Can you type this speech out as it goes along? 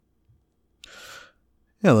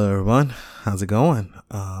Hello, everyone. How's it going?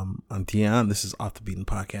 I'm Dion. This is Off the Beaten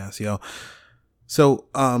Podcast, yo. So,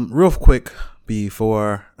 real quick,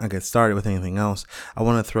 before I get started with anything else, I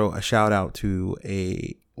want to throw a shout out to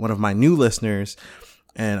one of my new listeners,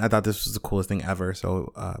 and I thought this was the coolest thing ever.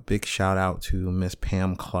 So, big shout out to Miss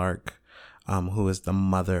Pam Clark, who is the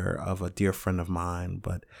mother of a dear friend of mine,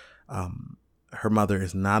 but her mother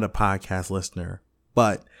is not a podcast listener,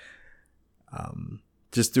 but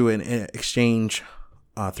just through an exchange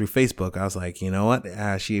through Facebook, I was like, you know what?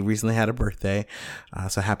 She recently had a birthday.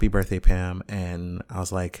 So happy birthday, Pam. And I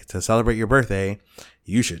was like, to celebrate your birthday,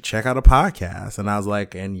 you should check out a podcast. And I was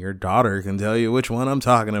like, and your daughter can tell you which one I'm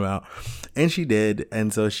talking about. And she did.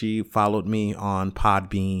 And so she followed me on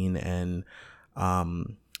Podbean, and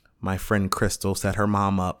my friend Crystal set her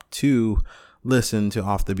mom up to listen to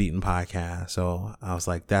Off the Beaten Podcast. So I was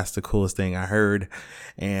like, that's the coolest thing I heard.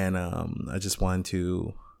 And I just wanted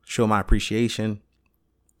to show my appreciation.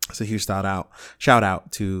 So huge shout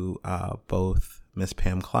out to both Miss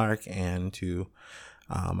Pam Clark and to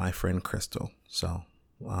my friend Crystal. So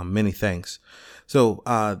many thanks. So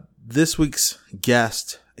this week's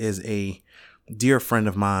guest is a dear friend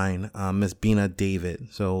of mine, Miss Bina David.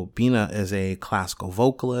 So Bina is a classical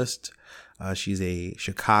vocalist. She's a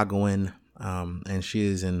Chicagoan, and she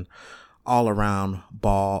is an all-around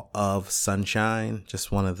ball of sunshine.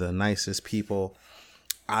 Just one of the nicest people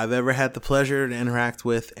I've ever had the pleasure to interact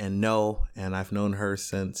with and know. And I've known her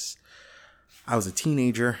since I was a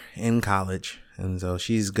teenager in college. And so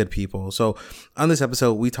she's good people. So on this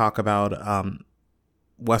episode, we talk about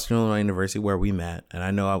Western Illinois University, where we met. And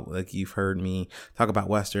I know like you've heard me talk about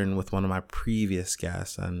Western with one of my previous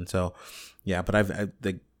guests. And so, yeah, but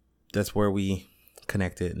that's where we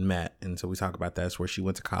connected and met. And so we talk about that's where she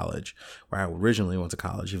went to college, where I originally went to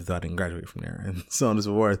college, even though I didn't graduate from there, and so on and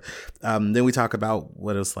so forth. Then we talk about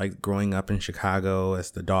what it was like growing up in Chicago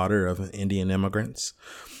as the daughter of Indian immigrants,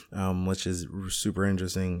 which is super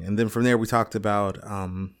interesting. And then from there, we talked about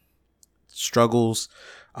struggles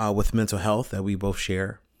with mental health that we both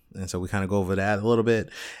share. And so we kind of go over that a little bit.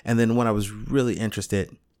 And then what I was really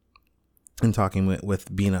interested in talking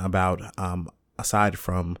with Bina about, aside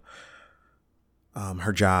from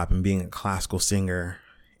her job and being a classical singer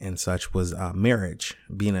and such, was marriage.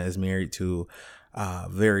 Bina is married to a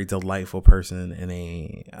very delightful person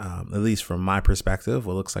in at least from my perspective,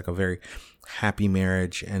 what looks like a very happy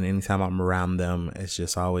marriage. And anytime I'm around them, it's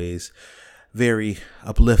just always very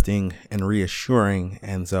uplifting and reassuring.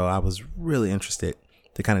 And so I was really interested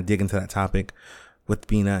to kind of dig into that topic with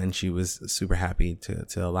Bina, and she was super happy to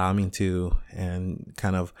allow me to, and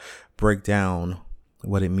kind of break down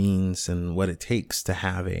what it means and what it takes to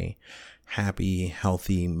have a happy,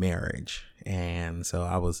 healthy marriage. And so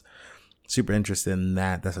I was super interested in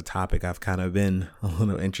that. That's a topic I've kind of been a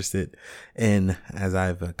little interested in as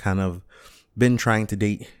I've kind of been trying to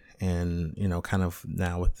date, and, you know, kind of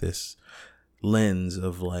now with this lens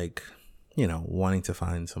of like, you know, wanting to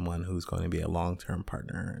find someone who's going to be a long-term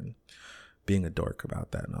partner and being a dork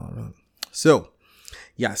about that and all that. So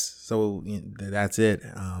yes, so that's it.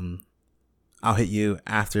 I'll hit you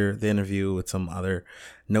after the interview with some other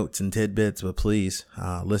notes and tidbits, but please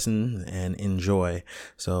listen and enjoy.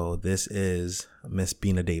 So this is Miss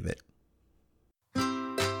Bina David.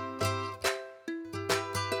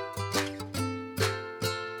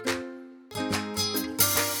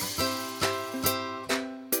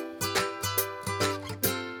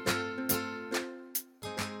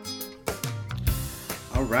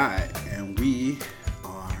 All right, and we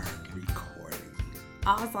are recording.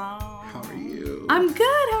 Awesome. How are you? I'm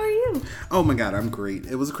good. How are you? Oh my God, I'm great.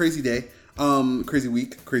 It was a crazy day, crazy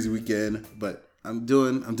week, crazy weekend, but I'm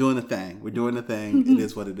doing the thing. We're doing the thing. It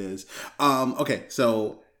is what it is. Okay,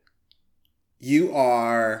 so you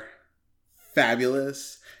are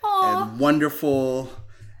fabulous and wonderful.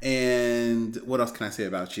 And what else can I say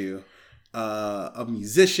about you? A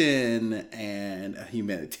musician and a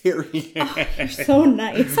humanitarian. Oh, you're so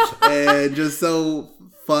nice. And just so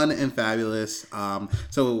fun and fabulous.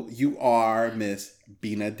 So you are Miss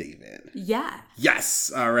Bina David. Yeah.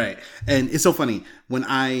 Yes. All right. And it's so funny. When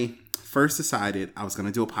I first decided I was going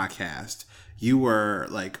to do a podcast, you were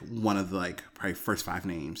like one of the like probably first 5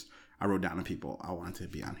 names I wrote down of people I wanted to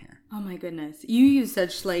be on here. Oh my goodness. You use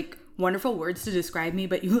such like wonderful words to describe me,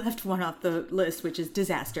 but you left one off the list, which is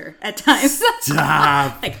disaster at times.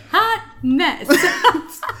 Stop. Like hot mess.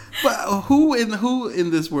 But who in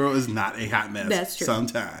this world is not a hot mess? That's true.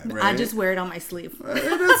 Sometime, right? I just wear it on my sleeve.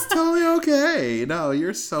 That's totally okay. No,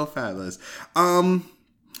 you're so fabulous.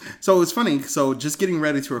 So it's funny. So just getting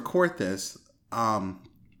ready to record this,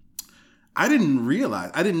 I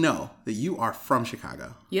didn't know that you are from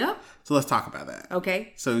Chicago. Yep. So let's talk about that.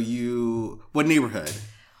 Okay. So what neighborhood?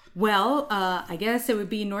 Well, I guess it would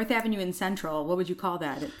be North Avenue and Central. What would you call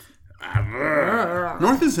that?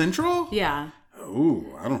 North and Central? Yeah.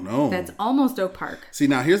 Oh, I don't know. That's almost Oak Park. See,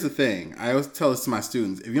 now here's the thing. I always tell this to my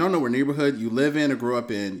students. If you don't know what neighborhood you live in or grew up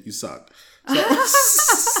in, you suck.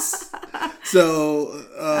 So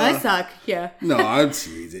I suck. Yeah. No, I'm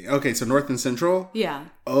teasing. Okay, so North and Central? Yeah.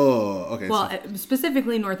 Oh, okay. Well,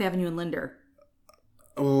 specifically North Avenue and Linder.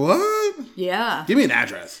 What? Yeah. Give me an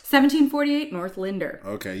address. 1748 North Linder.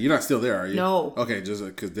 Okay, you're not still there, are you? No. Okay, just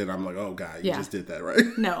because then I'm like, oh, God, you just did that, right?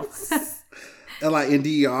 No.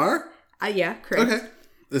 Linder? Yeah, correct. Okay,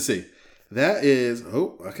 let's see. That is,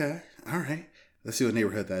 okay. All right. Let's see what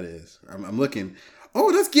neighborhood that is. I'm looking.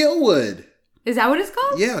 Oh, that's Galewood. Is that what it's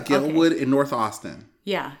called? Yeah, Galewood in North Austin.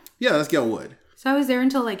 Yeah. Yeah, that's Galewood. So I was there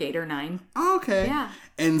until like 8 or 9. Oh, okay. Yeah.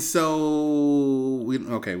 And so, we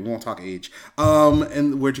won't talk age.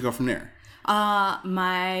 And where'd you go from there?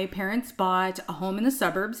 My parents bought a home in the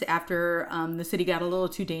suburbs after the city got a little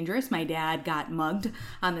too dangerous. My dad got mugged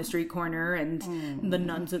on the street corner, and the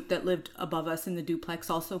nuns that lived above us in the duplex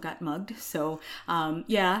also got mugged. So,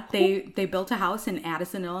 they built a house in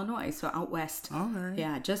Addison, Illinois, so out west. All right.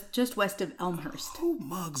 Yeah, just west of Elmhurst. Who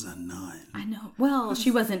mugs a nun? I know. Well,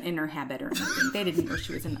 she wasn't in her habit or anything. They didn't know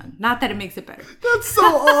she was a nun. Not that it makes it better. That's so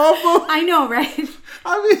awful. I know, right?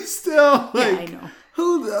 I mean, still, like... Yeah, I know.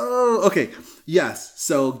 Okay. Yes.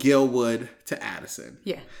 So Galewood to Addison.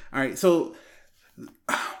 Yeah. All right. So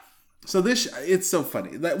this, it's so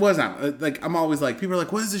funny. That was not like, I'm always like, people are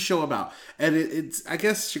like, what is this show about? And it's, I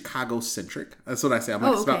guess, Chicago centric. That's what I say. I'm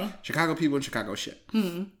like, it's about Chicago people and Chicago shit.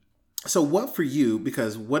 Mm-hmm. So what for you,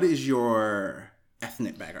 because what is your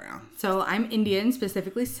ethnic background? So I'm Indian,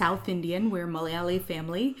 specifically South Indian. We're Malayali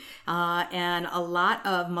family, and a lot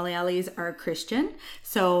of Malayalis are Christian.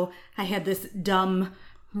 So I had this dumb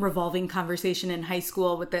revolving conversation in high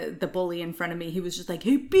school with the bully in front of me. He was just like,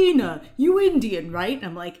 "Hey, Bina, you Indian, right?" And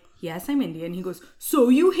I'm like, "Yes, I'm Indian." He goes, "So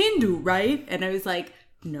you Hindu, right?" And I was like,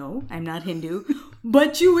 "No, I'm not Hindu,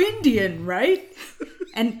 but you Indian, right?"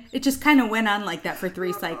 And it just kind of went on like that for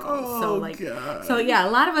 3 cycles. God. So yeah,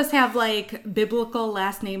 a lot of us have like biblical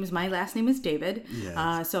last names. My last name is David.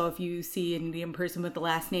 Yes. So if you see an Indian person with the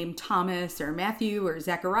last name Thomas or Matthew or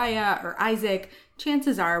Zechariah or Isaac,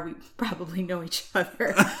 chances are we probably know each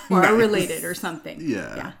other or are related or something.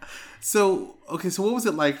 Yeah. So, okay, so what was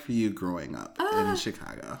it like for you growing up in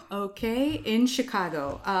Chicago? Okay, in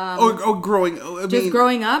Chicago. Growing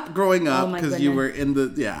up? Growing up, because you were in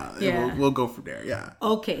the, we'll go from there, yeah.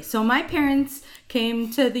 Okay, so my parents came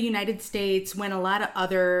to the United States when a lot of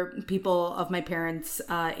other people of my parents'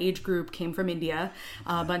 age group came from India.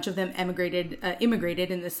 A bunch of them immigrated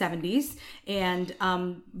in the 70s, and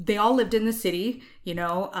they all lived in the city,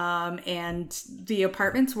 and the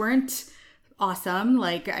apartments weren't awesome.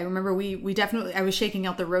 Like, I remember I was shaking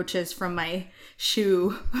out the roaches from my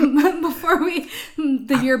shoe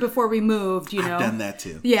the year before we moved, I've done that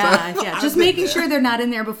too. Yeah, yeah. Just making sure they're not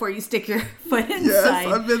in there before you stick your foot inside. Yes,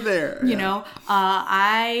 I've been there.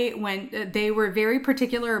 They were very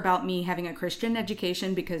particular about me having a Christian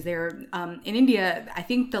education because they're, in India, I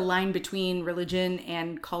think the line between religion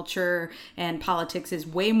and culture and politics is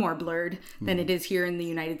way more blurred than it is here in the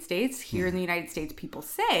United States. Here in the United States, people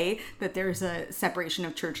say that there's a separation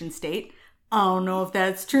of church and state. I don't know if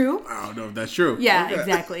that's true. Yeah, okay.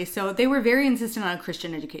 Exactly. So they were very insistent on a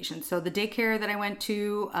Christian education. So the daycare that I went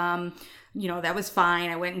to, that was fine.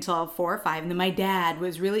 I went until 4 or 5. And then my dad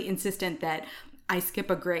was really insistent that I skip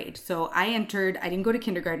a grade. So I didn't go to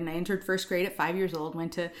kindergarten. I entered first grade at 5 years old,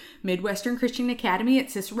 went to Midwestern Christian Academy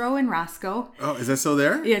at Cicero and Roscoe. Oh, is that still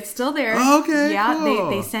there? Yeah, it's still there. Oh, okay. Yeah, cool.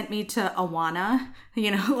 They sent me to Awana,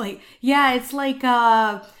 it's like,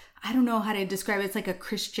 I don't know how to describe it. It's like a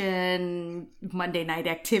Christian Monday night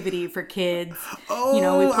activity for kids.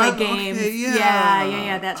 Oh, we play games. Okay,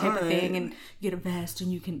 yeah, that type of thing. And you get a vest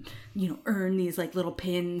and you can, earn these like little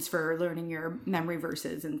pins for learning your memory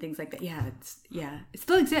verses and things like that. It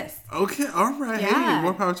still exists. Okay, all right. Yeah. Hey,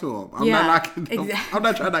 more power to them. I'm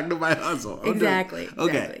not trying to knock nobody hustle. Exactly.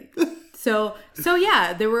 Okay. So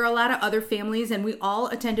yeah, there were a lot of other families, and we all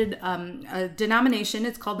attended a denomination.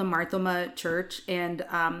 It's called the Marthoma Church, and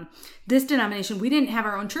this denomination, we didn't have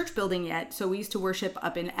our own church building yet, so we used to worship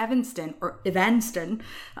up in Evanston,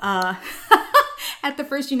 at the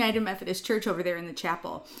First United Methodist Church over there in the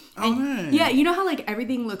chapel. And, yeah, you know how like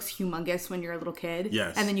everything looks humongous when you're a little kid?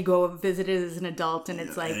 Yes. And then you go visit it as an adult, and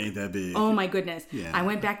it's like, ain't that big. Oh my goodness. Yeah. I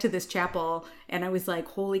went back to this chapel, and I was like,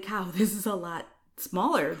 holy cow, this is a lot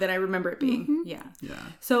smaller than I remember it being. Yeah. Yeah.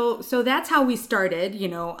 So that's how we started,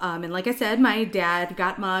 and like I said, my dad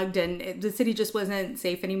got mugged and the city just wasn't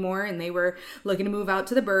safe anymore and they were looking to move out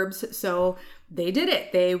to the burbs. So they did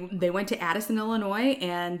it. They went to Addison, Illinois,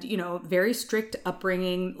 and, very strict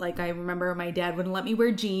upbringing. Like, I remember my dad wouldn't let me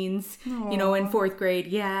wear jeans, in fourth grade.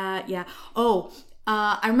 Yeah. Yeah. Oh,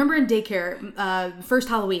 I remember in daycare, first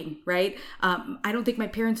Halloween, right? I don't think my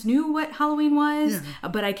parents knew what Halloween was,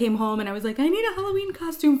 but I came home and I was like, I need a Halloween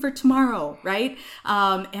costume for tomorrow, right?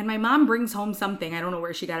 And my mom brings home something. I don't know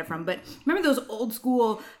where she got it from, but remember those old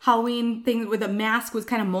school Halloween things where the mask was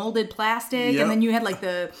kind of molded plastic, and then you had like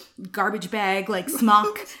the garbage bag, like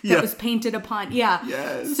smock that was painted upon. Yeah.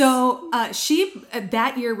 Yes. So she,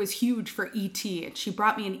 that year was huge for E.T. and she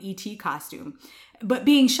brought me an E.T. costume. But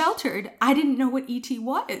being sheltered, I didn't know what E.T.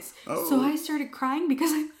 was. Oh. So I started crying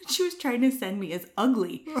because I thought she was trying to send me as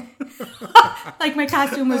ugly. Like my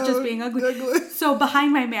costume was just being ugly. So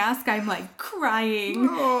behind my mask, I'm like crying,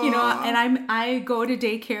 and I go to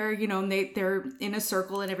daycare, and they're in a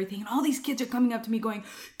circle and everything. And all these kids are coming up to me going,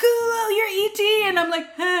 cool, you're E.T. And I'm like,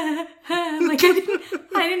 like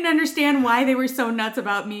I didn't understand why they were so nuts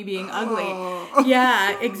about me being ugly. Oh.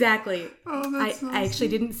 Yeah, exactly. Oh, that's I actually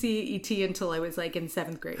didn't see E.T. until I was like in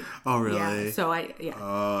 7th grade. Oh, really? Yeah. So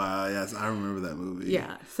Oh, yes, I remember that movie.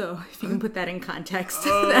 Yeah. So if you can put that in context.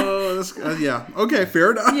 Oh, that's yeah. Okay,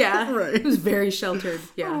 fair enough. Yeah. Right. It was very sheltered.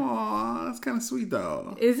 Yeah. Oh, that's kind of sweet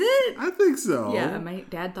though. Is it? I think so. Yeah. My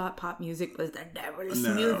dad thought pop music was the devil's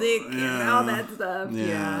music and all that stuff.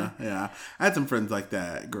 Yeah. I had some friends like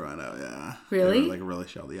that growing up. Yeah. Really? Like really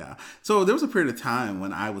sheltered. Yeah. So there was a period of time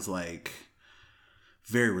when I was like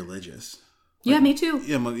very religious. Yeah, me too.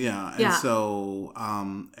 Yeah. And so,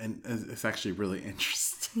 and it's actually really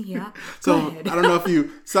interesting. Yeah. So I don't know if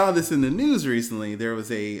you saw this in the news recently. There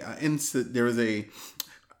was I don't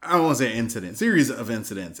want to say incident, series of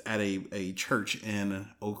incidents at a church in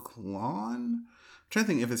Oak Lawn. I'm trying to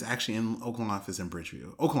think if it's actually in Oak Lawn, if it's in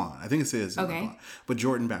Bridgeview. Oak Lawn. I think it is in Oak Lawn. But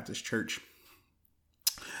Jordan Baptist Church,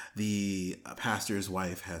 the pastor's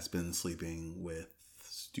wife has been sleeping with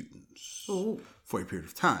students. Ooh. For a period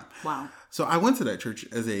of time. Wow. So I went to that church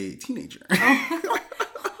as a teenager. Oh.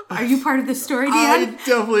 Are you part of the story, Dan? I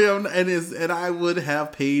definitely am, and I would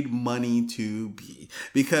have paid money to be.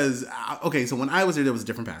 Because, so when I was there was a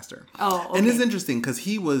different pastor. Oh, okay. And it's interesting because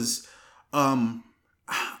he was, I'm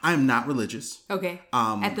not religious. Okay.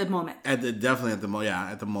 At the moment. At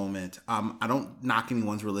the moment. I don't knock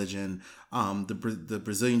anyone's religion. The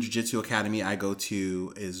Brazilian Jiu-Jitsu Academy I go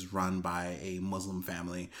to is run by a Muslim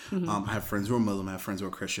family. Mm-hmm. I have friends who are Muslim. I have friends who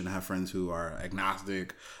are Christian. I have friends who are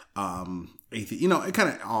agnostic, atheist. It kind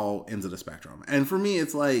of all ends of the spectrum. And for me,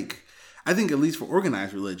 it's like, I think at least for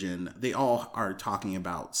organized religion, they all are talking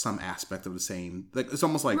about some aspect of the same. Like it's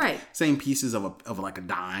almost like same pieces of like a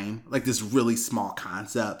dime, like this really small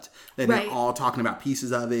concept that they're all talking about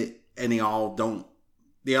pieces of it, and they don't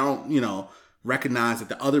recognize that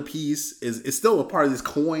the other piece is still a part of this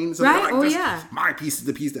coin. So right? Like, my piece is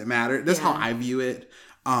the piece that mattered. That's how I view it.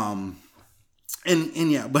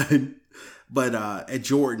 But at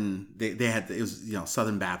Jordan, they had, it was,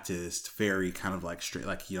 Southern Baptist, very kind of like straight,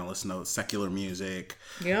 like, listen to secular music.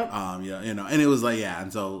 Yep. And it was like,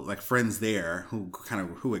 and so like friends there who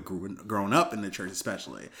had grown up in the church,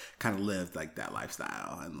 especially, kind of lived like that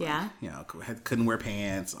lifestyle. And couldn't wear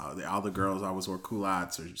pants. All the girls always wore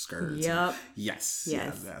culottes or skirts. Yep. Yes.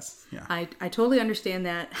 Yeah. I totally understand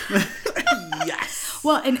that. Yes.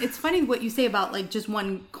 Well, and it's funny what you say about like just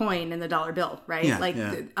one coin in the dollar bill, right?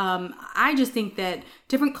 I just think that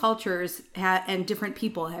different cultures and different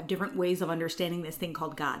people have different ways of understanding this thing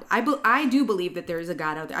called God. I do believe that there is a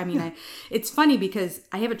God out there. I mean, it's funny because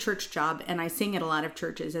I have a church job and I sing at a lot of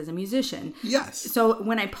churches as a musician. Yes. So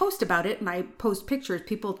when I post about it and I post pictures,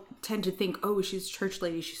 people tend to think, oh, she's a church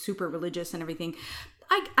lady, she's super religious and everything.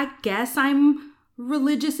 I guess I'm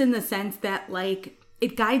religious in the sense that like,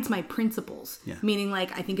 it guides my principles. Yeah. Meaning,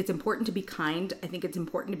 like, I think it's important to be kind. I think it's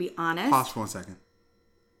important to be honest. Pause for 1 second.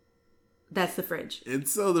 That's the fridge.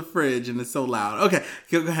 It's the fridge and it's so loud. Okay,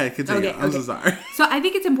 go ahead, continue. Okay, I'm so sorry. So I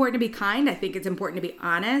think it's important to be kind. I think it's important to be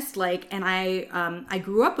honest. And I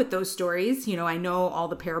grew up with those stories. I know all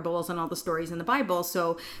the parables and all the stories in the Bible.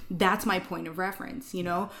 So that's my point of reference,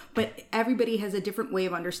 But everybody has a different way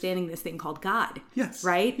of understanding this thing called God. Yes.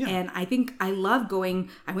 Right? Yeah. And I think I love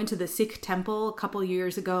I went to the Sikh temple a couple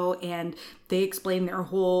years ago and they explained their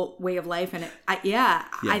whole way of life. And I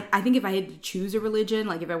think if I had to choose a religion,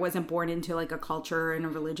 like if I wasn't born into like a culture and a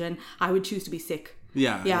religion, I would choose to be Sikh.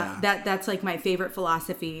 Yeah. That's like my favorite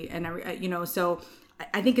philosophy. And, so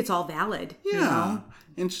I think it's all valid. Yeah. You know?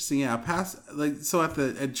 Interesting. Yeah. So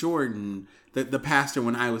at Jordan, the pastor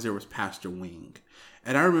when I was there was Pastor Wing.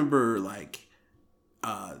 And I remember like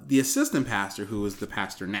the assistant pastor who is the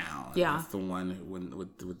pastor now. Yeah. That's the one when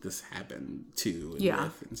with this happened to. Yeah.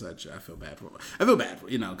 And such. I feel bad for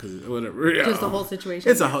because whatever. Just the whole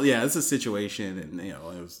situation. It's a situation, and it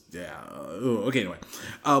was okay. Anyway,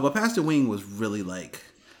 but Pastor Wing was really like.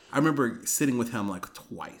 I remember sitting with him like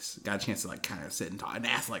twice. Got a chance to like kind of sit and talk and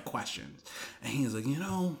ask like questions, and he was like,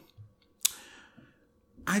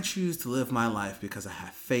 I choose to live my life because I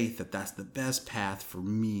have faith that that's the best path for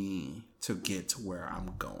me to get to where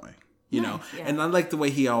I'm going. Yeah. And I like the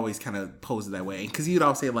way he always kind of posed it that way. Because he'd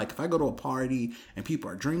always say, like, if I go to a party and people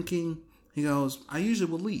are drinking, he goes, I usually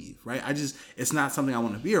will leave, right? It's not something I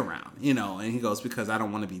want to be around, and he goes, because I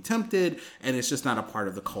don't want to be tempted and it's just not a part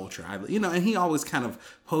of the culture. And he always kind of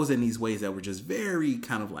posed in these ways that were just very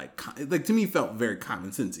kind of like to me felt very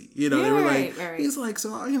common sensey, they were like, right. He's like,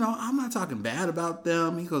 so, I'm not talking bad about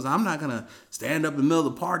them. He goes, I'm not going to stand up in the middle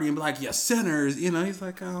of the party and be like, you sinners, he's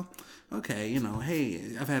like, oh, okay,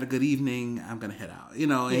 hey, I've had a good evening. I'm going to head out,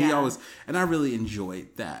 and he always, and I really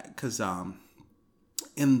enjoyed that because,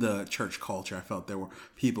 in the church culture, I felt there were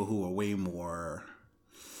people who were way more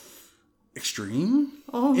extreme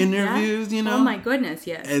in their views, Oh my goodness,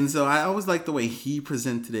 yes. And so I always liked the way he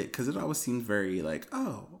presented it because it always seemed very like,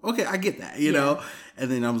 oh, okay, I get that, know. And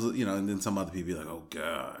then I was, and then some other people be like, oh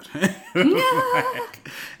God,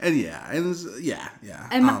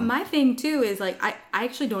 And my thing too is like I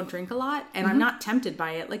actually don't drink a lot, and I'm not tempted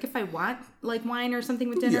by it. Like if I want like wine or something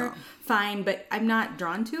with dinner, fine, but I'm not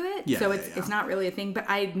drawn to it, so it's not really a thing. But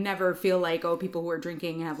I never feel like people who are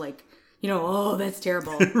drinking have like. Oh, that's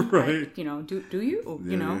terrible. Right. Do you?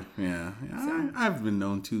 Yeah. So. I've been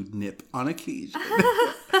known to nip on occasion.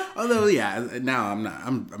 Although, now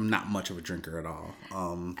I'm not much of a drinker at all.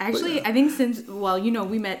 Actually, I think since,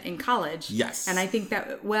 we met in college. Yes. And I think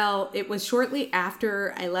that, it was shortly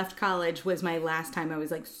after I left college was my last time I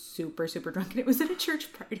was like super, super drunk. And it was at a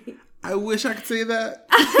church party. I wish I could say that.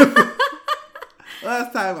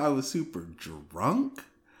 Last time I was super drunk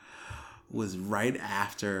was right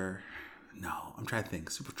after... No, I'm trying to think.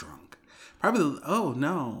 Super drunk. Probably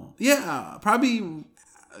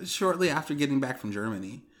shortly after getting back from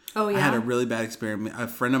Germany. Oh, yeah? I had a really bad experience. A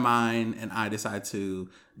friend of mine and I decided to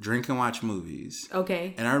drink and watch movies.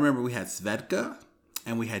 Okay. And I remember we had Svedka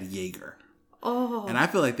and we had Jaeger. Oh. And I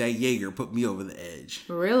feel like that Jaeger put me over the edge.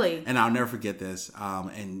 Really? And I'll never forget this.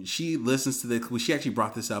 And she listens to this. She actually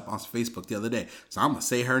brought this up on Facebook the other day. So I'm going to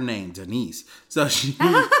say her name, Denise. So she...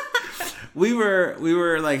 We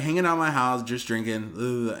were like hanging out at my house, just drinking,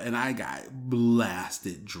 and I got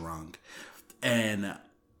blasted drunk. And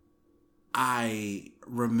I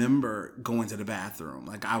remember going to the bathroom.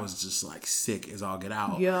 Like I was just like sick as all get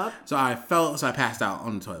out. Yep. So I passed out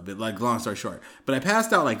on the toilet. But like long story short, but I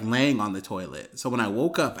passed out like laying on the toilet. So when I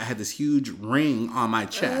woke up, I had this huge ring on my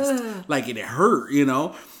chest, like it hurt,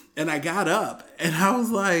 And I got up and I was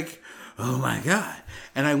like, oh my God.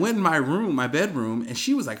 And I went in my bedroom, and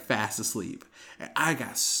she was like fast asleep. And I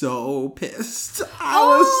got so pissed. I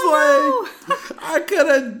was like, I could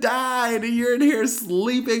have died, and you're in here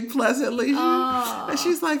sleeping pleasantly. And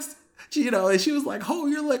she's like, and she was like,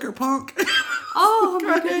 hold your liquor, punk. Oh,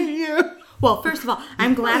 my God. I hate you. Well, first of all,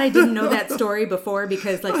 I'm glad I didn't know that story before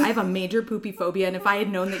because, like, I have a major poopy phobia, and if I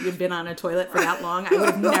had known that you'd been on a toilet for that long, I would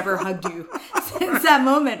have never hugged you since that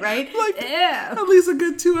moment, right? Like, at least a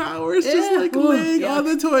good 2 hours, just like laying on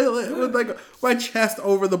the toilet with like my chest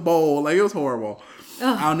over the bowl. Like, it was horrible.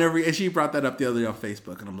 And she brought that up the other day on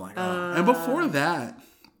Facebook, and I'm like, oh. And before that,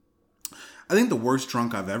 I think the worst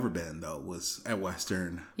drunk I've ever been, though, was at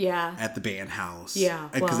Western. Yeah. At the band house. Yeah.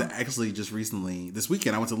 Because actually just recently, this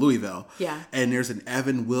weekend, I went to Louisville. Yeah. And there's an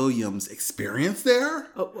Evan Williams experience there.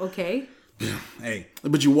 Oh, okay. Hey,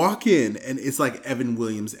 but you walk in and it's like Evan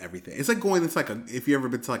Williams everything. It's like if you ever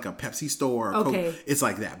been to like a Pepsi store or Coke, it's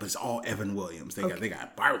like that, but it's all Evan Williams. They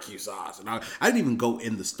got barbecue sauce, and I didn't even go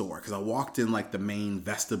in the store because I walked in like the main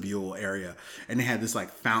vestibule area, and they had this like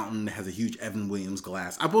fountain that has a huge Evan Williams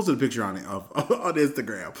glass. I posted a picture on it on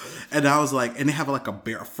Instagram, and I was like, and they have like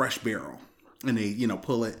a fresh barrel. And they,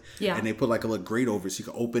 pull it. Yeah. And they put like a little grate over it so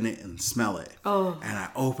you can open it and smell it. Oh. And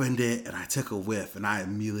I opened it and I took a whiff and I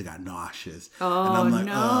immediately got nauseous. Oh, and I'm like,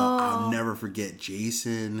 no. I'll never forget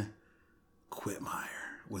Jason Quitmeyer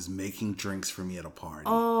was making drinks for me at a party.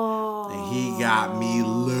 Oh. And he got me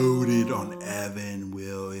loaded on Evan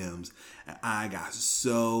Williams. And I got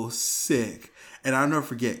so sick. And I'll never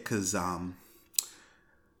forget because I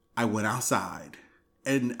went outside.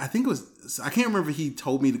 And I think it was I can't remember if he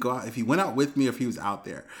told me to go out, if he went out with me, or if he was out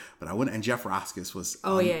there. But I went, and Jeff Roskus was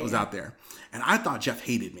out there, and I thought Jeff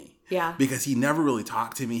hated me. Yeah. Because he never really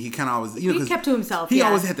talked to me. He kind of always, he kept to himself. He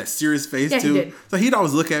always had that serious face too. He did. So he'd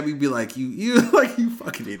always look at me and be like, you like, you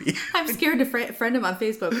fucking idiot. I'm scared to friend him on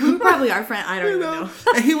Facebook. We probably are friend. I don't even know.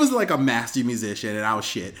 And he was like a master musician and I was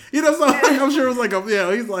shit. So like, I'm sure it was like,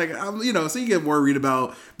 he's like, so you get worried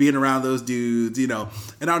about being around those dudes, and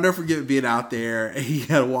I'll never forget being out there, and he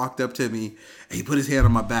had walked up to me and he put his hand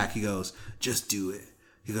on my back. He goes, just do it.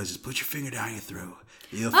 He goes, just put your finger down your throat.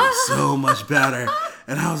 You'll feel so much better.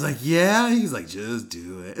 And I was like, yeah. He's like, just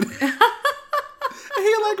do it. And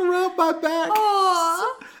he like rubbed my back.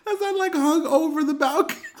 Aww. As I like hung over the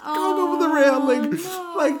balcony, hung over the railing,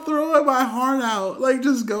 like throwing my heart out, like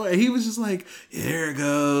just going. And he was just like, here it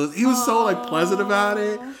goes. He was so like pleasant about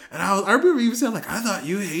it. And I remember he saying like, I thought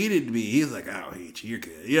you hated me. He was like, I don't hate you.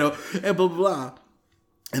 You're good. And blah, blah, blah.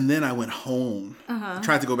 And then I went home.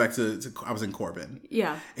 Tried to go back to I was in Corbin.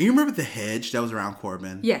 Yeah. And you remember the hedge that was around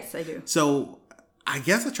Corbin? Yes, I do. So I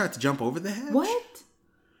guess I tried to jump over the hedge. What?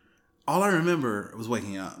 All I remember was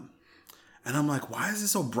waking up. And I'm like, why is it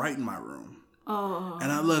so bright in my room? Oh.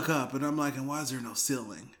 And I look up and I'm like, and why is there no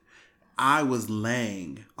ceiling? I was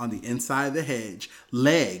laying on the inside of the hedge,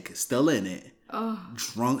 leg still in it,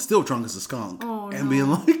 still drunk as a skunk, and being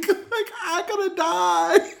like, I'm gonna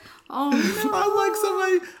die. Oh no!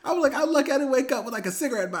 I look at it, wake up with like a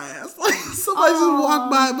cigarette in my ass. Like somebody just walked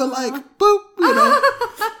by, but like boop,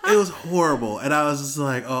 It was horrible, and I was just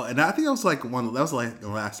like, and I think that was like the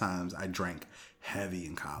last times I drank heavy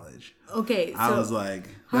in college. Okay, so I was like,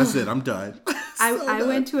 that's it, I'm done. I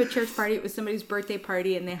went to a church party. It was somebody's birthday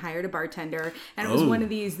party, and they hired a bartender. And it was one of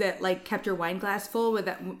these that like kept your wine glass full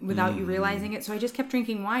without you realizing it. So I just kept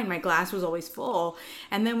drinking wine. My glass was always full.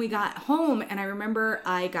 And then we got home, and I remember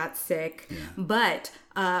I got sick. Yeah. But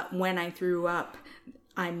when I threw up,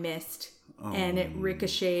 I missed. And it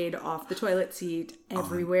ricocheted off the toilet seat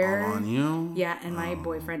everywhere. All on you? Yeah, and my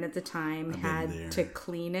boyfriend at the time had to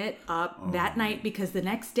clean it up that night because the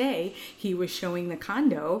next day he was showing the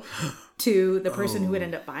condo to the person who would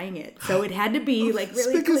end up buying it. So it had to be like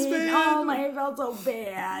really clean. Oh, I felt so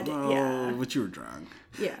bad. Yeah. But you were drunk.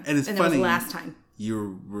 Yeah. And it's funny. That was the last time.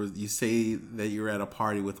 You say that you were at a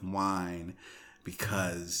party with wine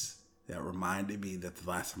because that reminded me that the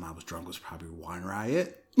last time I was drunk was probably Wine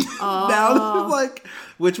Riot. Now,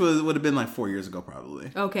 which would have been like 4 years ago,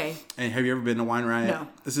 probably. Okay. And have you ever been to Wine Riot? No.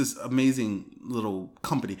 This is amazing little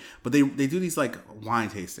company, but they do these like wine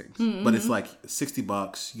tastings, but it's like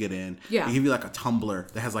 $60. You get in. Yeah. They give you like a tumbler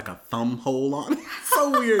that has like a thumb hole on it. It's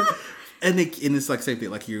so weird. And it's like same thing.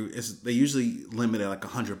 Like they usually limit at like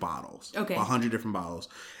 100 bottles. Okay. 100 different bottles.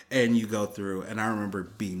 And you go through, and I remember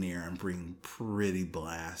being there and being pretty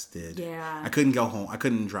blasted. Yeah. I couldn't go home. I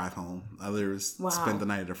couldn't drive home. I literally spent the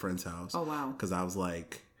night at a friend's house. Oh, wow. Because I was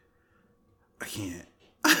like, I can't.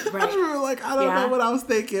 Right. I remember like, I don't know what I was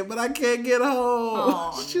thinking, but I can't get home.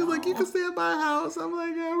 Oh, She was like, you can stay at my house. I'm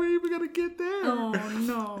like, how are we even going to get there?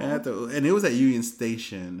 Oh, no. And it was at Union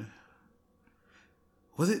Station.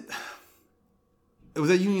 Was it? It was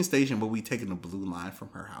at Union Station, but we taken the blue line from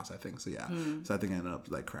her house, I think. So, yeah. So, I think I ended up,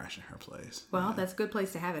 like, crashing her place. Well, that's a good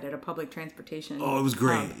place to have it, at a public transportation. Oh, it was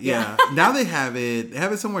great. Yeah. Now they have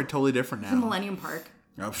it somewhere totally different now. The Millennium Park.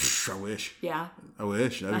 Oh, I wish. Yeah. I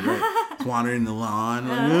wish. That'd be great. Just wandering the lawn.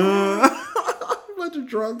 Like, a bunch of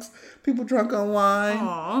drunks. People drunk on wine.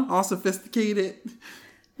 Aww. All sophisticated.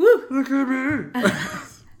 Woo. Look at me.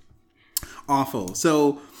 Awful.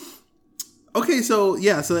 So... Okay, so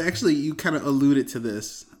actually you kind of alluded to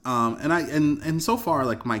this, and so far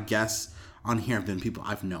like my guests on here have been people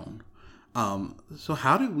I've known. So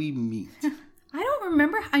how did we meet? I don't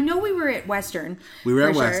remember. I know we were at Western. We were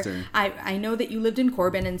at sure. Western. I know that you lived in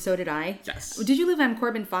Corbin, and so did I. Yes. Did you live on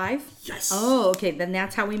Corbin 5? Yes. Oh, okay. Then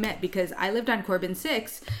that's how we met, because I lived on Corbin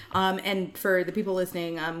 6. And for the people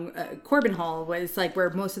listening, Corbin Hall was like where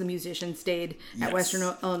most of the musicians stayed at Western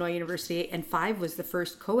Illinois University, and 5 was the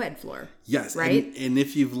first co-ed floor. Yes. Right? And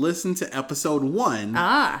if you've listened to episode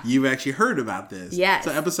 1, you've actually heard about this. Yes.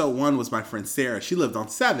 So episode 1 was my friend Sarah. She lived on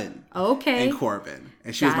 7. Okay. In Corbin.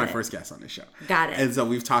 And she was my first guest on this show. Got it. And so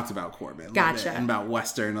we've talked about Corbin a little bit, and about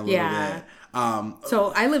Western a little bit.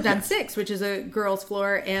 So I lived on 6, which is a girls'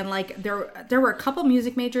 floor, and like there were a couple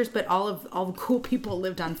music majors, but all the cool people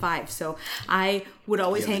lived on 5. So I would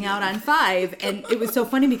always hang out on 5, and it was so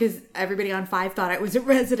funny because everybody on 5 thought I was a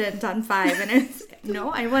resident on 5, and no,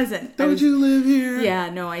 I wasn't. Don't you live here? Yeah,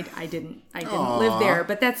 no, I didn't. I didn't live there,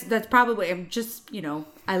 but that's probably, I'm just,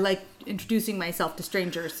 I like introducing myself to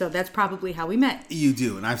strangers. So that's probably how we met. You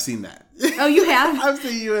do, and I've seen that. Oh, you have? I've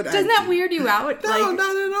seen you. Doesn't that weird you out? No, like,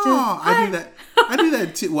 not at all. I do that. I do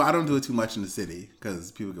that too. Well, I don't do it too much in the city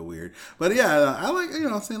because people get weird. But yeah, I like,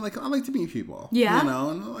 saying like I like to meet people. Yeah. And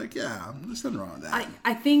I'm like, yeah, there's nothing wrong with that.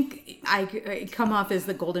 I think I come off as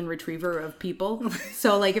the golden retriever of people.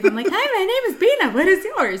 So like if I'm like, hi, my name is Bina. What is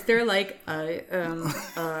yours? They're like,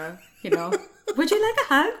 would you like a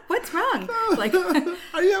hug? What's wrong? Like,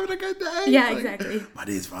 are you having a good day? Yeah, like, exactly. My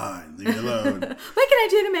day's fine. Leave me alone. What can I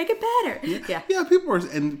do to make it better? Yeah.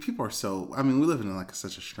 People are so. I mean, we live in like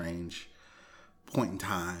such a strange point in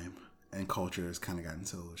time, and culture has kind of gotten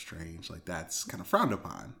so strange. Like that's kind of frowned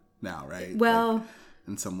upon now, right? Well, like,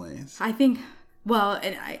 in some ways, I think. Well,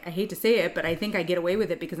 and I hate to say it, but I think I get away with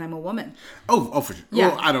it because I'm a woman. Oh, for sure. Yeah.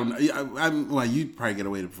 Well, I don't know. Well, you'd probably get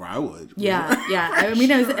away with it before I would. Yeah. I mean,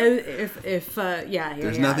 There's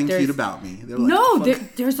nothing cute about me. Like, no,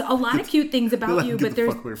 there's a lot of cute things about like, you, but they're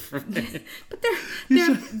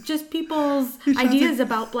just people's ideas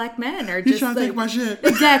about black men are just trying to take my shit.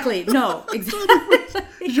 Exactly. No, exactly.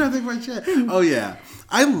 You're trying to take my shit. Oh yeah,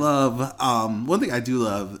 I love. One thing I do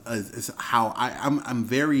love is how I'm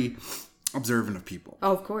very observant of people.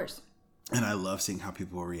 Oh, of course. And I love seeing how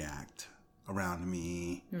people react around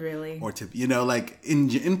me. Really? Or to, like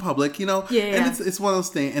in public, Yeah. And it's one of those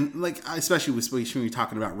things. And like, especially when you're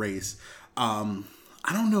talking about race, I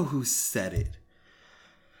don't know who said it.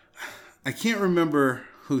 I can't remember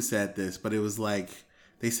who said this, but it was like,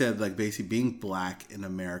 they said like basically being black in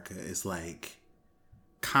America is like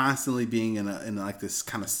constantly being in like this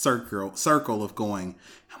kind of circle of going,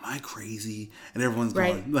 am I crazy? And everyone's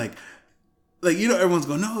going like, everyone's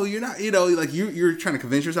going, no, you're not, like you're trying to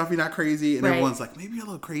convince yourself you're not crazy. And everyone's like, maybe you're a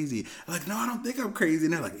little crazy. I'm like, no, I don't think I'm crazy.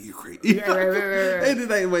 And they're like, you're crazy. Right. And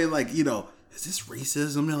then anyway, like, is this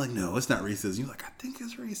racism? They're like, no, it's not racism. You're like, I think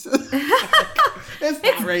it's racism. It's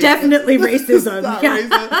not racism. Definitely racism. It's not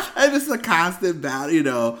racism. And it's a constant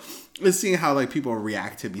battle, and seeing how like people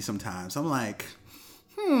react to me sometimes. I'm like,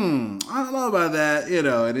 I don't know about that,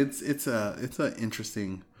 and it's a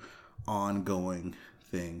interesting ongoing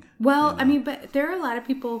thing. Well, I mean, but there are a lot of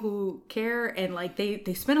people who care and like they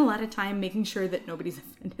spend a lot of time making sure that nobody's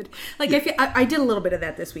offended. Like I did a little bit of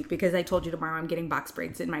that this week because I told you tomorrow I'm getting box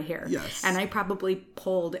braids in my hair. Yes. And I probably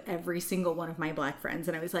polled every single one of my black friends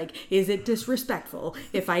and I was like, is it disrespectful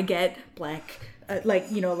if I get black, like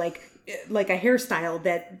a hairstyle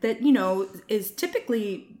that is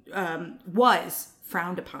typically was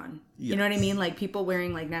frowned upon. Yes. You know what I mean? Like people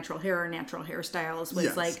wearing like natural hair or natural hairstyles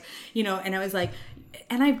was like, and I was like,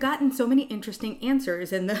 and I've gotten so many interesting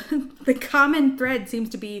answers and the common thread seems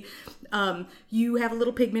to be, you have a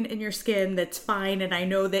little pigment in your skin that's fine. And I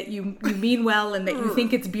know that you mean well and that you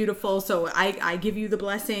think it's beautiful. So I give you the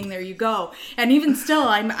blessing. There you go. And even still,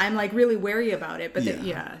 I'm like really wary about it, but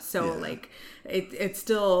like, it's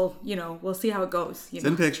still, we'll see how it goes.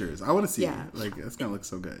 Send pictures. I want to see it. Like, it's going to look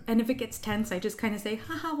so good. And if it gets tense, I just kind of say,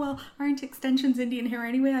 haha, well, aren't extensions Indian hair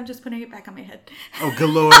anyway? I'm just putting it back on my head. Oh, good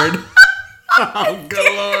Lord. Oh,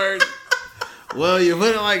 good Lord. Well, you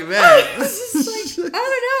put it like that. It's just like,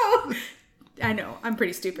 I don't know. I know. I'm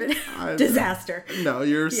pretty stupid. Disaster. No,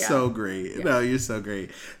 you're so great. Yeah. No, you're so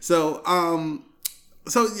great. So,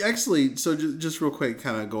 just real quick,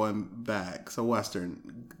 kind of going back. So,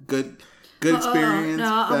 Western, good experience.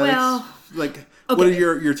 What are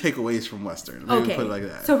your takeaways from Western? Maybe put it like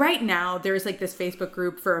that. So right now there's like this Facebook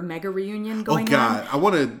group for a mega reunion going on. Oh God,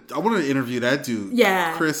 I want to interview that dude.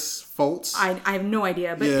 Yeah, Chris Foltz. I have no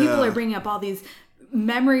idea, but people are bringing up all these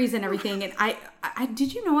memories and everything. And I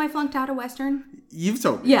did you know I flunked out of Western? You've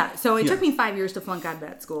told me. Yeah, so it took me 5 years to flunk out of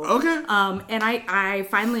that school. Okay. And I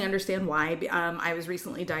finally understand why. I was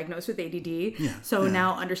recently diagnosed with ADD. Yeah. So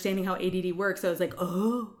now understanding how ADD works, I was like,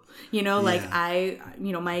 oh.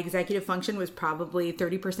 My executive function was probably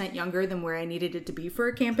 30% younger than where I needed it to be for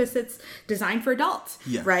a campus that's designed for adults,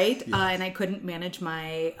 right? Yeah. And I couldn't manage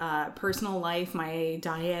my personal life, my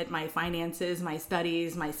diet, my finances, my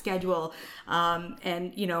studies, my schedule.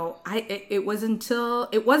 It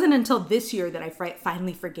wasn't until this year that I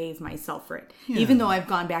finally forgave myself for it, even though I've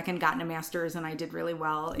gone back and gotten a master's and I did really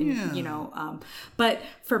well. And, but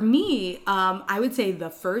for me, I would say the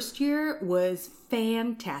first year was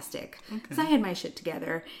fantastic because I had my shit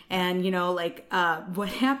together. And what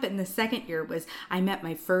happened the second year was I met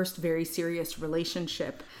my first very serious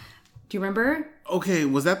relationship. Do you remember? Okay,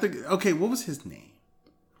 was that what was his name?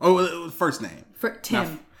 Oh, first name.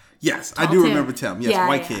 Tim. Yes, I Tall do Tim. remember Tim. Yes,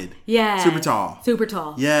 white kid. Yeah. Super tall. Super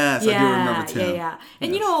tall. Yes, I do remember Tim. Yeah.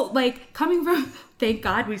 And like coming from, thank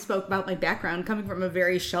God we spoke about my background, coming from a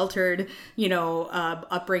very sheltered,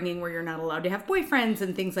 upbringing where you're not allowed to have boyfriends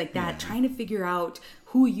and things like that, trying to figure out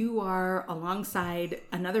who you are alongside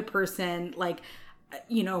another person, like,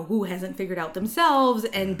 who hasn't figured out themselves,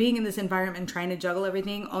 and being in this environment and trying to juggle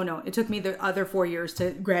everything. Oh no, it took me the other 4 years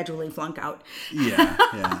to gradually flunk out.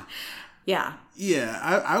 Yeah. Yeah. Yeah,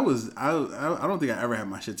 I don't think I ever had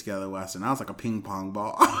my shit together at Western. I was like a ping pong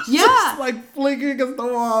ball. I was Yeah. just like flicking against the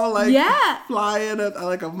wall, like flying at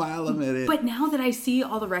like a mile a minute. But now that I see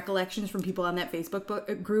all the recollections from people on that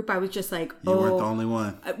Facebook group, I was just like, you weren't the only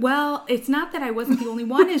one. Well, it's not that I wasn't the only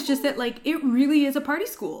one. It's just that, like, it really is a party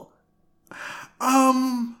school.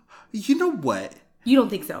 You know what? You don't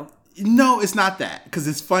think so? No, it's not that. Because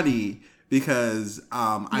it's funny because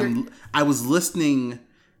I was listening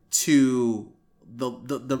to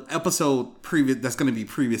the episode previous that's going to be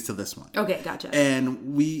previous to this one. Okay, gotcha.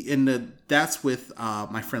 And that's with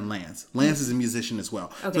my friend Lance. Lance is a musician as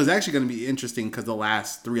well. Okay. So it's actually going to be interesting because the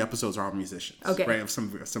last 3 episodes are all musicians. Okay. Right, of some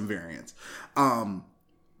variants. And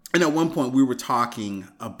at one point we were talking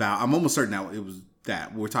about, I'm almost certain now it was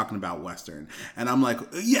that we were talking about Western. And I'm like,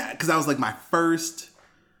 yeah, because I was like my first,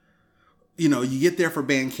 you get there for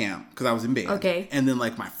band camp because I was in band. Okay. And then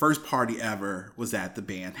like my first party ever was at the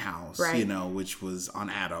band house, right. Which was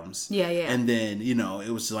on Adams. Yeah. And then,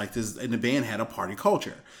 it was like this, and the band had a party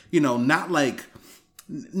culture, not like,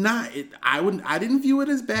 I didn't view it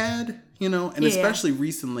as bad, and especially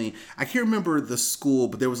recently, I can't remember the school,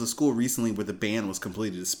 but there was a school recently where the band was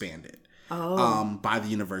completely disbanded. By the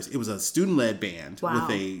university. It was a student-led band with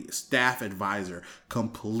a staff advisor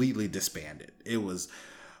completely disbanded. It was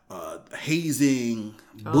hazing,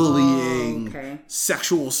 bullying,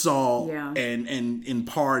 sexual assault, and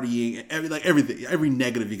partying, everything, every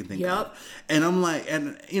negative you can think of. And I'm like,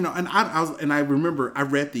 I remember I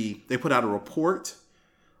read they put out a report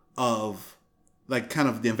of like kind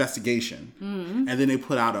of the investigation, and then they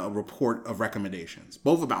put out a report of recommendations,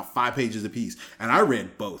 both about 5 pages apiece. And I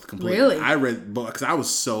read both completely. Really? I read both because I was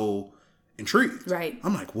so intrigued. Right.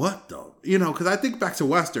 I'm like, what though? Because I think back to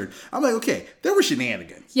Western. I'm like, okay, there were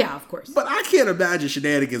shenanigans. Yeah, of course. But I can't imagine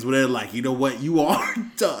shenanigans where they're like, you know what, you are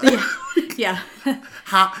done. Yeah.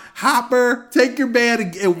 Hopper, take your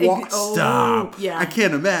band and walk. Stop. Yeah. I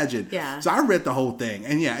can't imagine. Yeah. So I read the whole thing,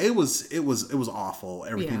 and yeah, it was awful.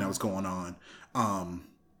 Everything that was going on.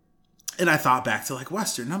 And I thought back to like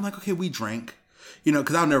Western, and I'm like, okay, we drank,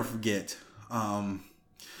 because I'll never forget. I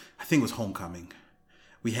think it was homecoming.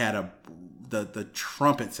 We had the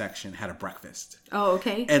trumpet section had a breakfast. Oh,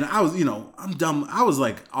 okay. And I was, I'm dumb. I was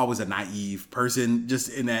like always a naive person just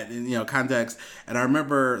in that, context. And I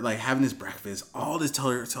remember like having this breakfast, all this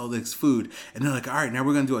food. And they're like, all right, now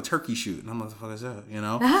we're going to do a turkey shoot. And I'm like, what the fuck is that?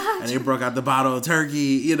 And they broke out the bottle of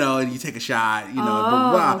turkey, and you take a shot, blah,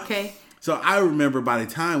 blah, blah. Okay. So I remember by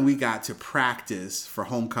the time we got to practice for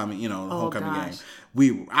homecoming, the homecoming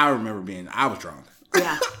game, I remember I was drunk.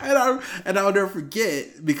 Yeah. and I'll never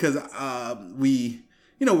forget because we're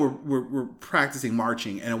practicing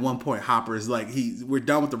marching, and at one point Hopper is like we're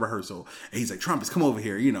done with the rehearsal, and he's like, trumpets, come over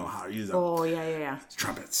here, how he's like, oh yeah.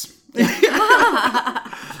 Trumpets.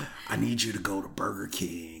 I need you to go to Burger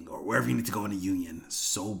King or wherever you need to go in the Union,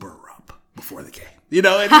 sober up before the game. And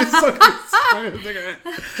it's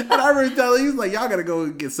and I remember telling he's like, y'all gotta go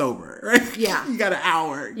and get sober, right? Yeah. You got an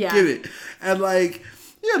hour. Yeah. Get it. And like,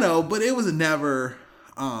 but it was never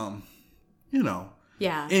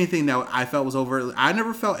anything that I felt was over. I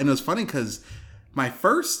never felt, and it was funny because my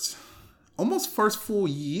first full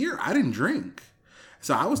year, I didn't drink.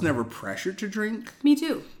 So I was never pressured to drink. Me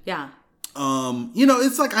too. Yeah.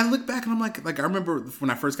 It's like I look back and I'm like I remember when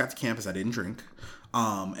I first got to campus, I didn't drink.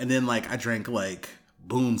 And then like I drank like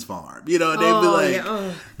Boone's Farm, and they'd be like,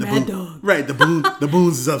 Mad Dog. Right, the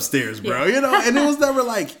Boone's is upstairs, bro, and it was never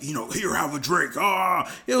like, here, have a drink.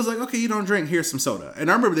 It was like, okay, you don't drink, here's some soda. And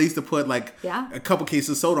I remember they used to put like a couple cases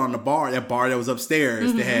of soda on that bar that was upstairs.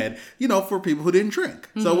 Mm-hmm. They had, for people who didn't drink.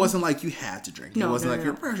 Mm-hmm. So it wasn't like you had to drink. It wasn't like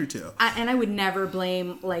you're pressured to. And I would never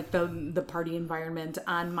blame like the party environment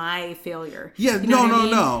on my failure. Yeah,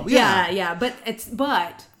 no. Yeah. But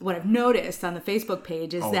what I've noticed on the Facebook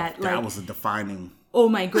page is that was a defining. Oh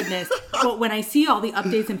my goodness. But when I see all the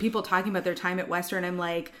updates and people talking about their time at Western, I'm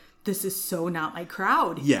like, this is so not my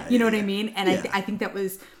crowd. Yeah. You know what I mean? And I think that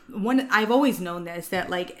was I've always known this, that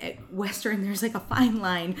like at Western, there's like a fine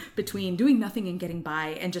line between doing nothing and getting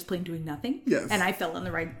by and just plain doing nothing. Yes. And I fell on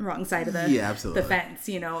the wrong side of the fence,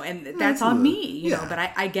 and that's on me, but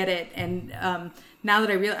I get it. And now that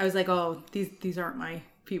I realize, I was like, oh, these aren't my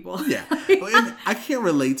people. Yeah. And I can't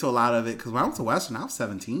relate to a lot of it because when I went to Western, I was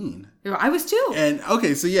 17. I was too. And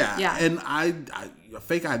okay, so yeah. Yeah. And I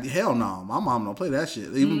fake ID, hell no. My mom don't play that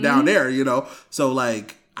shit. Even down there, you know. So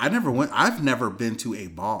like I've never been to a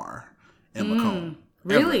bar in Macomb.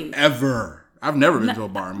 Really? Ever. I've never been to a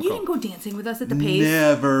bar in Macomb. You didn't go dancing with us at the Pace?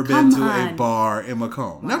 Never been Come to a on. bar in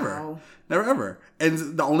Macomb. Wow. Never ever.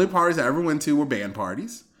 And the only parties I ever went to were band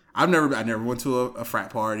parties. I never went to a frat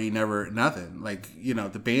party, nothing. Like, you know,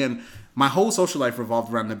 the band, my whole social life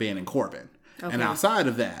revolved around the band in Corbin. Okay. And outside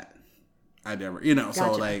of that, I never, you know, so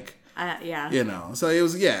Gotcha. like, Yeah. you know, so it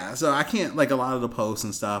was, yeah. So I can't, like, a lot of the posts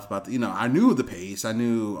and stuff about, you know, I knew the Pace. I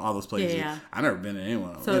knew all those places. Yeah. I never been to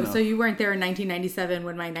anyone. So, you know. so you weren't there in 1997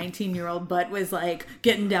 when my 19-year-old butt was like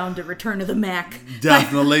getting down to Return of the Mac.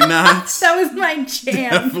 Definitely not. That was my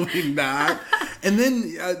jam. Definitely not. And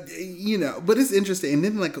then, you know, but it's interesting. And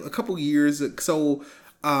then, like, a couple years, so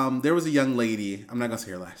there was a young lady. I'm not going to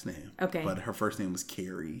say her last name. Okay. But her first name was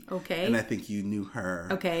Carrie. Okay. And I think you knew her.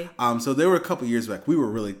 Okay. So there were a couple years back. We were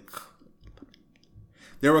really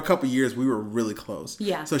close.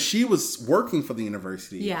 Yeah. So she was working for the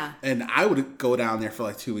university. Yeah. And I would go down there for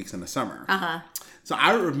like 2 weeks in the summer. Uh-huh. So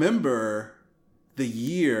I remember the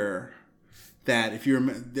year that, if you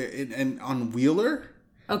remember, and on Wheeler,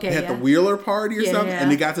 Okay. they had yeah. the Wheeler party or Yeah, something, yeah. and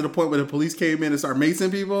they got to the point where the police came in and started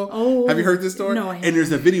macing people. Oh. Have you heard this story? No, I And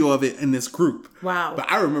there's a video of it in this group. Wow. But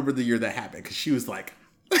I remember the year that happened because she was like,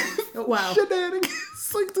 Wow. shenanigans.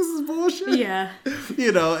 Like, this is bullshit. Yeah.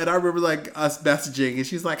 You know, and I remember like us messaging, and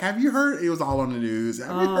she's like, have you heard? It was all on the news.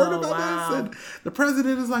 Have you heard about wow. this? And the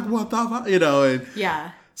president is like, what the fuck? You know, and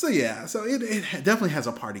Yeah. so yeah, so it definitely has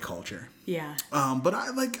a party culture. Yeah. But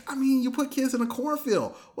I mean, you put kids in a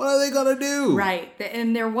cornfield. What are they gonna do? Right.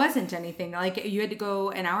 And there wasn't anything. Like, you had to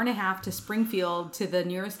go an hour and a half to Springfield to the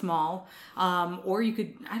nearest mall. Or you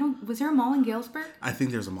could, was there a mall in Galesburg? I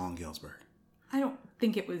think there's a mall in Galesburg. I don't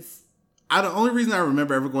think it was. The only reason I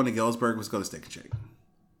remember ever going to Galesburg was go to Steak and Shake.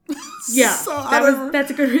 Yeah. So That's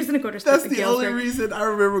a good reason to go to that's the Galesburg. only reason I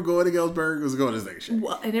remember going to Galesburg was going to Steak and Shake.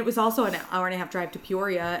 Well, and it was also an hour and a half drive to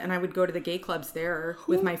Peoria, and I would go to the gay clubs there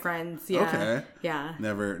with my friends. Yeah. Okay. Yeah.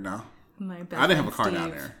 Never, no. My best I didn't have a friend car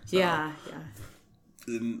down Steve. there, so. Yeah.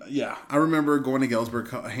 Yeah. And, yeah, I remember going to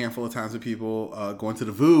Galesburg a handful of times with people, going to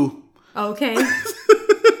the VU. Okay.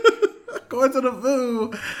 Going to the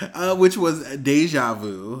VU, which was Deja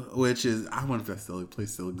Vu, which is, I wonder if that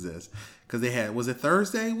place still exists. Because they had, was it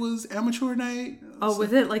Thursday was amateur night? Oh,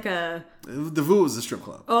 was it like a? The VU was a strip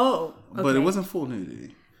club. Oh. Okay. But it wasn't full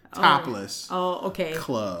nudity. Topless. Oh, okay.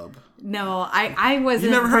 Club. No, I wasn't.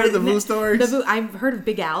 You never heard of the VU stories? The VU, I've heard of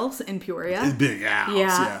Big Al's in Peoria. It's Big Al's. Yeah,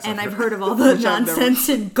 yes, and I've heard of all the which I've never- nonsense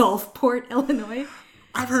in Gulfport, Illinois.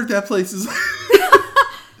 I've heard that place is...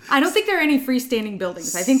 I don't think there are any freestanding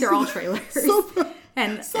buildings. I think they're all trailers.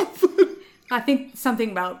 And I think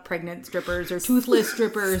something about pregnant strippers or toothless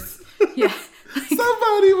strippers. Yeah.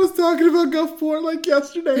 Somebody was talking about Gulfport like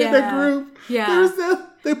yesterday in that group. Yeah.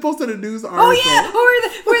 They posted a news article. Oh yeah,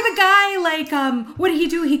 where the guy like what did he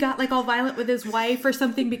do? He got like all violent with his wife or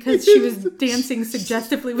something because she was dancing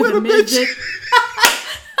suggestively with a midget.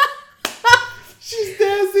 She's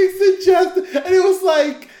dancing suggestive, and it was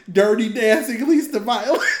like Dirty Dancing leads to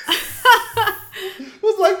violence. It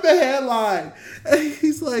was like the headline. And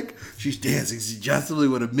he's like, she's dancing suggestively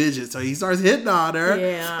with a midget, so he starts hitting on her.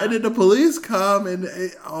 Yeah. And then the police come, and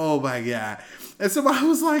oh my god! And somebody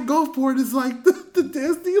was like, Gulfport is like the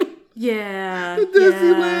Disney. Yeah. The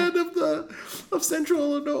Disneyland of Central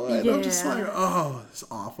Illinois. And I'm just Yeah. like, oh, it's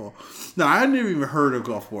awful. No, I never even heard of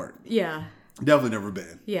Gulfport. Yeah. Definitely never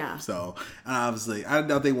been. Yeah. So, obviously, I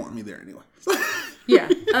doubt they want me there anyway. Yeah.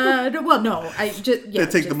 Well, no. I just They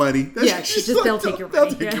take the money. Yeah, they'll take your They'll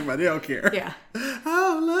money. take Yeah. your money. They don't care. Yeah.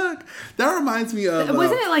 Oh, look. That reminds me of...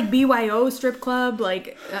 Wasn't it like BYO strip club?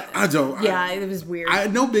 Like, I don't... yeah, it was weird. I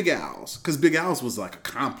know Big Al's, because Big Al's was like a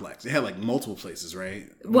complex. It had like multiple places, right?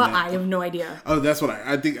 I have no idea. Oh, that's what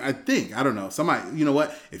I think. I don't know. Somebody, you know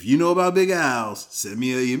what? If you know about Big Al's, send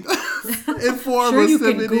me an email. Inform Sure, us. you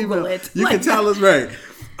Send can me an Google email. it. You Like can tell us, right?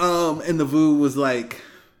 And the VU was like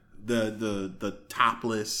the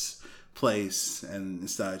topless place and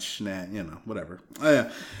such. That, you know, whatever.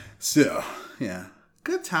 So yeah.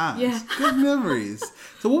 Good times. Yeah. Good memories.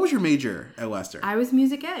 So what was your major at Western? I was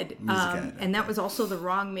music ed. Ed, and that was also the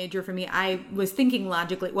wrong major for me. I was thinking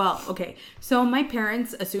logically, well, okay. So my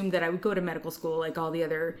parents assumed that I would go to medical school like all the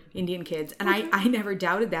other Indian kids. And I never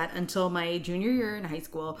doubted that until my junior year in high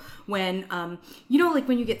school when, like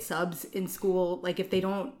when you get subs in school, like if they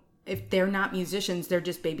don't if they're not musicians, they're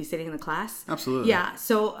just babysitting the class. Absolutely. Yeah.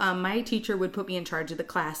 So my teacher would put me in charge of the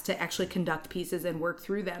class to actually conduct pieces and work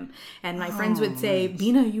through them. And my friends would say,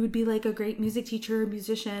 Bina, you would be like a great music teacher,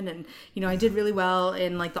 musician. And, I did really well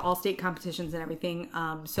in like the all-state competitions and everything.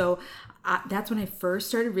 So that's when I first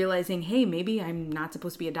started realizing, hey, maybe I'm not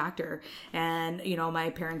supposed to be a doctor. And,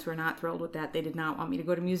 my parents were not thrilled with that. They did not want me to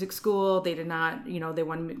go to music school. They did not, they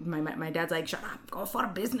wanted my dad's like, shut up, go for a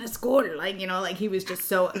business school. Like, like he was just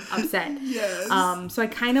so upset. Yes. So I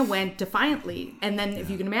kind of went defiantly. And then if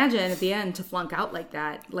you can imagine at the end to flunk out like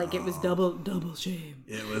that, like it was double shame.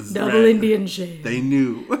 It was double Indian shame. They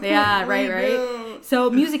knew. Yeah, right.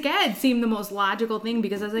 So music ed seemed the most logical thing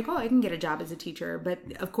because I was like, oh, I can get a job as a teacher. But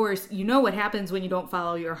of course, what happens when you don't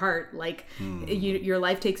follow your heart. Like your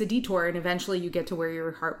life takes a detour and eventually you get to where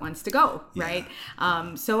your heart wants to go, right?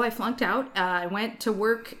 So I flunked out. I went to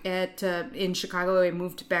work in Chicago. I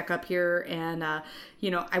moved back up here and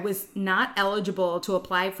I was not eligible to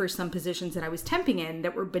apply for some positions that I was temping in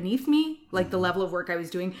that were beneath me, like the level of work I was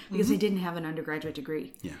doing, because I didn't have an undergraduate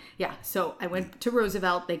degree. Yeah. So I went to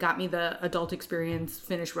Roosevelt. They got me the adult experience,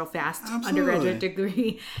 finished real fast, undergraduate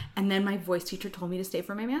degree. And then my voice teacher told me to stay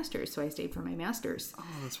for my master's. So I stayed for my master's. Oh,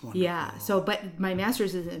 that's wonderful. Yeah. So, but my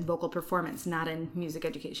master's is in vocal performance, not in music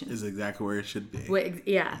education. Is exactly where it should be.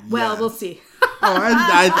 Yeah. Well, we'll see.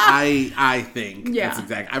 I think that's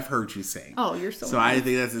exactly. I've heard you say. Oh, you're so. So nice. I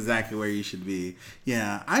think that's exactly where you should be.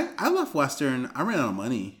 Yeah, I left Western. I ran out of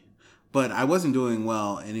money, but I wasn't doing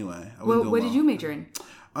well anyway. What did you major in?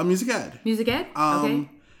 Music ed. Music ed. Okay.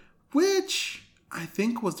 Which I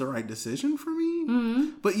think was the right decision for me. Mm-hmm.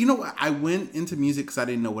 But you know what? I went into music because I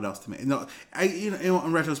didn't know what else to make. No,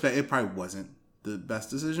 in retrospect, it probably wasn't the best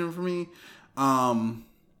decision for me. But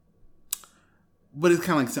it's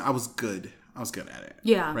kind of like I was good. I was good at it.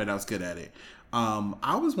 Yeah. Right. I was good at it. I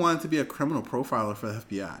always wanted to be a criminal profiler for the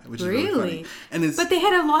FBI, which is really funny. And but they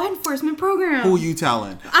had a law enforcement program. Who you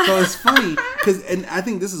telling? So it's funny and I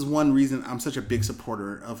think this is one reason I'm such a big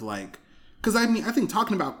supporter of because I think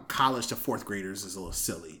talking about college to fourth graders is a little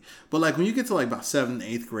silly. But when you get to about 7th,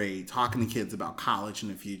 8th grade, talking to kids about college in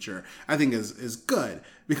the future, I think is good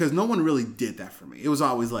because no one really did that for me. It was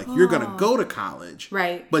always you're going to go to college.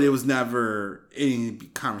 Right. But it was never any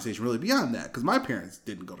conversation really beyond that because my parents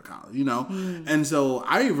didn't go to college, And so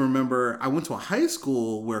I even remember I went to a high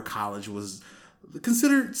school where college was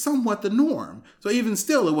considered somewhat the norm. So even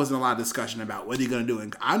still, it wasn't a lot of discussion about what you're going to do.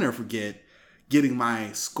 And I'll never forget getting my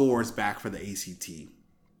scores back for the ACT.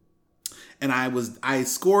 And I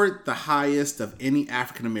scored the highest of any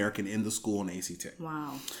African American in the school in ACT.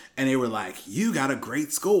 Wow. And they were like, you got a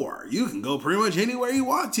great score. You can go pretty much anywhere you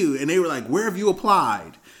want to. And they were like, where have you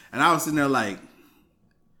applied? And I was sitting there like,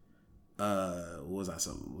 was that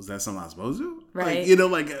something I was supposed to? Right.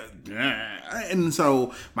 And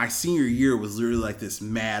so my senior year was literally this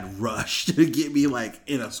mad rush to get me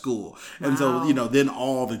in a school. Wow. And so, then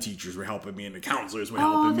all the teachers were helping me and the counselors were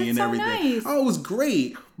helping me and everything. Nice. Oh, it was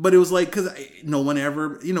great. But it was because no one ever,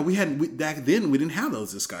 back then we didn't have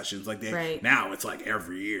those discussions right. Now it's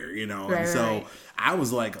every year, Right, and so I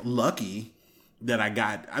was lucky that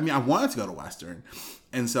I wanted to go to Western.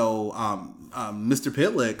 And so Mr.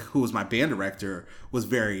 Pitlick, who was my band director, was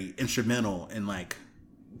very instrumental in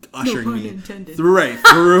ushering me through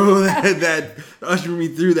that ushering me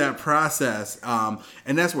through that process.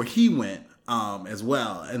 And that's where he went as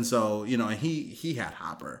well. And so, he had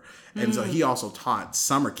Hopper. And so he also taught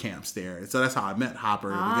summer camps there. And so that's how I met Hopper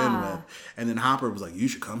to begin with. And then Hopper was like, you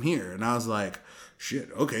should come here. And I was like,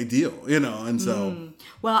 shit, okay, deal, and so.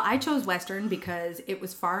 Well, I chose Western because it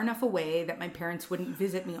was far enough away that my parents wouldn't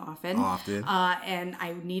visit me often. And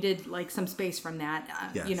I needed some space from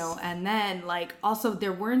that, yes. And then also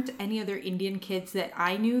there weren't any other Indian kids that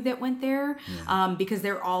I knew that went there because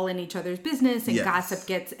they're all in each other's business and yes. gossip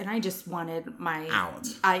gets, and I just wanted my. Out.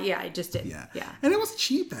 I just did. Yeah. And it was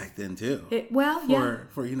cheap back then too.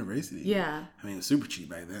 For university. Yeah. I mean, it was super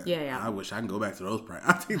cheap back then. Yeah. I wish I can go back to those prices.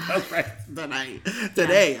 I think those prices tonight.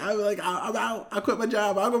 Today, I'm I'm out. I quit my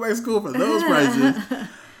job. I'll go back to school for those prices.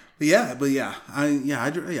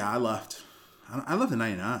 I left. I left in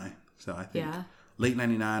 '99, so I think late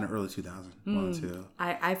 '99 or early 2000. One or two.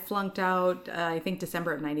 I flunked out. I think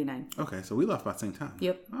December of '99. Okay, so we left about the same time.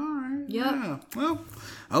 Yep. All right. Yep. Yeah. Well.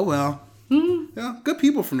 Oh well. Mm-hmm. Yeah, good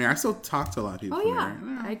people from there. I still talk to a lot of people from there.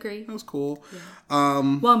 Yeah, I agree. That was cool. Yeah.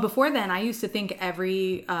 Well, and before then, I used to think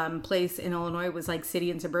every place in Illinois was city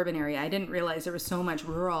and suburban area. I didn't realize there was so much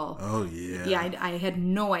rural. Oh, yeah. Yeah, I had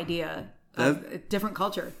no idea of a different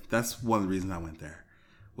culture. That's one of the reasons I went there.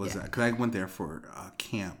 Was because I went there for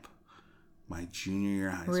camp my junior year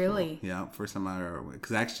of high school. Really? Yeah, first time I ever went.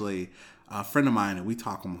 Because actually, a friend of mine, and we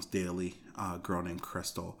talk almost daily, a girl named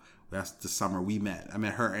Crystal. That's the summer we met. I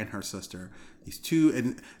met her and her sister. These two,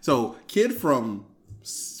 and so kid from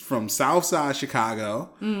Southside Chicago,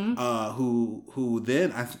 who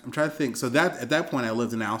then I'm trying to think. So that at that point I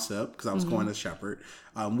lived in Alsip because I was going to Shepherd,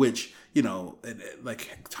 which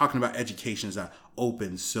like talking about education is that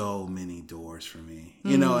opened so many doors for me,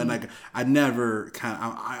 and like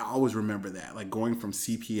I always remember that, like going from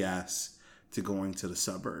CPS to going to the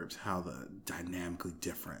suburbs, how the dynamically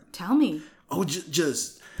different. Tell me. Oh,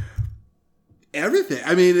 just everything.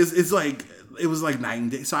 I mean, it's like it was like night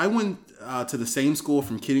and day. So I went to the same school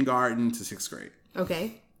from kindergarten to 6th grade.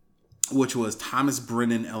 Okay. Which was Thomas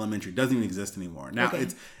Brennan Elementary. Doesn't even exist anymore. Now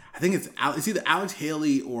I think it's either Alex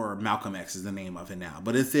Haley or Malcolm X is the name of it now.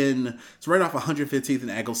 But it's right off 115th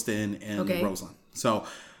and Eggleston in Roseland. So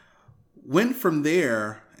went from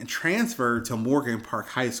there and transferred to Morgan Park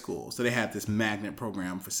High School. So they had this magnet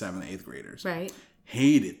program for 7th and 8th graders. Right.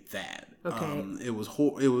 Hated that. Okay. It was as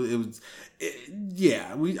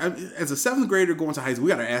a 7th grader going to high school, we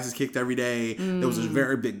got our asses kicked every day. There was a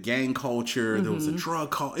very big gang culture. There was a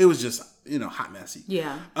drug culture. It was just, hot messy.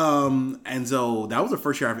 Yeah. And so that was the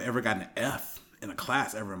first year I've ever gotten an F in a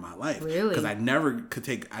class ever in my life. Really? Because I never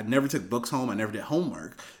took books home. I never did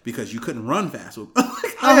homework because you couldn't run fast with the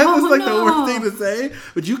worst thing to say,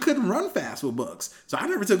 but you couldn't run fast with books. So I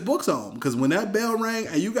never took books home because when that bell rang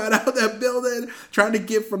and you got out that building trying to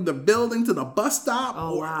get from the building to the bus stop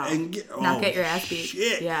not get your ass beat.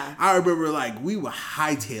 Shit. Yeah. I remember like we would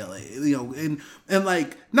hightail it, and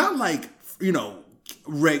like not like,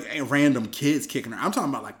 random kids kicking her. I'm talking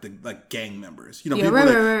about like gang members. People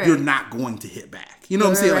right. You're not going to hit back. You know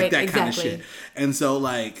what I'm saying? Like that kind of shit. And so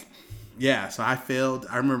so I failed.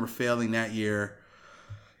 I remember failing that year,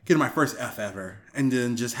 getting my first F ever, and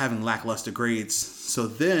then just having lackluster grades. So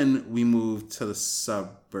then we moved to the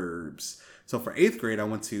suburbs. So for 8th grade, I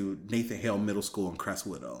went to Nathan Hale Middle School in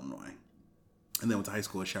Crestwood, Illinois. And then went to high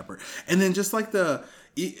school at Shepherd. And then just like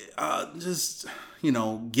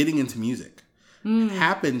getting into music.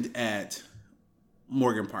 Happened at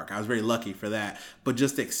Morgan Park. I was very lucky for that. But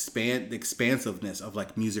just the expansiveness of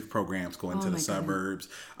like music programs going to the suburbs,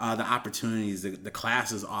 the opportunities, the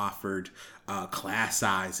classes offered, class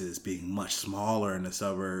sizes being much smaller in the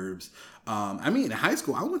suburbs. In high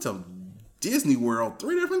school, I went to Disney World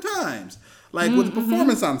 3 different times, like with the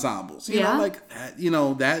performance ensembles. You know, like that.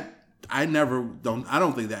 That I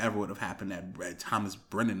don't think that ever would have happened at Thomas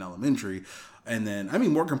Brennan Elementary. And then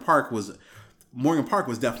Morgan Park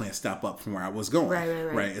was definitely a step up from where I was going,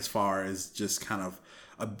 right? As far as just kind of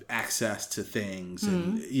access to things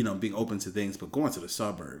and, being open to things, but going to the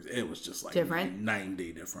suburbs, it was just like different. Night and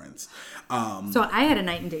day difference. So I had a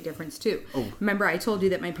night and day difference too. Oh. Remember I told you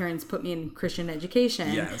that my parents put me in Christian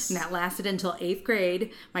education. Yes. And that lasted until 8th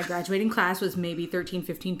grade. My graduating class was maybe 13,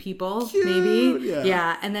 15 people. Cute. Maybe.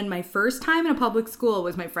 Yeah. And then my first time in a public school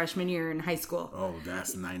was my freshman year in high school. Oh,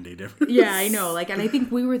 that's a 9-day difference. Yeah, I know. And I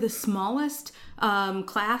think we were the smallest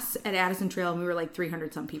class at Addison Trail, and we were like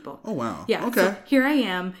 300 some people. Oh wow. Yeah. Okay. So here I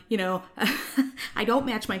am, I don't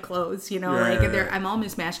match my clothes, I'm all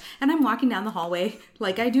mismatched, and I'm walking down the hallway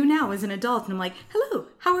like I do now as an adult, and I'm like, hello,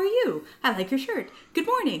 how are you? I like your shirt. Good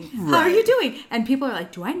morning. How are you doing? And people are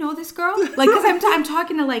like, do I know this girl? Like, because I'm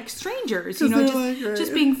talking to like strangers,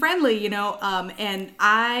 just being friendly, and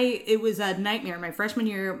it was a nightmare. My freshman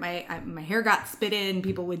year, my hair got spit in.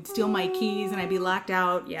 People would steal my keys, and I'd be locked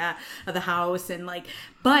out, of the house. And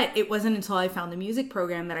but it wasn't until I found the music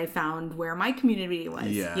program that I found where my community was,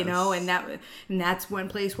 and that's one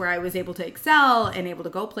place where I was able to excel and able to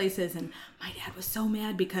go places. And my dad was so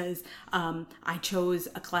mad because I chose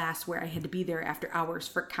a class where I had to be there after hours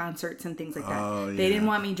for concerts and things like that. Oh, yeah. They didn't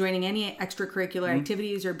want me joining any extracurricular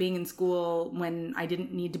activities or being in school when I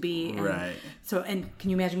didn't need to be. And right. So, and can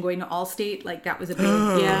you imagine going to Allstate? Like that was a big,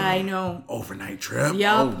 I know. Overnight trip?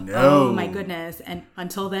 Yep. Oh, no. Oh, my goodness. And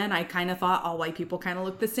until then, I kind of thought all white people kind of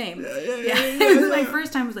look the same. It was my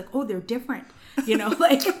first time. I was like, oh, they're different.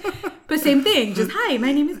 But same thing. Just, hi,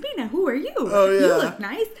 my name is Bina. Who are you? Oh, yeah. You look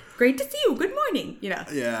nice. Great to see you. Good morning. Yeah.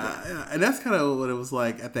 And that's kind of what it was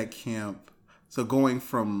like at that camp. So going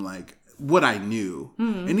from what I knew,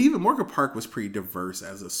 and even Morgan Park was pretty diverse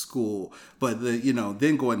as a school, but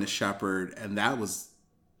then going to Shepherd, and that was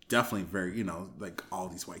definitely very, all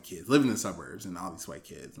these white kids living in the suburbs and all these white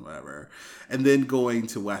kids and whatever. And then going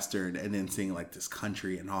to Western and then seeing this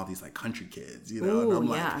country and all these country kids, Ooh,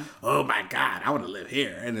 and I'm oh my God, I want to live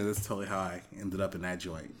here. And then that's totally how I ended up in that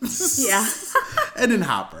joint. Yeah. And then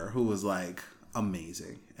Hopper, who was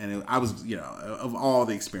amazing. And I was, of all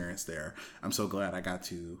the experience there, I'm so glad I got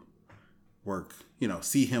to work,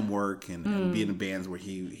 see him work and be in the bands where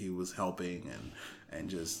he was helping and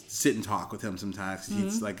just sit and talk with him sometimes.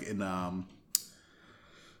 He's like in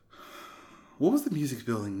what was the music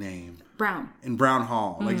building name? Brown. In Brown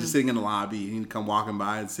Hall. Like just sitting in the lobby. He'd come walking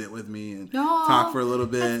by and sit with me and talk for a little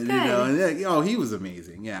bit. And he was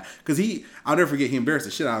amazing. Yeah. Because I'll never forget, he embarrassed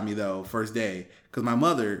the shit out of me though, first day. Because my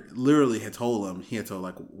mother literally had told him, he had to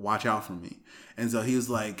like watch out for me. And so he was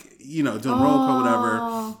like, doing roll call,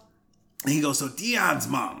 whatever. And he goes, so Dion's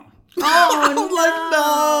mom. Oh, I'm like,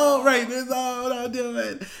 no, right, no, don't do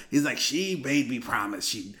it. He's like, she made me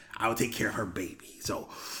promise I would take care of her baby. So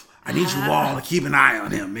I need you all to keep an eye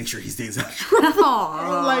on him. Make sure he stays out of trouble.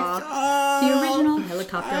 I'm like, the original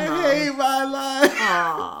helicopter mom. I hate my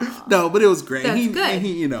life. No, but it was great. That's good. And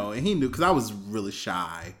he knew, because I was really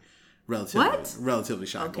shy. Relatively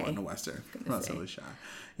shy going to Western. Relatively shy.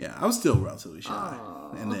 Yeah, I was still relatively shy.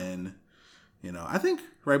 And then, I think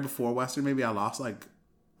right before Western, maybe I lost like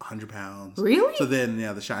 100 pounds. Really? So then,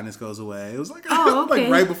 the shyness goes away. It was like, okay. like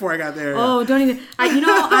right before I got there. Oh, don't even.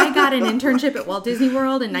 I got an internship at Walt Disney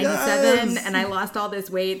World in 97, and I lost all this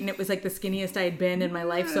weight, and it was like the skinniest I had been in my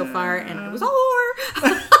life so far, and it was a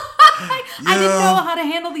whore. I didn't know how to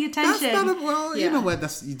handle the attention. That's not you know what?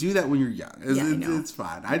 You do that when you're young. It's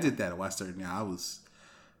fine. I did that at Western. Yeah, I was.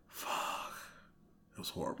 It was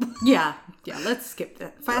horrible. Yeah. Let's skip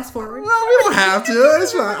that. Fast forward. Well, we don't have to.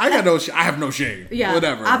 It's fine. I have no shame. Yeah.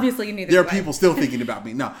 Whatever. Obviously, neither. There are people still thinking about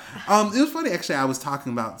me. No. It was funny. Actually, I was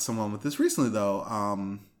talking about someone with this recently,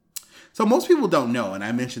 though. So most people don't know, and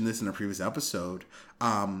I mentioned this in a previous episode.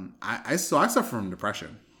 I suffer from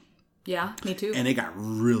depression. Yeah, me too. And it got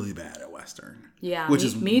really bad at Western. Yeah, which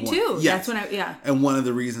is me too. Yes. That's when And one of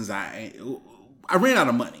the reasons I ran out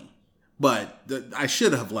of money. But I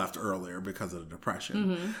should have left earlier because of the depression.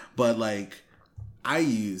 Mm-hmm. But like, I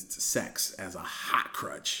used sex as a hot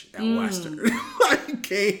crutch at Western.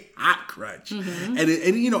 Like a hot crutch. Mm-hmm.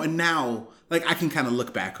 And now like I can kind of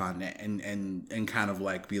look back on that and kind of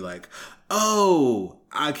like be like, oh,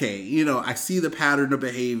 okay, I see the pattern of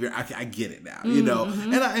behavior. I get it now,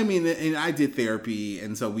 Mm-hmm. And I did therapy,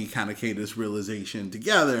 and so we kind of came to this realization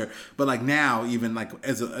together. But like now, even like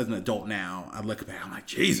as an adult now, I look back, I'm like,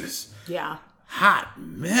 Jesus, yeah, hot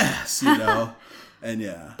mess, and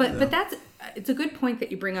yeah. But it's a good point that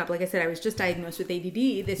you bring up. Like I said, I was just diagnosed with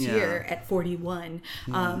ADD this year at 41.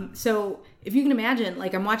 So if you can imagine,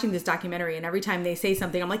 like I'm watching this documentary and every time they say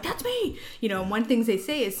something, I'm like, that's me. One thing they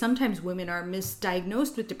say is sometimes women are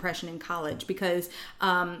misdiagnosed with depression in college because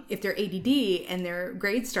if they're ADD and their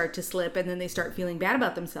grades start to slip and then they start feeling bad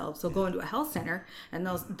about themselves, they'll go into a health center and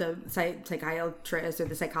the psychiatrist or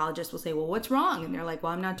the psychologist will say, well, what's wrong? And they're like,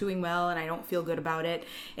 well, I'm not doing well and I don't feel good about it.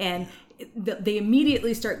 And they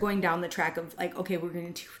immediately start going down the track of like, okay, we're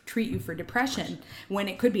going to treat you for depression when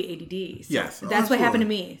it could be ADD. So yes, that's what happened to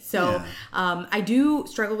me. So I do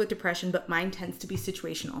struggle with depression, but mine tends to be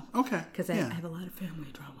situational. Okay. Because I have a lot of family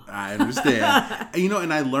drama. I understand.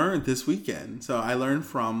 And I learned this weekend. So I learned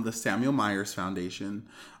from the Samuel Myers Foundation.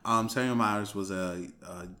 Samuel Myers was a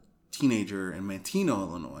teenager in Manteno,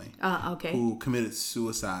 Illinois. Who committed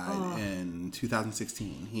suicide in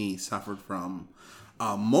 2016. He suffered from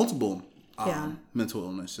multiple mental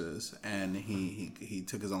illnesses, and he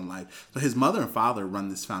took his own life. So his mother and father run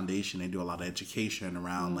this foundation. They do a lot of education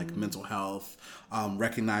around like mental health,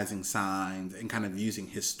 recognizing signs, and kind of using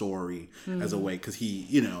his story as a way, because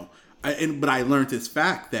but I learned this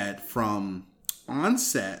fact that from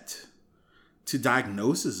onset to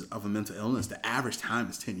diagnosis of a mental illness, the average time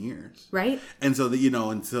is 10 years. Right. And so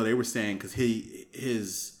and so they were saying, because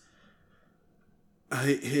his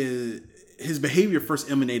behavior first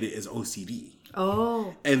emanated as OCD.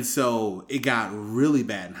 Oh. And so it got really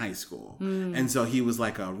bad in high school. And so he was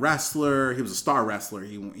like a wrestler. He was a star wrestler.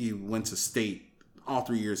 He went to state all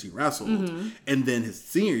 3 years he wrestled. Mm-hmm. And then his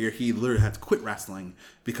senior year, he literally had to quit wrestling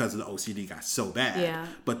because the OCD got so bad. Yeah.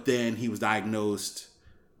 But then he was diagnosed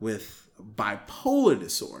with bipolar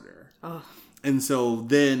disorder. Oh. And so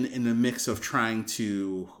then in the mix of trying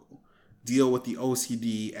to deal with the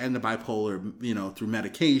OCD and the bipolar, through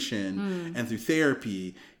medication and through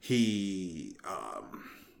therapy, he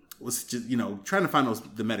was just, trying to find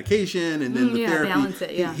the medication and then the therapy. Balance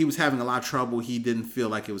it, he was having a lot of trouble. He didn't feel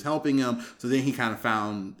like it was helping him. So then he kind of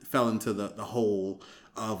fell into the hole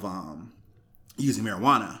of using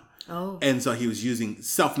marijuana. Oh. And so he was using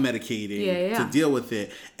self-medicating to deal with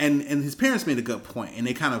it. And his parents made a good point, and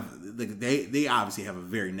they kind of they obviously have a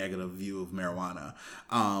very negative view of marijuana.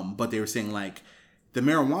 But they were saying like the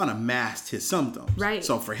marijuana masked his symptoms. Right.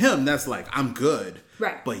 So for him, that's like, I'm good.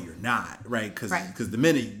 Right. But you're not, right? Because the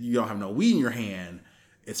minute you don't have no weed in your hand,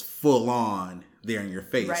 it's full on there in your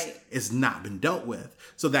face. Right. It's not been dealt with.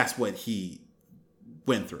 So that's what he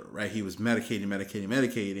went through, right? He was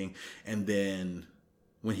medicating. And then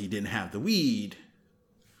when he didn't have the weed,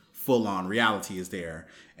 full on reality is there.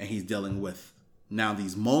 And he's dealing with now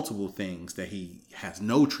these multiple things that he has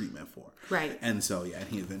no treatment for. Right. And so, yeah,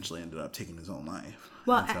 he eventually ended up taking his own life.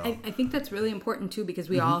 Well, So, I think that's really important too, because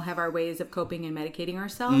we all have our ways of coping and medicating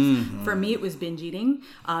ourselves. For me, it was binge eating.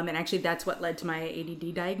 And actually that's what led to my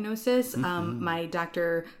ADD diagnosis. My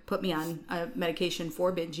doctor put me on a medication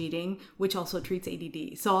for binge eating, which also treats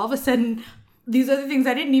ADD. So all of a sudden, these other things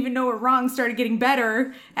I didn't even know were wrong started getting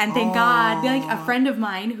better. And thank God, like a friend of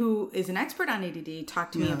mine who is an expert on ADD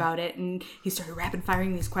talked to me about it, and he started rapid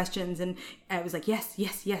firing these questions. And I was like, yes. And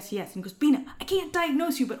he goes, Bina, I can't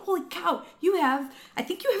diagnose you, but holy cow, I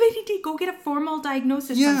think you have ADD. Go get a formal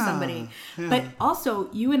diagnosis from somebody. Yeah. But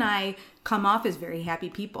also, you and I come off as very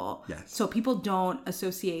happy people. Yes. So people don't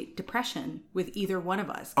associate depression with either one of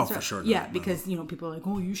us. Oh, So- for sure. Yeah, No. because, people are like,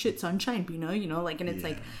 oh, you shit sunshine, Bina, and it's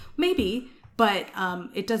like, maybe, but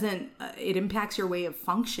it doesn't, it impacts your way of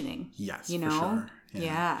functioning. Yes, You for know? sure.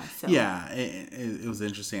 Yeah. So. Yeah, it was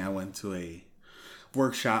interesting. I went to a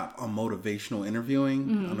workshop on motivational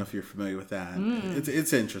interviewing. I don't know if you're familiar with that.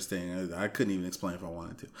 It's interesting. I couldn't even explain if I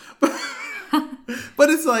wanted to. But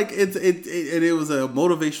it's like it was a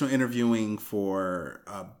motivational interviewing for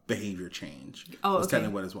behavior change. Oh, That's okay. kind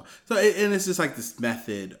of what it's was. So and it's just like this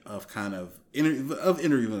method of kind of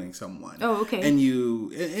interviewing someone. Oh, okay. And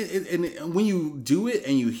and when you do it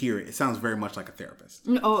and you hear it, it sounds very much like a therapist.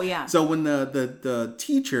 Oh, yeah. So when the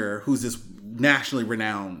teacher, who's this nationally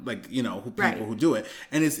renowned, people Right. who do it,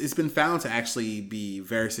 and it's been found to actually be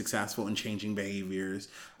very successful in changing behaviors,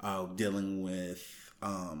 dealing with,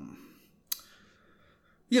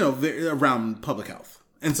 around public health.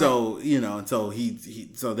 And so, and so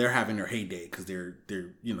so they're having their heyday because they're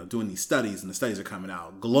doing these studies, and the studies are coming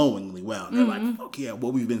out glowingly well. And they're like, fuck yeah,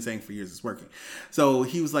 what we've been saying for years is working. So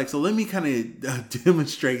he was like, so let me kind of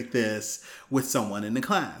demonstrate this with someone in the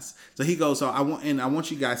class. So he goes, so I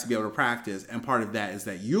want you guys to be able to practice. And part of that is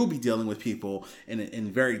that you'll be dealing with people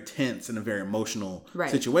in very tense and very emotional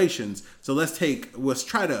situations. So let's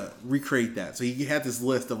try to recreate that. So he had this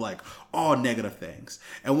list of like all negative things.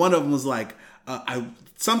 And one of them was like,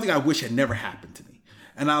 something I wish had never happened to me.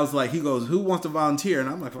 And I was like, he goes, who wants to volunteer? And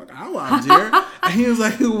I'm like, I'll volunteer. And he was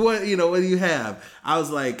like, what do you have? I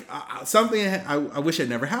was like, something I wish had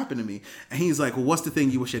never happened to me. And he's like, well, what's the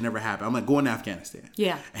thing you wish had never happened? I'm like, going to Afghanistan.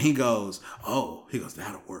 Yeah. And he goes,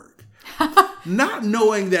 that'll work. Not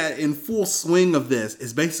knowing that in full swing of this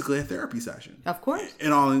is basically a therapy session. Of course.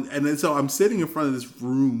 And then so I'm sitting in front of this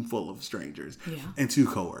room full of strangers and two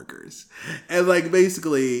coworkers. And like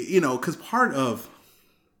basically, because part of,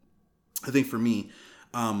 I think for me,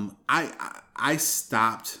 I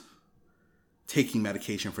stopped taking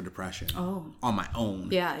medication for depression on my own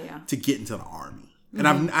to get into the Army. And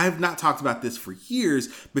I've not talked about this for years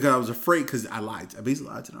because I was afraid, because I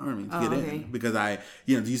basically lied to the Army to get in, because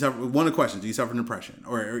do you suffer, one of the questions, do you suffer from depression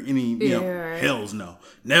or any, hells no.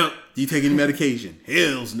 No. Do you take any medication?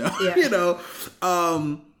 Hells no.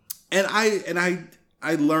 And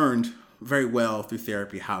I learned very well through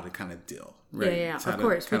therapy how to kind of deal. Right? Yeah. Of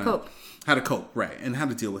course. We cope. How to cope, right, and how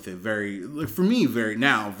to deal with it for me,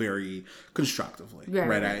 very constructively,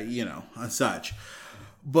 right? And such.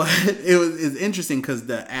 But it's interesting because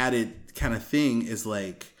the added kind of thing is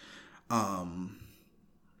like,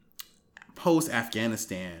 post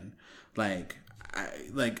Afghanistan, I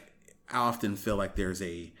often feel like there's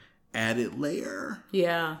a added layer,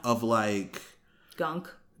 of like gunk.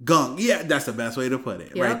 Yeah, that's the best way to put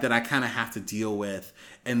it, right? That I kind of have to deal with,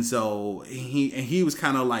 and so he was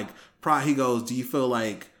kind of like, he goes, do you feel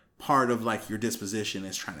like part of like your disposition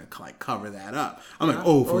is trying to like cover that up? I'm like,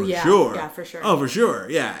 sure. Yeah, for sure. Oh, for sure.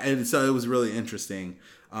 Yeah. And so it was really interesting,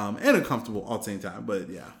 and uncomfortable all at the same time, but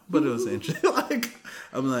it was interesting. Like,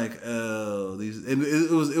 I'm like, oh, these, and it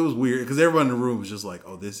was weird because everyone in the room was just like,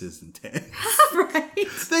 oh, this is intense. Right.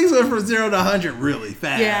 Things went from 0 to 100 really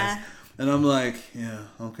fast. Yeah. And I'm like, yeah,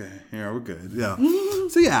 okay. Yeah, we're good. Yeah.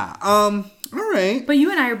 So yeah. All right. But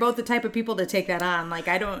you and I are both the type of people to take that on. Like,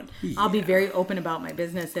 I'll be very open about my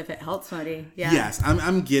business if it helps somebody. Yeah. Yes,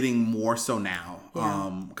 I'm getting more so now.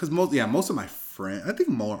 Because most of my friends, I think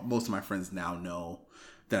most of my friends now know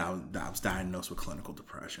that I was diagnosed with clinical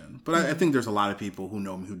depression. But I think there's a lot of people who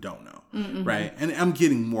know me who don't know, right? And I'm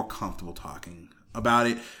getting more comfortable talking about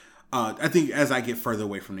it. I think as I get further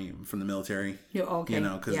away from the military,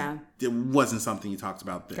 because it wasn't something you talked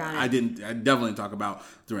about. I definitely talk about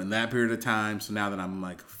during that period of time. So now that I'm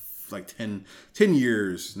like like 10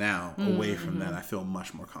 years now away from that. I feel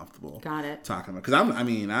much more comfortable. Got it. Talking about, because I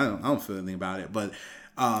don't feel anything about it, but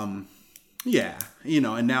yeah,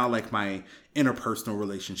 and now like my interpersonal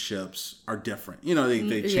relationships are different.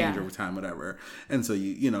 They change over time, whatever. And so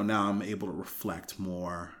now I'm able to reflect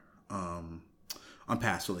more on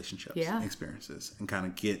past relationships, experiences, and kind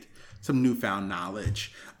of get some newfound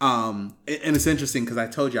knowledge. And it's interesting because I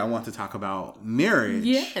told you I want to talk about marriage.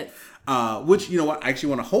 Yes. Which, I actually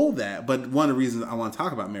want to hold that. But one of the reasons I want to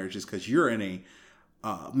talk about marriage is because you're in a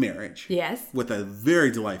marriage. Yes. With a very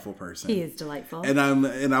delightful person. He is delightful. And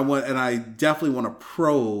I definitely want to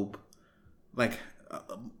probe like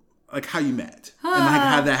how you met and like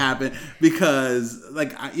how that happened, because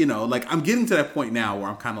I'm getting to that point now where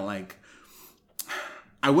I'm kind of like,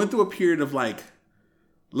 I went through a period of like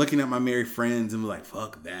looking at my married friends and was like,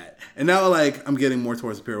 fuck that. And now like I'm getting more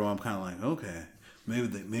towards the period where I'm kind of like, okay, maybe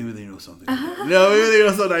they know something. Maybe they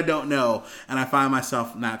know something I don't know. And I find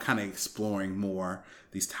myself now kind of exploring more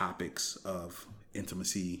these topics of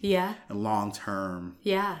intimacy and long-term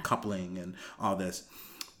coupling and all this.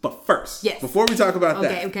 But first, before we talk about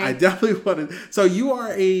that, I definitely wanted. So you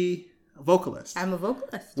are a vocalist. I'm a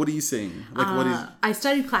vocalist. What do you sing? Like, I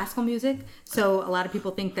studied classical music, so a lot of people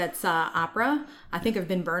think that's opera. I think I've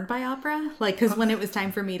been burned by opera, because when it was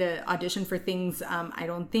time for me to audition for things, I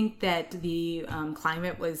don't think that the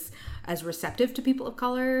climate was as receptive to people of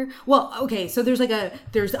color. Well, okay, so there's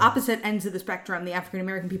opposite ends of the spectrum. The African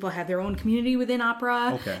American people have their own community within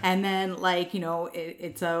opera, and then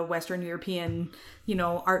it's a Western European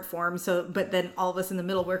art form. So, but then all of us in the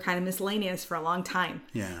middle, we're kind of miscellaneous for a long time.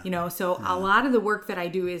 So a lot of the work that I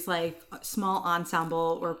do is like small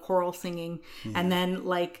ensemble or choral singing, and then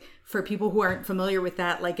like. For people who aren't familiar with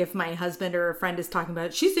that, like if my husband or a friend is talking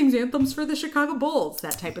about, she sings anthems for the Chicago Bulls,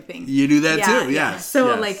 that type of thing. You do that too, yes.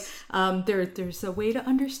 So there's a way to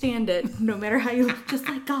understand it, no matter how you look, just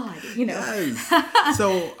like God, Yes.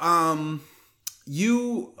 So,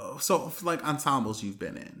 so like ensembles you've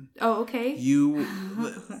been in. Oh, okay. You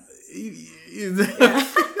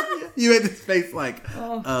made this face like,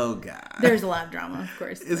 oh God. There's a lot of drama, of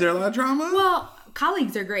course. Is there a lot of drama? Well,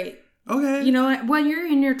 colleagues are great. Okay. When you're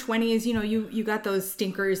in your 20s, you got those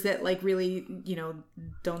stinkers that like really,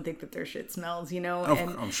 don't think that their shit smells, and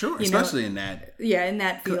I'm sure, especially in that. Yeah, in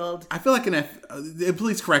that field. I feel like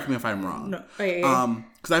please correct me if I'm wrong. No.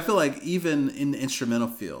 Because I feel like even in the instrumental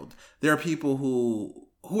field, there are people who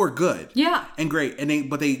are good. Yeah. And great. And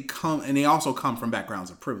they also come from backgrounds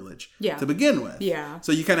of privilege to begin with. Yeah.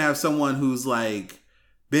 So you kind of have someone who's like,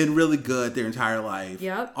 been really good their entire life.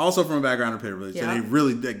 Yep. Also from a background of privilege. Yep.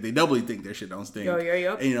 And they doubly think their shit don't stink.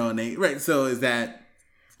 Yep. And so is that...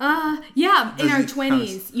 in our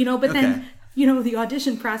 20s, but then... the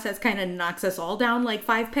audition process kind of knocks us all down like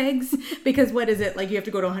 5 pegs, because what is it? Like you have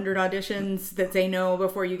to go to 100 auditions that say no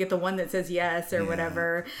before you get the one that says yes or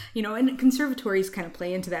whatever, and conservatories kind of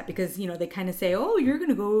play into that because, they kind of say, oh, you're going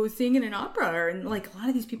to go sing in an opera. And like a lot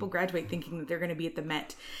of these people graduate thinking that they're going to be at the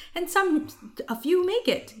Met, and a few make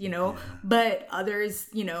it, but others,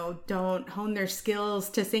 don't hone their skills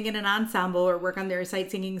to sing in an ensemble or work on their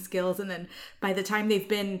sight singing skills. And then by the time they've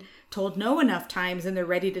been told no enough times and they're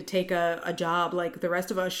ready to take a job like the rest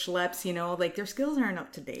of us schleps, like their skills aren't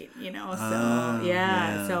up to date,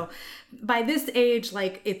 so so by this age,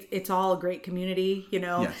 like it's all a great community,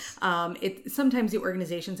 Yes. Sometimes the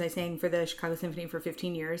organizations I sang for the Chicago Symphony for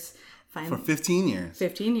 15 years. For 15 years?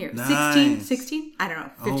 15 years. Nice. 16? I don't know.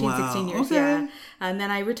 15, wow. 16 years. Okay. Yeah. And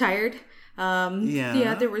then I retired.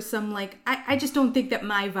 There was some like, I just don't think that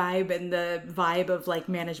my vibe and the vibe of like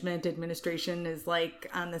management administration is like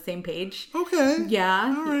on the same page. Okay.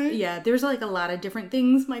 Yeah. All right. Yeah. There's like a lot of different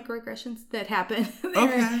things, microaggressions that happen there.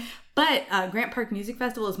 Okay. But Grant Park Music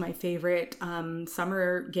Festival is my favorite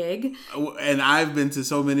summer gig. And I've been to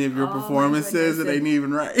so many of your performances that ain't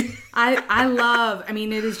even right.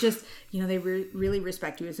 It is just, they really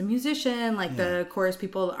respect you as a musician. Like the chorus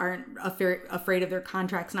people aren't afraid of their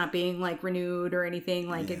contracts not being like renewed or anything.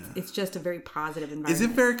 Like it's just a very positive environment. Is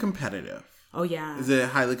it very competitive? Oh yeah. Is it a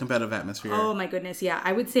highly competitive atmosphere? Oh my goodness, yeah.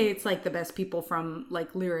 I would say it's like the best people from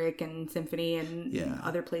like Lyric and Symphony and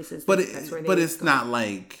other places. But it's not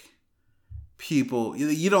like people,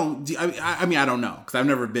 you don't, I mean, I don't know, because I've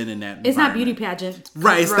never been in that It's not beauty pageant.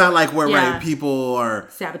 Right, it's not like where people are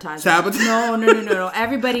sabotage. No.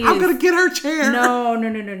 Everybody I'm going to get her chair. No.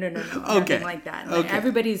 Okay. Nothing like that. Okay.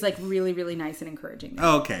 Everybody's like really, really nice and encouraging.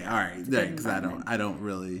 Okay, all right. Because I don't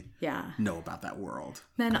really know about that world.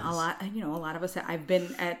 Then a lot of us, I've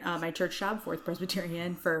been at my church job, Fourth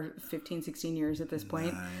Presbyterian, for 15, 16 years at this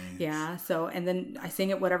point. Nice. Yeah. So, and then I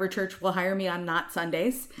sing at whatever church will hire me on not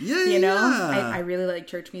Sundays. Yeah. I really like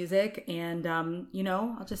church music, and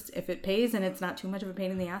I'll just, if it pays and it's not too much of a pain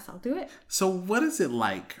in the ass, I'll do it. So what is it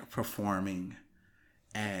like performing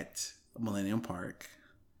at Millennium Park?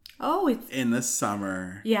 Oh, it's in the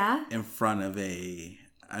summer. Yeah. In front of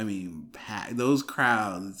those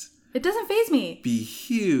crowds. It doesn't faze me. Be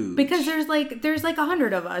huge. Because there's like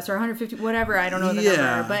 100 of us or 150, whatever. I don't know the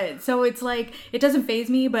number. But so it's like, it doesn't faze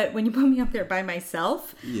me. But when you put me up there by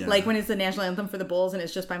myself, like when it's the national anthem for the Bulls and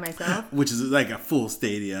it's just by myself. Which is like a full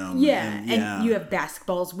stadium. Yeah. And you have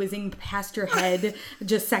basketballs whizzing past your head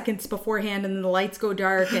just seconds beforehand, and then the lights go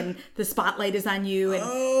dark and the spotlight is on you. And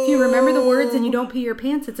if you remember the words and you don't pee your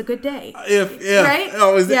pants, it's a good day. If. Right?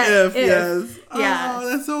 Oh, is it if? Yes. Yeah. Oh,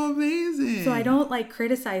 that's so amazing. So I don't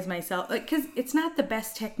criticize myself, because it's not the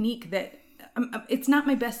best technique it's not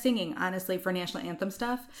my best singing, honestly, for national anthem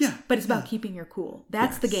stuff. Yeah. But it's about keeping your cool.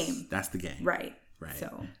 That's the game. That's the game. Right. Right.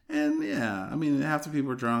 So. And half the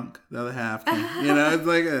people are drunk. The other half, it's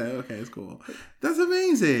like, okay, it's cool. That's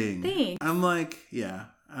amazing. Thanks. I'm like,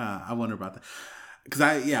 I wonder about that. Because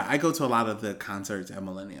I go to a lot of the concerts at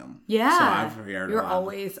Millennium. Yeah. So I've heard You're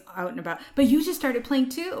always out and about. But you just started playing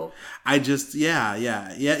too. I just,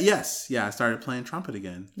 yes. I started playing trumpet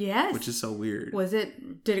again. Yes. Which is so weird.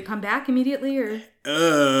 Did it come back immediately or?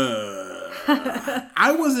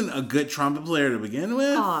 I wasn't a good trumpet player to begin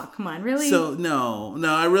with. Oh, come on, really? So no,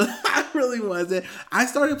 I really wasn't. I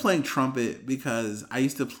started playing trumpet because I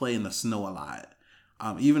used to play in the snow a lot,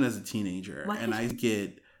 even as a teenager. And I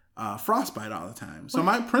get frostbite all the time. So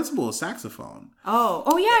my principal is saxophone.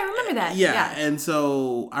 Oh yeah, I remember that. Yeah. And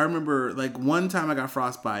so I remember one time I got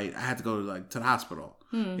frostbite, I had to go to the hospital.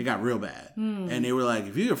 It got real bad. And they were like,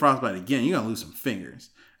 if you get frostbite again, you're going to lose some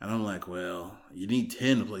fingers. And I'm like, well, you need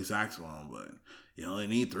 10 to play saxophone, but you only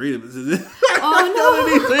need 3 to you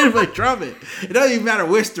only need 3 to play trumpet. It doesn't even matter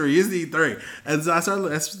which 3, you just need 3. And so I started,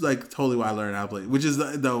 that's totally why I learned how to play, which is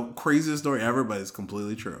the craziest story ever, but it's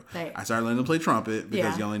completely true. Right. I started learning to play trumpet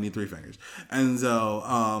because you only need 3 fingers. And so,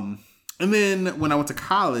 and then when I went to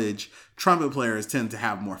college, trumpet players tend to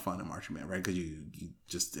have more fun in marching band, right? Because you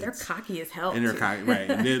just... They're cocky as hell. And they're cocky, right.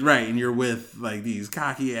 Right. And you're with these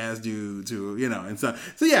cocky ass dudes who, and so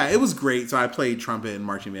yeah, it was great. So I played trumpet and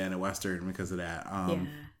marching band at Western because of that.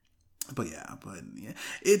 But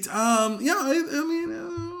it's,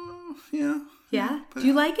 Yeah? Do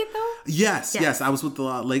you like it though? Yes. I was with the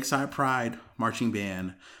Lakeside Pride marching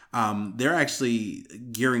band. They're actually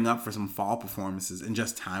gearing up for some fall performances, and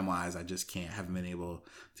just time-wise, I just haven't been able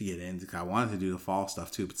to get in. I wanted to do the fall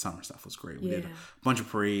stuff too, but summer stuff was great. We did a bunch of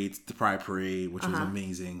parades, the Pride Parade, which was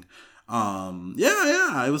amazing.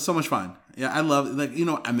 It was so much fun. Yeah, I love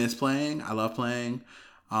I miss playing. I love playing.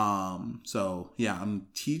 So yeah, I'm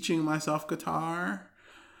teaching myself guitar.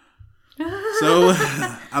 So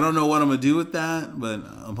I don't know what I'm gonna do with that, but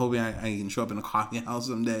I'm hoping I can show up in a coffee house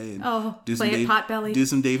someday and do some Potbelly. Do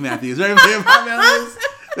some Dave Matthews. Right? Play at Potbelly's.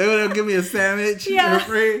 They would give me a sandwich for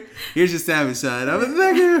free. Here's your sandwich, son.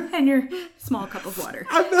 Thank you. And your small cup of water.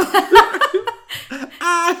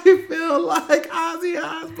 I feel like Ozzy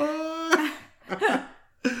Osbourne.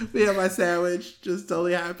 We have my sandwich, just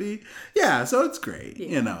totally happy. Yeah, so it's great.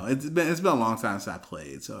 It's been a long time since I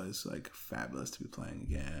played, so it's fabulous to be playing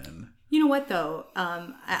again. You know what though?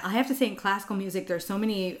 I have to say, in classical music, there's so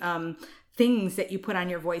many things that you put on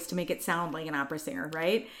your voice to make it sound like an opera singer,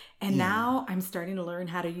 right? And now I'm starting to learn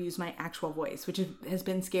how to use my actual voice, which has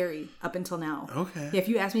been scary up until now. Okay. If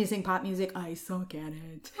you ask me to sing pop music, I suck at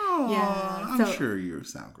it. Oh, I'm sure you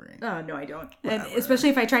sound great. Oh, no, I don't. And especially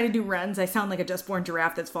if I try to do runs, I sound like a just born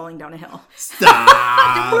giraffe that's falling down a hill. Stop.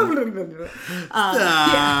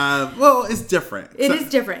 Stop. Well, it's different. It is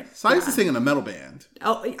different. So I used to sing in a metal band.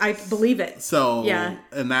 Oh, I believe it. So,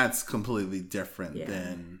 and that's completely different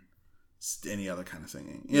than any other kind of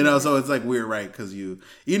singing, so it's weird, right? Because even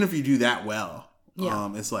if you do that well,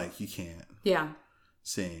 it's you can't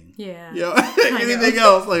sing anything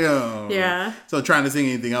else, so trying to sing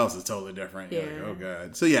anything else is totally different. Oh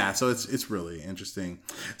god. So it's really interesting.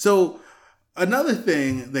 So another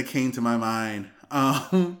thing that came to my mind,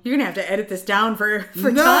 you're gonna have to edit this down for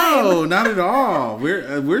time. No, not at all.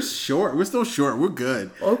 We're short. We're still short. We're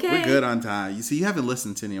good. Okay, we're good on time. You see, you haven't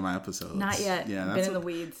listened to any of my episodes. Not yet. Yeah, been in the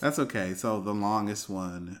weeds. That's okay. So the longest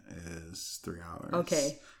one is 3 hours.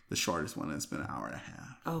 Okay. The shortest one has been an hour and a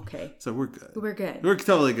half. Okay. So we're good. We're good. We're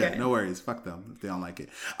totally good. No worries. Fuck them if they don't like it.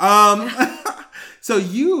 So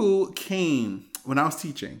you came when I was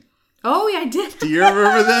teaching. Oh yeah, I did. Do you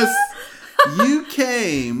remember this? You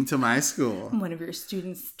came to my school. One of your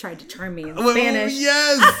students tried to charm me in Spanish.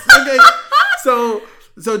 Yes. Okay. So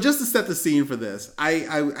just to set the scene for this,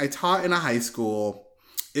 I taught in a high school,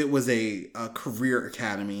 it was a career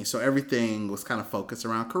academy. So everything was kind of focused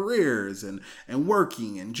around careers and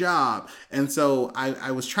working and job. And so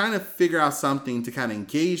I was trying to figure out something to kind of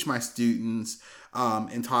engage my students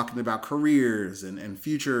in talking about careers and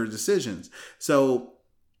future decisions. So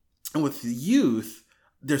with the youth,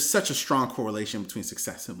 there's such a strong correlation between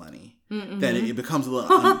success and money that it becomes a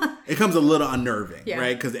little unnerving,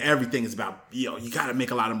 right? Because everything is about, you got to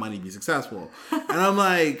make a lot of money to be successful. And I'm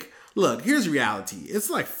like, look, here's reality. It's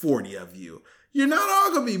like 40 of you. You're not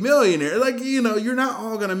all going to be millionaires. Like, you're not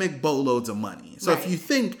all going to make boatloads of money. So if you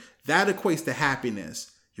think that equates to happiness,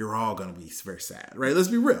 you're all going to be very sad, right? Let's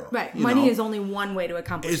be real. Right. Money is only one way to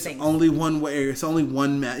accomplish things. It's only one way. It's only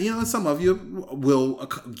one some of you will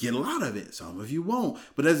get a lot of it. Some of you won't.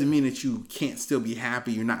 But it doesn't mean that you can't still be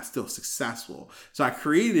happy. You're not still successful. So I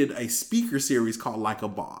created a speaker series called Like a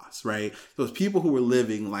Boss, right? Those people who were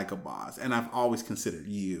living like a boss. And I've always considered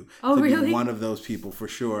you to be one of those people for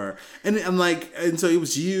sure. And I'm like, and so it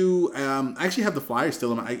was you. I actually have the flyers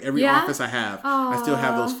still in every office I have. Aww. I still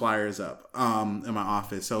have those flyers up in my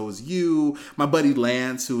office. So it was you, my buddy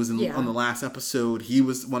Lance, who was on the last episode. He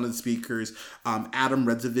was one of the speakers. Adam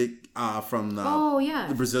Redzovic from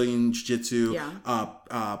the Brazilian Jiu-Jitsu.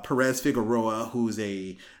 Yeah. Perez Figueroa, who's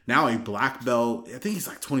now a black belt. I think he's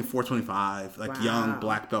like 24, 25, young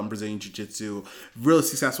black belt in Brazilian Jiu-Jitsu. Really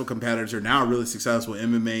successful competitor. Now a really successful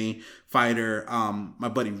MMA fighter. My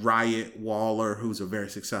buddy Riot Waller, who's a very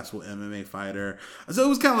successful MMA fighter. So it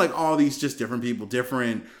was kind of like all these just different people,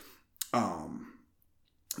 different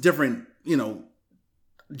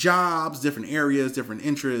jobs, different areas, different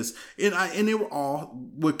interests, and they were all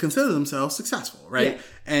would consider themselves successful, right? Yeah.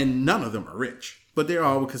 And none of them are rich, but they're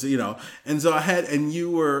all because and so and you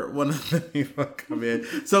were one of the people come in.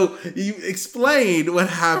 So you explained what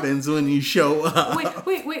happens when you show up.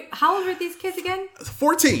 Wait. How old are these kids again?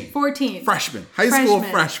 14. Freshmen. High school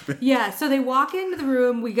freshmen. Yeah. So they walk into the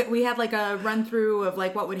room. We had like a run through of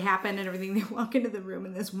like what would happen and everything. They walk into the room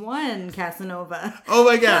and this one Casanova. Oh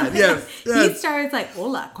my God. Yes. He starts like,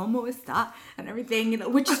 hola, ¿cómo está? And everything,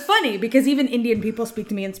 which is funny because even Indian people speak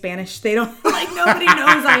to me in Spanish. They don't nobody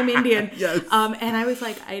knows I'm Indian. Yes. And I was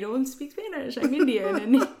like, I don't speak Spanish. I'm Indian.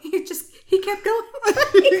 And he kept going.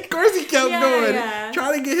 Of course he kept going. Yeah.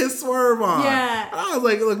 Trying to get his swerve on. Yeah. I was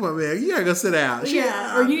like, look, my man, you gotta go sit down. Or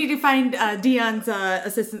you need to find Dion's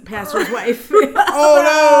assistant pastor's wife.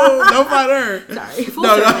 Oh, no. Don't find her. Sorry.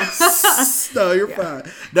 No, you're fine.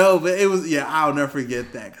 No, but it was, I'll never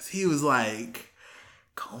forget that because he was like,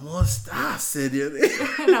 ¿Cómo estás, señor?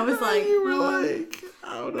 And I was like, you were like,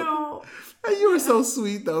 I don't know. No. And you were so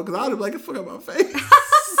sweet though, because I would have like, fuck up my face.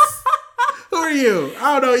 Who are you?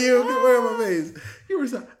 I don't know you. Get away from my face. You were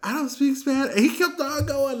so, I don't speak Spanish. And he kept on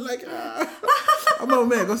going like, I'm like,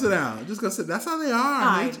 man, go sit down. Just go sit. That's how they are.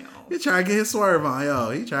 I know. He trying to get his swerve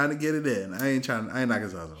on. He trying to get it in. I ain't knocking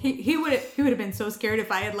his ass off. He would have been so scared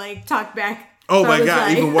if I had like talked back. Oh my God,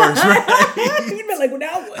 like, even worse, right? He'd been like, well,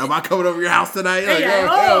 now what? Am I coming over your house tonight? Like,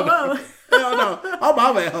 hell no. I'm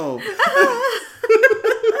mom at home.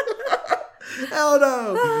 Hell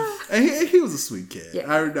no. And he was a sweet kid. Yeah.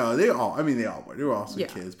 I know. They all were. They were all sweet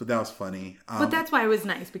kids, but that was funny. But that's why it was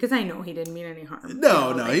nice, because I know he didn't mean any harm.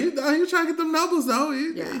 No. He was trying to get them numbers, though.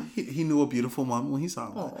 He knew a beautiful woman when he saw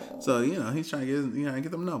one. Aww. So, he's trying to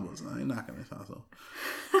get them numbers. I ain't knocking his house off.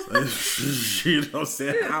 So, you know what I'm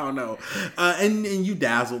saying? I don't know. And you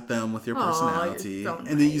dazzled them with your personality. So nice.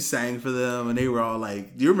 And then you sang for them, and they were all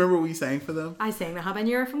like, do you remember when you sang for them? I sang the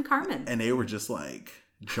Habanera from Carmen. And they were just like,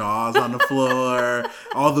 jaws on the floor.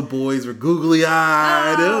 All the boys were googly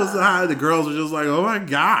eyed. It was high. The girls were just like, oh my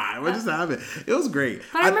God, what just happened? It was great.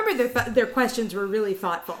 But I remember their questions were really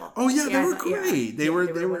thoughtful. Oh yeah, they were great. They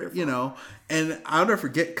were and I'll never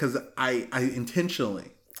forget because I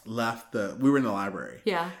intentionally left we were in the library.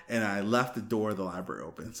 Yeah. And I left the door of the library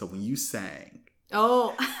open. So when you sang,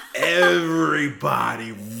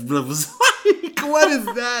 everybody was like, what is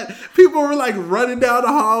that? People were like running down the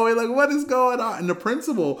hallway, like, what is going on? And the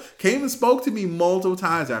principal came and spoke to me multiple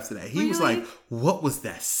times after that. He was like, what was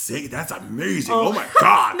that sing? That's amazing. Oh my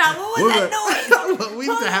God. Now, what was that noise? We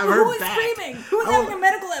need to have her back. Who was screaming? Who was having a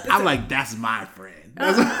medical episode? I'm like, that's my friend.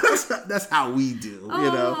 That's how we do,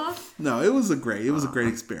 No, it was a great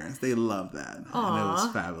experience. They loved that. And it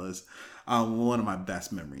was fabulous. One of my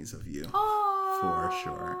best memories of you. For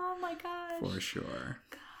sure. Oh my gosh. For sure.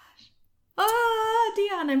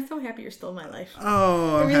 Dion, I'm so happy you're still in my life.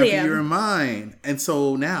 Oh, I'm really happy you're in mine. And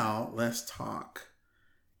so now let's talk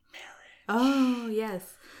marriage. Oh, yes.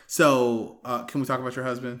 So, can we talk about your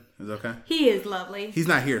husband? Is it okay? He is lovely. He's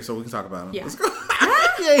not here, so we can talk about him. Yeah. Let's go.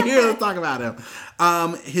 Yeah, here, let's talk about him.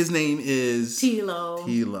 His name is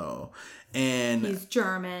Tilo. And he's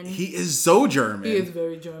German. He is so German. He is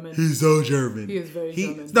very German. He's so German. He is very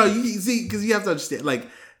German. No, you see, because you have to understand, like,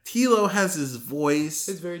 Tilo has this voice.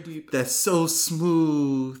 It's very deep. That's so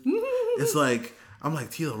smooth. It's like, I'm like,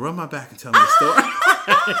 Tilo, rub my back and tell me a story.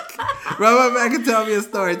 Rub my back and tell me a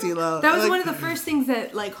story, Tilo. That was one of the first things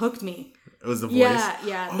that, like, hooked me. It was the voice?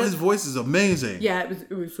 Yeah. Oh, his voice is amazing. Yeah,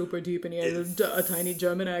 it was super deep, and he had a tiny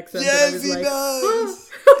German accent. Yes, he does.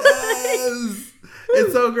 Yes.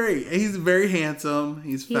 It's so great. He's very handsome.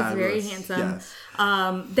 He's fabulous. He's very handsome.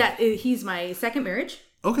 Yes. He's my second marriage.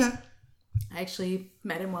 Okay. I actually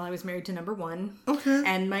met him while I was married to number one. Okay.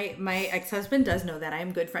 And my ex-husband does know that.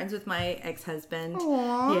 I'm good friends with my ex-husband.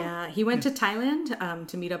 Aww. Yeah. He went to Thailand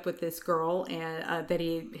to meet up with this girl and that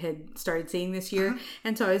he had started seeing this year.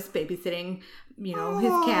 And so I was babysitting, his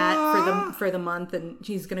cat for the month, and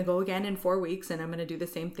he's going to go again in 4 weeks, and I'm going to do the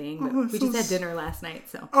same thing. But we just had dinner last night,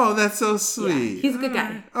 so. Oh, that's so sweet. Yeah, he's a good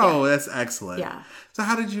guy. Oh, that's excellent. Yeah. So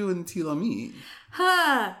how did you and Tilo meet?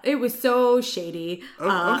 It was so shady.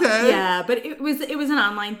 Okay. Yeah, but it was an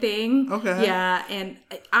online thing. Okay. Yeah, and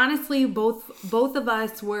honestly, both of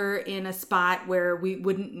us were in a spot where we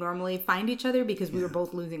wouldn't normally find each other because we were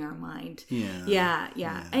both losing our mind. Yeah.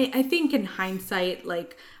 I think in hindsight,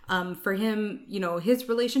 like, for him, his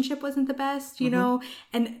relationship wasn't the best,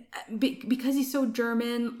 and because he's so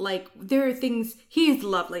German, like, there are things, he's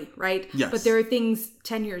lovely, right? Yes. But there are things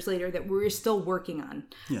 10 years later that we're still working on,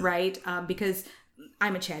 right? Because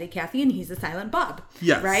I'm a chatty Cathy and he's a silent Bob,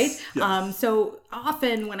 right? Yes. So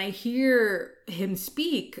often when I hear him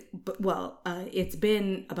speak, it's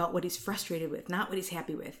been about what he's frustrated with, not what he's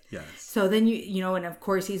happy with. Yes. So then and of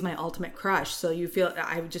course he's my ultimate crush. So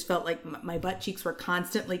I just felt like my butt cheeks were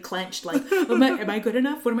constantly clenched. Like, am I good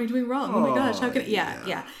enough? What am I doing wrong? Oh my gosh, how can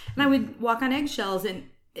yeah. And I would walk on eggshells, and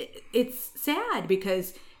it's sad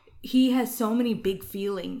because he has so many big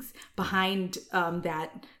feelings behind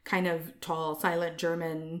that kind of tall, silent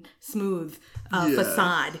German, smooth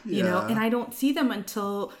facade, and I don't see them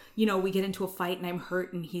until, we get into a fight and I'm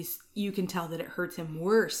hurt, and you can tell that it hurts him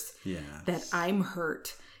worse that I'm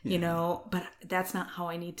hurt, but that's not how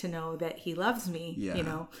I need to know that he loves me,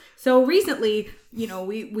 So recently,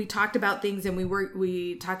 we talked about things, and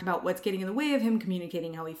we talked about what's getting in the way of him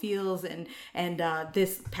communicating how he feels, and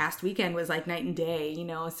this past weekend was like night and day,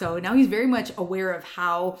 so now he's very much aware of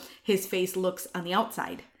how his face looks on the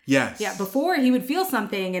outside. Yes. Yeah, before he would feel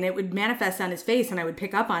something and it would manifest on his face and I would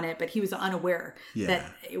pick up on it, but he was unaware that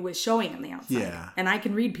it was showing on the outside. Yeah. And I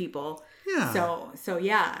can read people. Yeah. So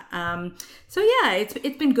yeah.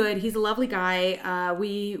 It's been good. He's a lovely guy.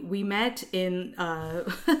 We met in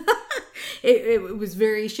it was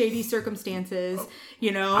very shady circumstances,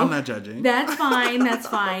 I'm not judging. That's fine.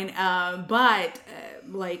 But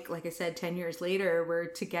like I said, 10 years later, we're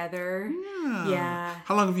together. Yeah.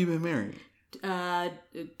 How long have you been married?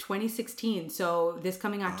 2016. So this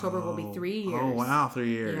coming October will be 3 years. Oh wow, 3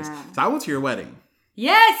 years. Yeah. So I went to your wedding.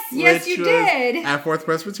 Yes, you did. At Fourth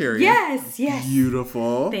Presbyterian. Yes.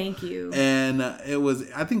 Beautiful. Thank you. And it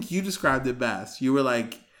was, I think you described it best. You were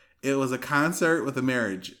like, it was a concert with a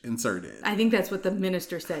marriage inserted. I think that's what the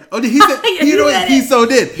minister said. Oh, he said, he so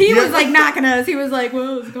did. He was like knocking us. He was like,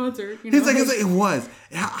 well, it was a concert. He's like, it was.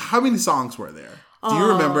 How many songs were there? Do you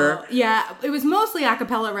remember? Yeah, it was mostly a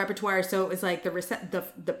cappella repertoire. So it was like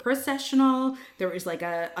the processional. There was like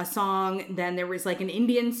a song. Then there was like an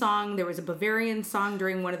Indian song. There was a Bavarian song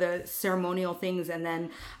during one of the ceremonial things. And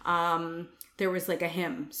then there was like a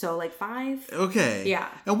hymn. So like 5. Okay. Yeah.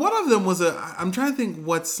 And one of them was I'm trying to think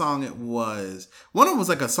what song it was. One of them was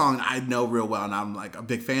like a song I know real well and I'm like a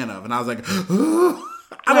big fan of. And I was like,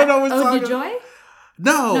 I don't know what song. Oh, the Joy?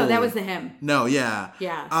 No, that was the hymn. No, yeah.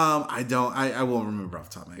 I won't remember off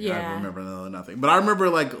the top of my head. I remember nothing. But I remember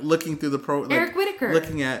like looking through the Eric Whitacre.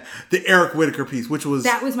 Looking at the Eric Whitacre piece, which was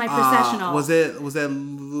my processional. Was that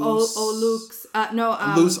Luz? Lux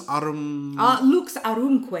Luz Arum. Lux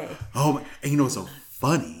Arumque. Oh, and you know what's so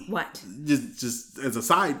funny? What? Just as a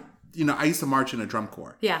side, I used to march in a drum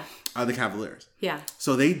corps. Yeah. The Cavaliers. Yeah.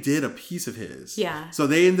 So they did a piece of his. Yeah. So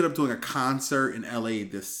they ended up doing a concert in LA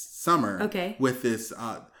this summer. Okay. With this,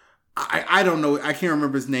 I don't know, I can't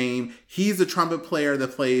remember his name. He's a trumpet player that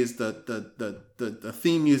plays the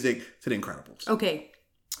theme music to The Incredibles. Okay.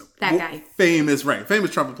 That guy. Famous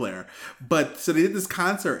trumpet player. But so they did this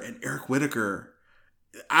concert, and Eric Whitacre,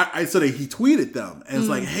 he tweeted them and it's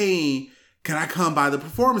like, hey, can I come by the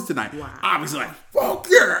performance tonight? Wow. Obviously, like, fuck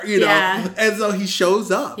yeah, you know. Yeah. And so he shows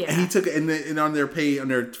up, Yeah. and he took it, and on their page, on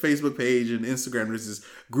their Facebook page and Instagram, there's this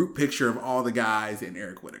group picture of all the guys and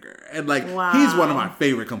Eric Whitacre, and like he's one of my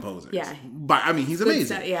favorite composers. Yeah. But I mean, he's amazing.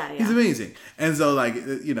 stuff. Yeah. He's amazing. And so like,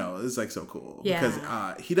 you know, it's like so cool because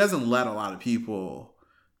he doesn't let a lot of people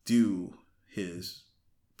do his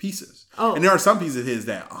pieces. Oh. And there are some pieces of his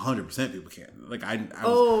that 100% people can't. Like I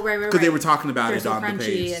right. because they were talking about They're it so on the crunchy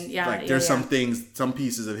page. and like there's some things, some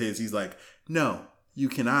pieces of his. He's like, no, you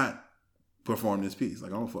cannot perform this piece.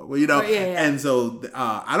 Like, I don't fuck. Well, you know. And so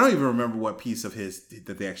I don't even remember what piece of his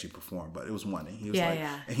that they actually performed, but it was one. And he was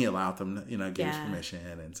and he allowed them to, you know, give his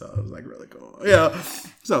permission, and so it was like really cool. Yeah.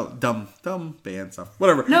 So dumb band stuff.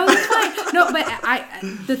 Whatever. No, that's fine. No, but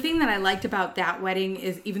the thing that I liked about that wedding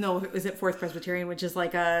is, even though it was at Fourth Presbyterian, which is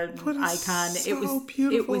like a icon, so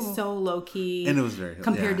it was so low key, and it was very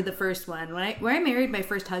compared to the first one. When I married my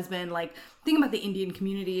first husband, like the thing about the Indian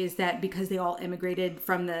community is that because they all immigrated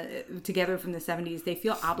together from the 70s, they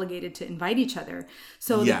feel obligated to invite each other.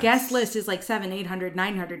 So the guest list is like 700, 800,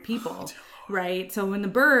 900 people. Right. So in the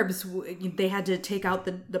Burbs, they had to take out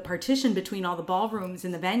the partition between all the ballrooms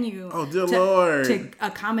in the venue. Oh, dear Lord. To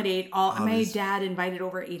accommodate all. My dad invited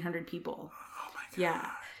over 800 people. Oh, my God. Yeah,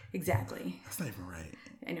 exactly. That's not even right.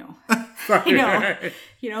 I know. I know.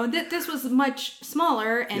 You know, this was much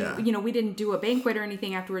smaller, and you know, we didn't do a banquet or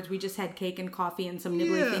anything afterwards. We just had cake and coffee and some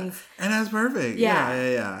nibbly things. And that's perfect.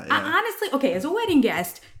 Yeah. Honestly, okay, as a wedding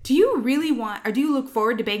guest, do you really want, or do you look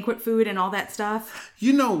forward to banquet food and all that stuff?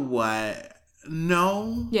 You know what?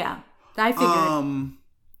 No. Yeah, I figured.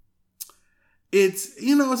 It's,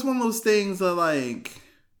 you know, it's one of those things that, like,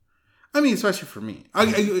 I mean, especially for me. I'll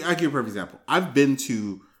give you a perfect example. I've been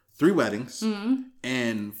to 3 weddings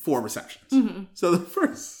and 4 receptions. So the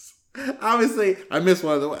first, obviously, I missed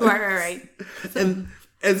one of the weddings. Right.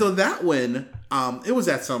 And so that one, it was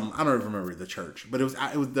at some, I don't even remember the church, but it was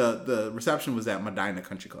the reception was at Medina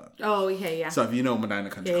Country Club. Oh, yeah. So if you know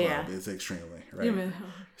Medina Country Club, it's extremely, right?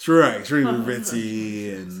 It's right, extremely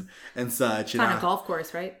ritzy and such. It's on a golf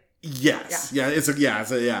course, right? Yes. Yeah. It's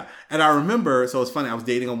a. And I remember, so it's funny, I was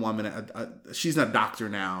dating a woman, she's not a doctor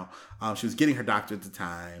now. She was getting her doctorate at the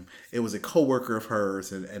time. It was a coworker of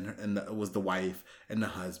hers, and it was the wife and the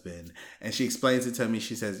husband. And she explains it to me.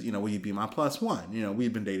 She says, you know, will you be my +1? You know,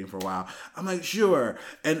 we've been dating for a while. I'm like, sure.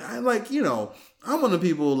 And I like, you know, I'm one of the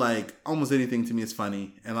people, like, almost anything to me is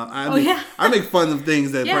funny. And I make fun of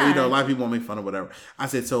things that, you know, a lot of people won't make fun of, whatever. I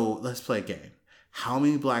said, so let's play a game. How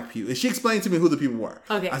many black people? And she explained to me who the people were.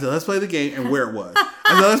 Okay. I said, let's play the game and where it was.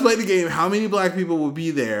 I said, let's play the game. How many black people will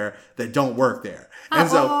be there that don't work there?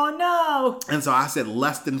 And no. And so I said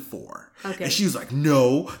less than 4. Okay. And she was like,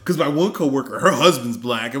 no, because my one coworker, her husband's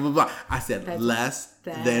black, and blah, blah, blah. I said less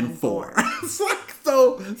than 4. It's like,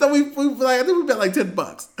 so we like, I think we bet like $10.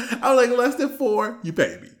 I was like, less than 4, you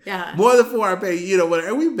pay me. Yeah. More than 4, I pay you, you know, whatever.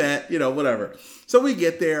 And we bet, you know, whatever. So we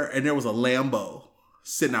get there, and there was a Lambo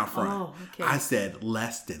sitting out front. Oh, okay. I said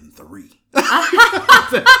less than 3.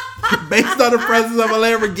 Based on the presence of a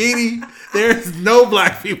Lamborghini, there's no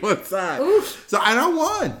black people inside. Oof. So I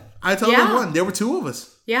won. I totally won. There were 2 of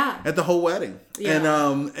us. Yeah. At the whole wedding. Yeah.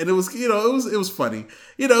 And it was, you know, it was funny.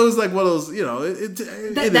 You know, it was like one of those, you know, it is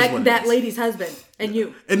what that it is. lady's husband and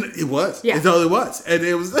you. And it was. Yeah. It totally was. And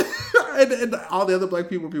it was, and all the other black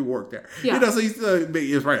people worked there. Yeah. You know, so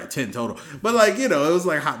it was probably 10 total. But like, you know, it was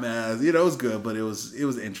like hot mess. You know, it was good, but it was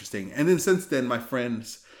interesting. And then since then, my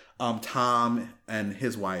friends, Tom and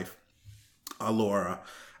his wife, Laura,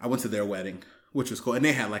 I went to their wedding, which was cool. And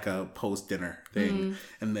they had like a post-dinner thing.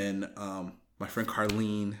 And then my friend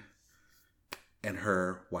Carlene and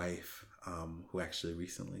her wife, who actually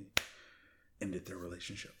recently ended their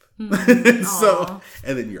relationship. So,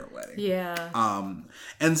 and then your wedding. Yeah.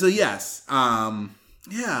 And so, yes.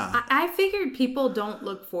 Yeah. I figured people don't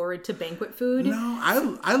look forward to banquet food. No,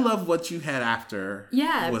 I love what you had after.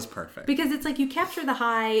 Yeah. Was perfect. Because it's like you capture the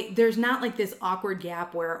high. There's not like this awkward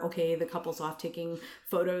gap where, okay, the couple's off taking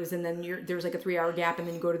photos and then there's like a 3-hour gap and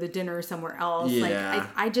then you go to the dinner somewhere else. Yeah. Like,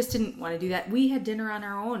 I just didn't want to do that. We had dinner on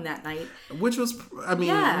our own that night. Which was, I mean,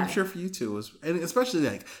 I'm sure for you too, was, and especially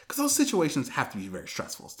like, because those situations have to be very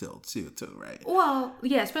stressful still too, right? Well,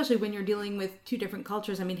 yeah, especially when you're dealing with 2 different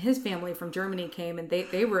cultures. I mean, his family from Germany came and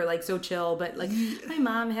they were like so chill, but like my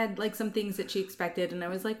mom had like some things that she expected, and I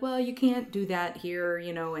was like, well, you can't do that here,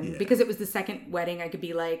 you know, and because it was the second wedding, I could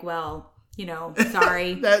be like, well, you know,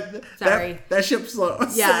 sorry. that ship's slow.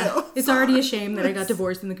 Yeah. It's already a shame that I got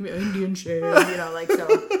divorced in the Indian shame, you know, like, so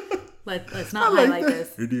Let's not highlight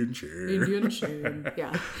this. Indian chair. Indian chair.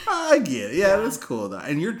 Yeah. I get it. Yeah, that's cool though.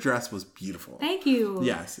 And your dress was beautiful. Thank you.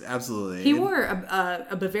 Yes, absolutely. He wore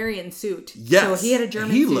a Bavarian suit. Yes. So he had a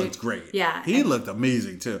German He suit. looked great. Yeah. He looked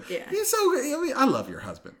amazing too. Yeah. He's so great. I mean, I love your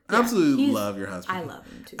husband. Yeah, Absolutely love your husband. I love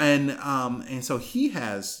him too. And so he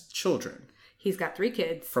has children He's got 3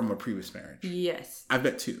 kids. from a previous marriage. Yes. I've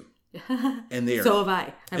met 2. And they are So have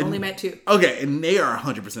I. I've only met 2. okay, and they are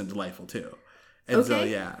 100% delightful too. And so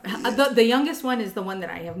yeah. The youngest one is the one that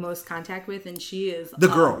I have most contact with, and she is The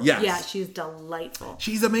girl, yes. Yeah, she's delightful.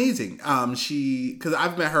 She's amazing. Because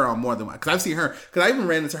I've met her on more than one. Because I've seen her. Because I even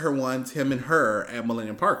ran into her once, him and her at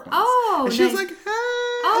Millennium Park once. Oh, and she was nice. like, hey.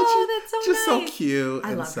 Oh, and that's so just nice. so cute. I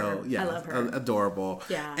and love so, her. Yeah, I love her. Adorable.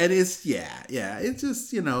 Yeah. And it's, it's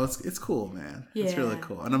just, it's cool, man. It's really Yeah.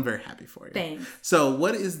 cool. And I'm very happy for you. Thanks. So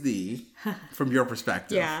what is from your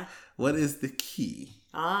perspective, Yeah. what is the key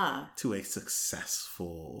Ah. to a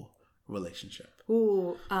successful relationship?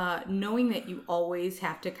 Ooh, knowing that you always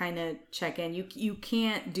have to kind of check in. You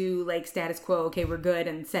can't do like status quo, okay, we're good,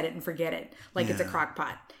 and set it and forget it. Like it's a crock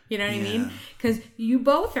pot. You know what I mean? Because you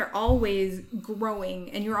both are always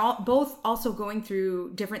growing, and you're both also going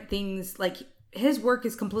through different things. Like his work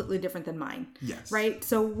is completely different than mine. Yes. Right?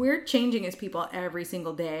 So we're changing as people every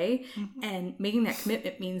single day, and making that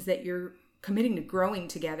commitment means that you're committing to growing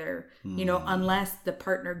together, unless the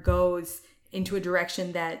partner goes into a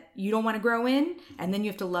direction that you don't want to grow in, and then you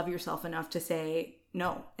have to love yourself enough to say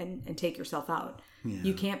no and take yourself out. Yeah.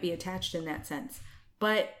 You can't be attached in that sense.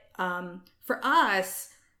 But for us,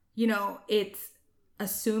 it's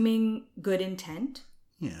assuming good intent.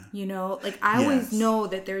 Yeah. Like I always know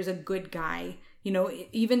that there's a good guy,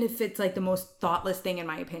 even if it's like the most thoughtless thing in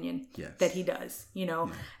my opinion that he does,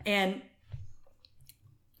 and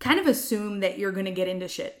kind of assume that you're going to get into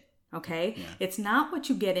shit. Okay. Yeah. It's not what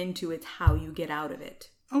you get into, it's how you get out of it.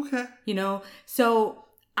 Okay. So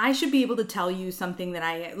I should be able to tell you something that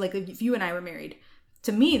if you and I were married,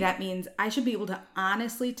 to me, that means I should be able to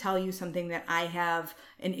honestly tell you something that I have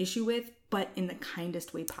an issue with, but in the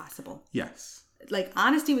kindest way possible. Yes. Like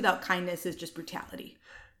honesty without kindness is just brutality.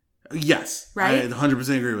 Yes. Right? I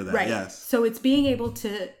 100% agree with that. Right. Yes. So it's being able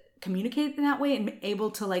to communicate in that way and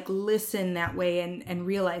able to like listen that way and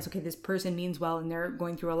realize, okay, this person means well and they're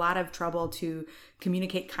going through a lot of trouble to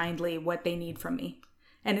communicate kindly what they need from me.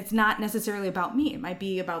 And it's not necessarily about me. It might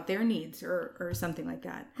be about their needs or something like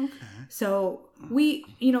that. Okay. So we,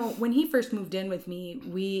 when he first moved in with me,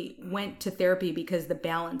 we went to therapy because the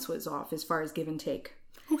balance was off as far as give and take.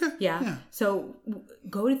 Okay. Yeah. So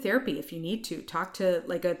go to therapy if you need to. Talk to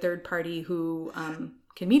like a third party who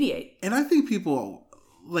can mediate. And I think people,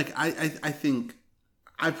 like, I think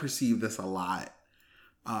I perceive this a lot.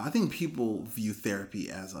 I think people view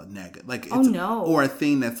therapy as a negative. Like, it's or a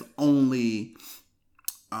thing that's only...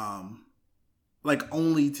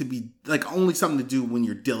 only something to do when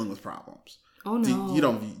you're dealing with problems. Oh no.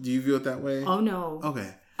 Do you view it that way? Oh no.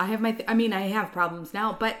 Okay. I have I have problems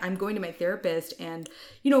now, but I'm going to my therapist, and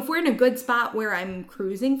if we're in a good spot where I'm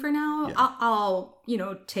cruising for now, I'll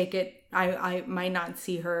take it. I might not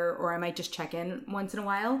see her, or I might just check in once in a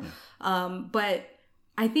while. Yeah. But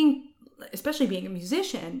I think, especially being a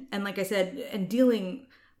musician, and like I said, and dealing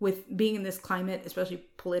with being in this climate, especially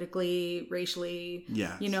politically, racially,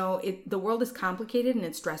 the world is complicated and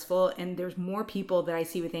it's stressful, and there's more people that I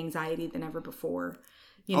see with anxiety than ever before.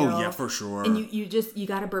 For sure. And you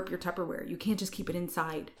got to burp your Tupperware. You can't just keep it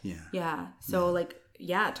inside. Yeah. Yeah. So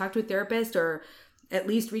talk to a therapist, or at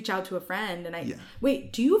least reach out to a friend. And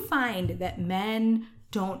wait, do you find that men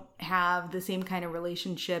don't have the same kind of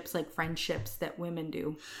relationships, like friendships, that women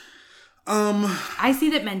do? I see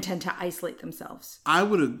that men tend to isolate themselves.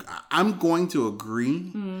 I'm going to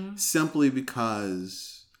agree, simply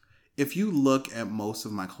because if you look at most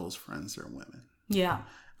of my close friends, they're women. Yeah.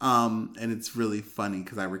 And it's really funny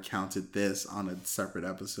because I recounted this on a separate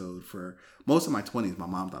episode. For most of my 20s, my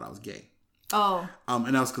mom thought I was gay. Oh.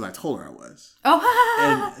 And that was because I told her I was.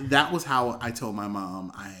 Oh. And that was how I told my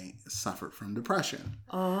mom I suffered from depression.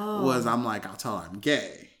 Oh. I'm like, I'll tell her I'm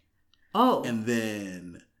gay. Oh. And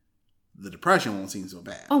then the depression won't seem so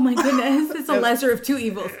bad. Oh my goodness. It's a lesser of two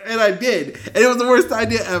evils. And I did. And it was the worst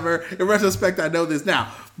idea ever. In retrospect, I know this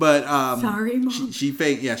now. But sorry, Mom. She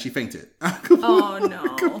fainted. Oh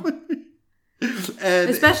no. And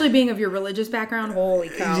especially being of your religious background, holy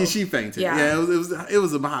cow. She fainted. Yeah, it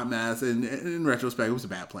was a hot mess, and in retrospect, it was a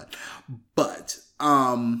bad plan. But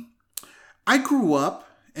I grew up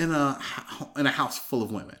in a house full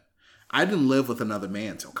of women. I didn't live with another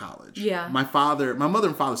man till college. Yeah. My mother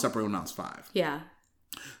and father separated when I was 5. Yeah.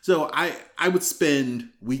 So I would spend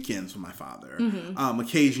weekends with my father,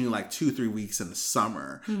 occasionally like 2-3 weeks in the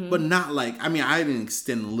summer, but not like, I mean, I didn't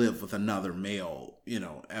extend to live with another male, you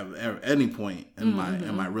know, at any point in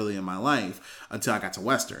my life until I got to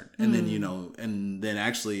Western. And then, you know, and then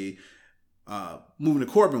actually moving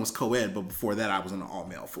to Corbin was co-ed, but before that I was on the all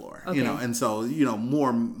male floor, you know, and so, you know,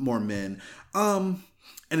 more men.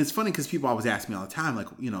 And it's funny because people always ask me all the time, like,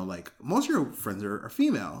 you know, like, most of your friends are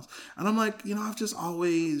females. And I'm like, you know, I've just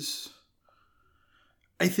always,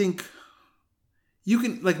 I think you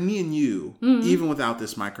can, like me and you, even without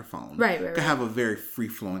this microphone, could have a very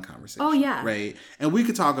free-flowing conversation. Oh, yeah. Right? And we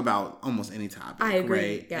could talk about almost any topic. I agree.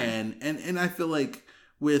 Right? Yeah. And I feel like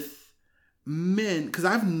with men, because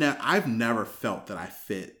I've never felt that I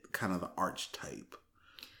fit kind of the archetype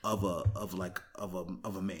of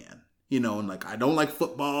a man. You know, and like, I don't like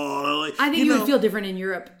football. Like, I think you would feel different in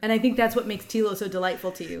Europe. And I think that's what makes Tilo so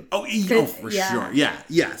delightful to you. Oh, for sure. Yeah.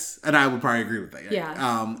 Yes. And I would probably agree with that.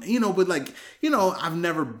 Yeah. You know, but like, you know, I've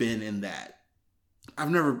never been in that. I've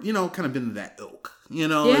never, you know, kind of been in that ilk, you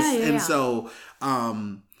know? So,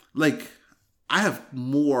 like, I have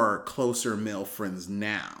more closer male friends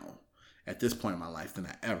now at this point in my life than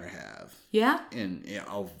I ever have. Yeah. And,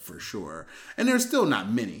 for sure. And there's still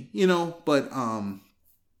not many, you know,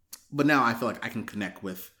 but now I feel like I can connect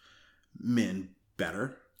with men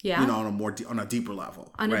better. Yeah. You know, on a deeper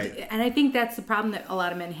level. Right. And I think that's the problem that a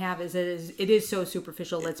lot of men have is it is so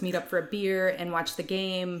superficial. Let's meet up for a beer and watch the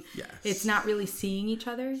game. Yes. It's not really seeing each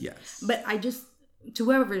other. Yes. But to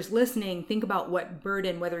whoever's listening, think about what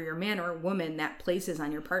burden, whether you're a man or a woman, that places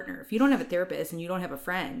on your partner. If you don't have a therapist and you don't have a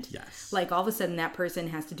friend, like all of a sudden that person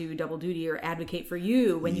has to do double duty or advocate for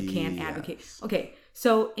you when you can't advocate. Okay.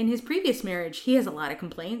 So in his previous marriage, he has a lot of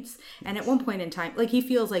complaints. And at one point in time, like, he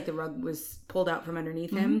feels like the rug was pulled out from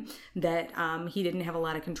underneath him, that he didn't have a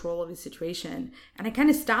lot of control of his situation. And I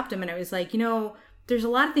kind of stopped him and I was like, you know, there's a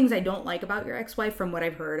lot of things I don't like about your ex-wife from what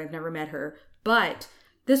I've heard. I've never met her. But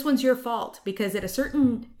this one's your fault, because at a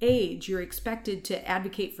certain age, you're expected to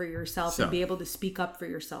advocate for yourself and be able to speak up for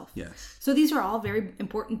yourself. Yes. So these are all very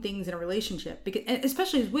important things in a relationship, because,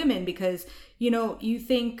 especially as women, because, you know, you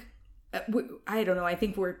think, I don't know, I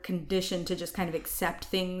think we're conditioned to just kind of accept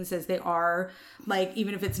things as they are, like,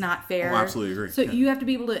 even if it's not fair. Oh, absolutely agree. So you have to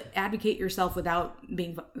be able to advocate yourself without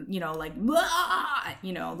being, you know, like,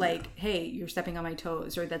 you know, like, hey, you're stepping on my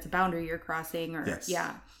toes, or that's a boundary you're crossing, or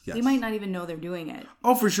They might not even know they're doing it.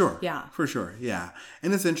 Oh, for sure. Yeah. For sure. Yeah.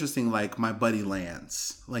 And it's interesting, like, my buddy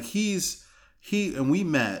Lance, like, and we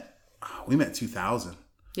met 2000.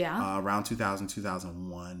 Yeah. Around 2000,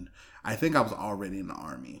 2001. I think I was already in the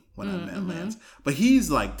Army when I met Lance. But he's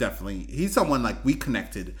like, he's someone like we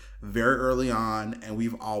connected very early on, and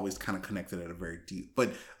we've always kind of connected at a very deep.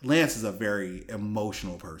 But Lance is a very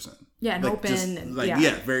emotional person. Yeah, and like, open.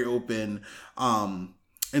 Very open.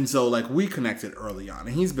 And so like we connected early on,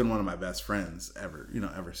 and he's been one of my best friends ever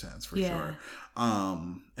since, for sure.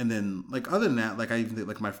 And then like other than that, like I even think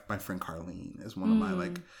like my friend Carlene is one of my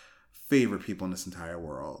like favorite people in this entire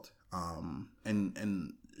world.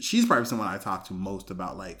 And she's probably someone I talk to most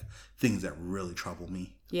about like things that really trouble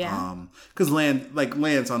me. Yeah. Because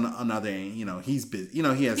Lance on the other end, you know, he's busy. You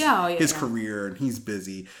know, he has his career and he's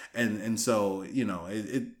busy, and so you know,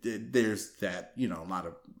 it there's that. You know, a lot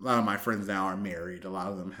of my friends now are married. A lot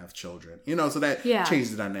of them have children. You know, so that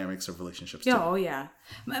changes the dynamics of relationships too. Oh yeah,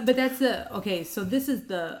 but that's so this is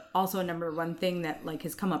the also number one thing that like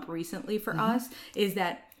has come up recently for us is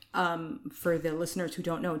that. For the listeners who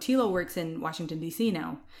don't know, Tilo works in Washington, D.C.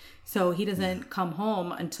 now. So he doesn't come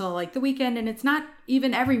home until like the weekend, and it's not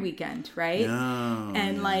even every weekend, right? No,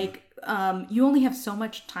 and like, you only have so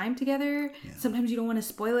much time together. Yeah. Sometimes you don't want to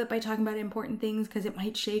spoil it by talking about important things because it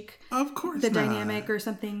might shake the dynamic or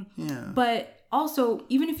something. Yeah. But also,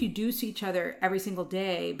 even if you do see each other every single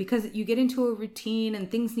day, because you get into a routine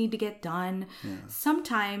and things need to get done,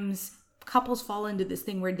 sometimes couples fall into this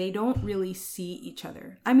thing where they don't really see each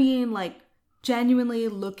other. I mean, like, genuinely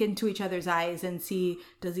look into each other's eyes and see,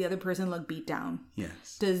 does the other person look beat down?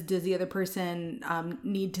 Yes. Does the other person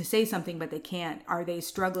need to say something but they can't? Are they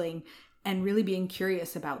struggling? And really being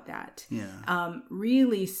curious about that. Yeah.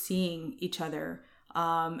 Really seeing each other.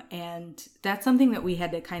 And that's something that we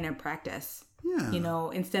had to kind of practice. Yeah. You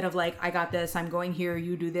know, instead of like, I got this, I'm going here,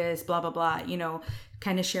 you do this, blah, blah, blah, you know,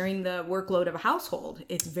 kind of sharing the workload of a household.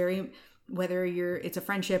 It's very, whether it's a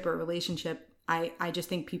friendship or a relationship, I just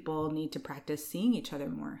think people need to practice seeing each other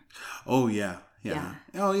more. Oh, yeah. Yeah.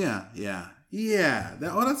 Oh, yeah. Yeah. Yeah.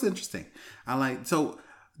 That's interesting. So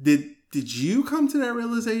did you come to that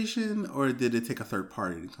realization, or did it take a third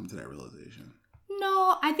party to come to that realization?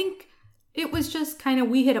 No, I think It was just kind of,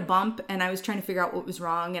 we hit a bump and I was trying to figure out what was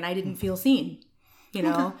wrong and I didn't feel seen, you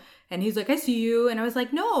know? Okay. And he's like, I see you. And I was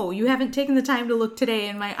like, no, you haven't taken the time to look today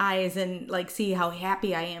in my eyes and like see how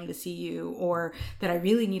happy I am to see you, or that I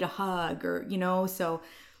really need a hug, or, you know? So,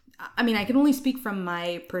 I mean, I can only speak from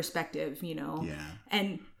my perspective, you know? Yeah.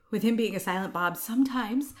 And with him being a silent Bob,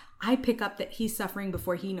 sometimes I pick up that he's suffering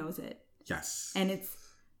before he knows it. Yes. And it's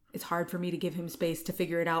hard for me to give him space to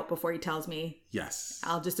figure it out before he tells me. Yes.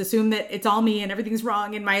 I'll just assume that it's all me and everything's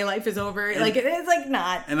wrong and my life is over. And, like, it's like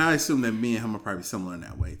not. And I assume that me and him are probably similar in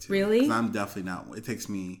that way too. Really? Because I'm definitely not. It takes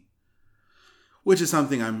me, which is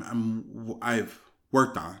something I've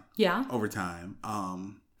worked on. Yeah. Over time.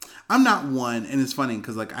 I'm not one, and it's funny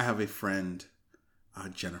because like I have a friend,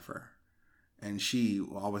 Jennifer, and she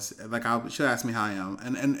always like she'll ask me how I am,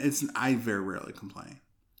 and I very rarely complain.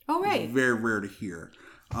 Oh right. It's very rare to hear.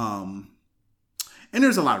 And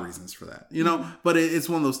there's a lot of reasons for that, you know, mm-hmm. But it's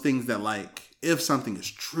one of those things that like, if something is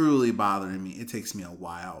truly bothering me, it takes me a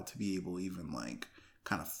while to be able to even like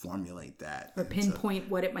kind of formulate that. Or pinpoint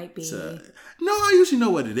what it might be. No, I usually know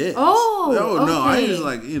what it is. Oh, okay. No, I just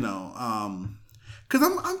like, you know, because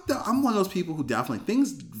I'm one of those people who definitely,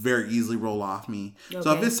 things very easily roll off me. Okay.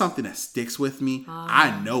 So if it's something that sticks with me,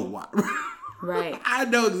 I know why. Right. I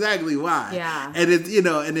know exactly why. Yeah. And it's, you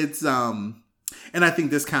know, and it's, and I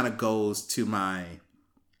think this kind of goes to kind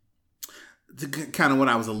of what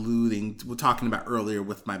I was talking about earlier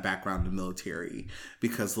with my background in the military,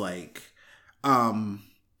 because like, the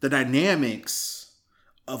dynamics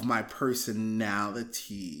of my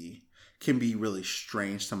personality can be really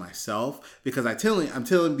strange to myself, because I'm telling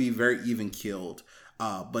to be very even keeled.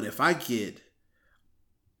 But if I get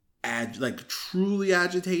truly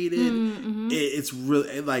agitated, mm-hmm. It's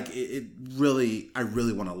really like it really, I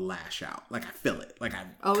really want to lash out. Like I feel it. Like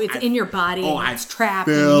it's in your body. It's trapped.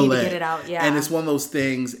 And you need to get it out. Yeah. And it's one of those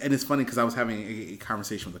things. And it's funny because I was having a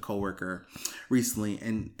conversation with a coworker recently,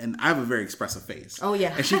 and I have a very expressive face. Oh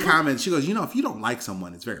yeah. And she comments. She goes, you know, if you don't like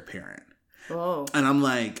someone, it's very apparent. Oh. And I'm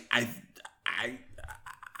like,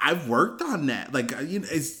 I've worked on that. Like, you know,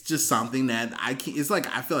 it's just something that I can't, it's like,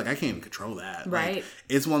 I feel like I can't even control that. Right. Like,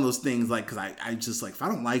 it's one of those things, like, because I just, like, if I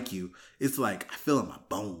don't like you, it's like, I feel in my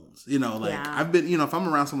bones. You know, like, yeah. I've been, you know, if I'm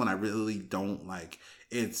around someone I really don't like,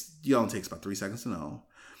 it only takes about 3 seconds to know.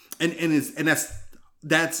 And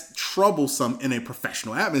that's troublesome in a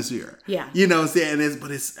professional atmosphere. Yeah. You know what I'm saying? But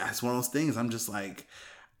it's one of those things, I'm just like,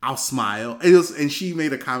 I'll smile. And she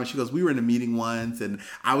made a comment. She goes, we were in a meeting once, and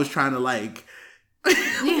I was trying to, like, like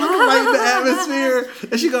the atmosphere,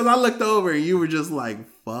 and she goes, I looked over and you were just like,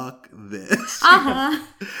 fuck this. And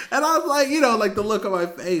I was like, you know, like the look on my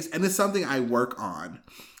face, and it's something I work on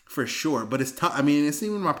for sure, but it's tough. I mean, it's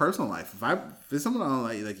even in my personal life. If it's someone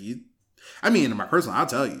I don't like you, I mean, in my personal, I'll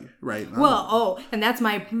tell you, right? And that's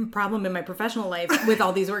my problem in my professional life with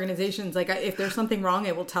all these organizations. Like, if there's something wrong,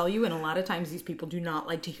 I will tell you. And a lot of times these people do not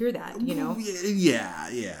like to hear that, you know?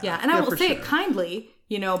 Yeah. And I will say it kindly,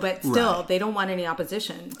 you know, but still, right. They don't want any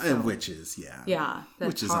opposition. So. Which is,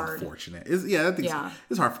 that's hard. Unfortunate. I think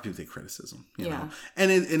it's hard for people to take criticism, you know?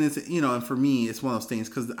 And it's, you know, and for me, it's one of those things,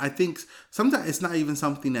 because I think sometimes it's not even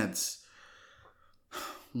something that's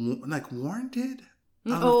like warranted.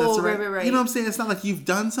 Right. You know what I'm saying? It's not like you've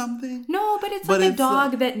done something. No, but it's like a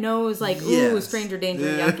dog that knows, like, ooh, stranger danger,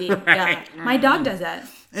 yucky. Right. Yeah, my dog does that.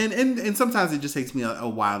 And sometimes it just takes me a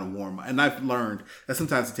while to warm up. And I've learned that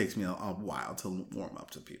sometimes it takes me a while to warm up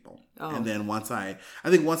to people. Oh. And then once I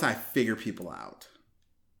figure people out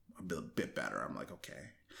a bit better, I'm like,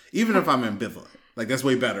 okay. Even if I'm ambivalent, like that's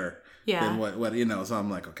way better. Yeah. Than what you know, so I'm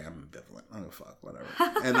like, okay, I'm ambivalent. I don't give a fuck, whatever.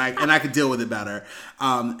 and I could deal with it better.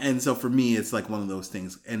 And so for me, it's like one of those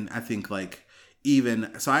things. And I think like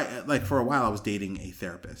I like for a while I was dating a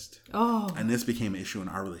therapist. Oh. And this became an issue in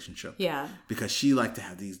our relationship. Yeah. Because she liked to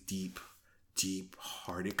have these deep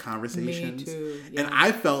hearted conversations. Me too. Yeah. And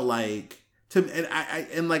I felt like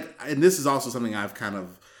and this is also something I've kind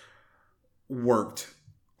of worked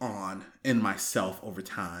on in myself over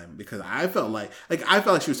time, because I felt like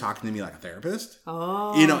she was talking to me like a therapist.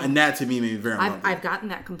 Oh, you know, and that to me made me very uncomfortable. I've gotten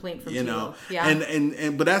that complaint from people. Yeah,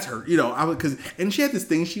 and but that's her. You know, and she had this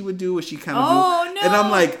thing she would do where she kind of no, and I'm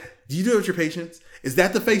like, do you do it with your patients? Is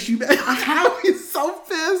that the face you make? I was so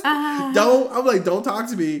pissed. Don't talk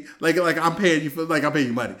to me like I'm paying you I'm paying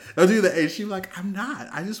you money. Don't do that. And she's like, I'm not.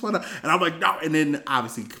 I just want to. And I'm like, no. And then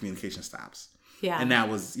obviously communication stops. Yeah. And that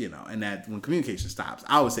was, you know, and that when communication stops,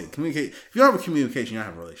 I would say communicate. If you don't have a communication, you don't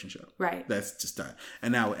have a relationship. Right. That's just done.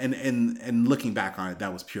 And now, and looking back on it,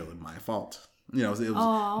 that was purely my fault. You know, it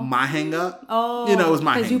was my hang up. Oh, you know, it was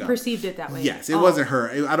my hang up. Because you perceived it that way. Yes, it wasn't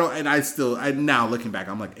her. Now looking back,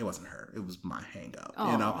 I'm like, it wasn't her. It was my hang up,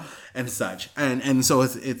 you know, and such. And so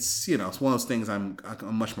it's, you know, it's one of those things I'm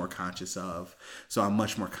much more conscious of. So I'm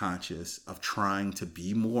much more conscious of trying to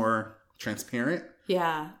be more transparent.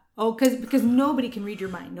 Yeah. Oh, because nobody can read your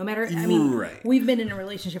mind, no matter. I mean, right. We've been in a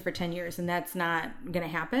relationship for 10 years, and that's not going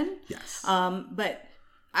to happen. Yes. But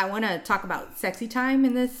I want to talk about sexy time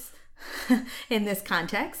in this in this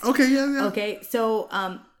context. Okay. Yeah. Okay. So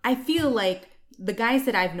I feel like the guys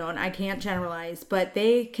that I've known, I can't generalize, but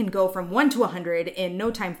they can go from 1 to 100 in no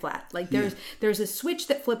time flat. Like there's a switch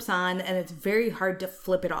that flips on, and it's very hard to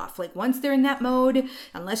flip it off. Like once they're in that mode,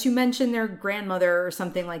 unless you mention their grandmother or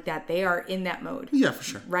something like that, they are in that mode. Yeah, for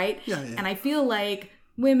sure. Right? Yeah. And I feel like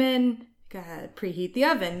women gotta preheat the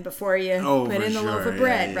oven before you put in the loaf of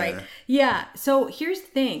bread, right? Yeah. So here's the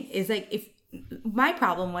thing: is like if my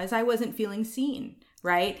problem was I wasn't feeling seen.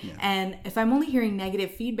 Right. Yeah. And if I'm only hearing negative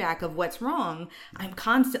feedback of what's wrong, I'm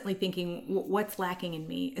constantly thinking what's lacking in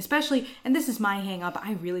me, especially. And this is my hang up.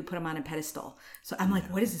 I really put him on a pedestal. So I'm like,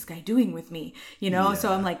 what is this guy doing with me? You know,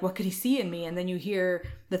 so I'm like, what could he see in me? And then you hear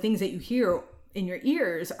the things that you hear in your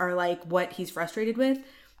ears are like what he's frustrated with.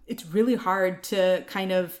 It's really hard to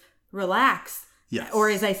kind of relax. Yes. Or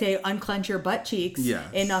as I say, unclench your butt cheeks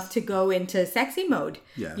enough to go into sexy mode,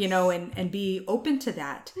 you know, and be open to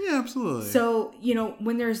that. Yeah, absolutely. So, you know,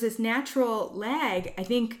 when there's this natural lag, I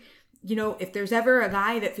think, you know, if there's ever a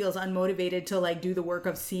guy that feels unmotivated to like do the work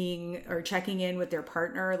of seeing or checking in with their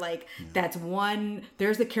partner, like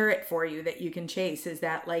there's the carrot for you that you can chase, is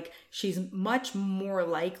that like she's much more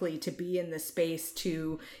likely to be in the space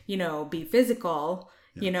to, you know, be physical.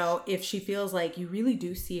 Yes. You know, if she feels like you really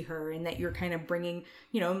do see her and that you're kind of bringing,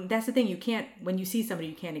 you know, that's the thing. When you see somebody,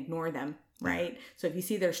 you can't ignore them, right? So if you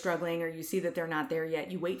see they're struggling or you see that they're not there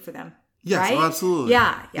yet, you wait for them. Yes, right? Oh, absolutely.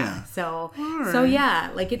 Yeah. So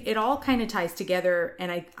yeah, like it all kind of ties together.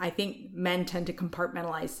 And I think men tend to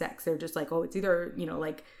compartmentalize sex. They're just like, oh, it's either, you know,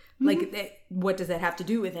 like what does that have to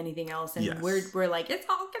do with anything else? And we're like, it's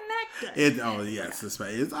all connected. It's all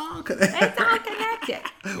connected. It's all connected.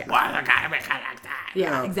 Why the gotta be connected?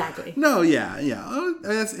 Yeah, exactly. No, yeah. Oh,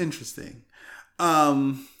 that's interesting. Yeah,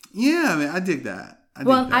 I mean, I dig that.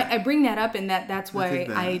 I bring that up in that's why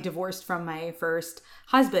I divorced from my first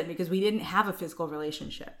husband, because we didn't have a physical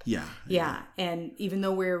relationship. Yeah. And even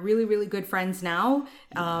though we're really, really good friends now,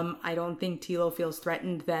 I don't think Tilo feels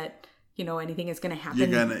threatened that, you know, anything is going to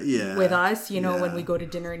happen with us, you know, when we go to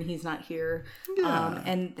dinner and he's not here.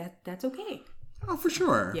 And that's okay. Oh, for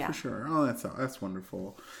sure. Yeah. For sure. Oh, that's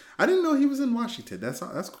wonderful. I didn't know he was in Washington. That's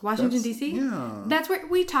Washington, D.C.? Yeah. That's where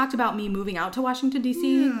we talked about me moving out to Washington,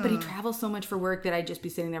 D.C., but he travels so much for work that I'd just be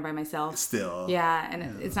sitting there by myself. Still. Yeah,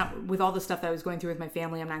 and it's not, with all the stuff that I was going through with my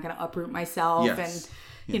family, I'm not going to uproot myself and,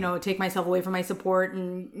 you know, take myself away from my support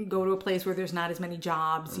and go to a place where there's not as many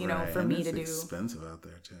jobs, you know, for me to do. It's expensive out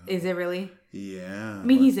there, too. Is it really? Yeah. I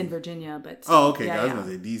mean, he's in Virginia, but... Oh, okay. I was going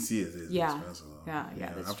to say, D.C. is expensive. Yeah,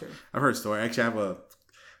 that's true. I've heard a story. Actually, I have a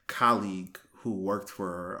colleague who worked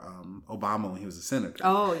for Obama when he was a senator.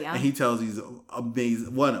 Oh, yeah. And he tells these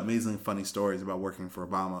amazing funny stories about working for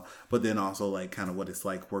Obama, but then also like kind of what it's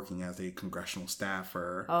like working as a congressional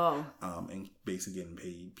staffer. Oh. And basically getting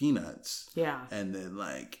paid peanuts. Yeah. And then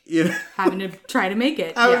like, you know, having to try to make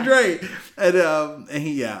it. Right. And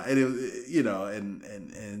he, and it was, you know,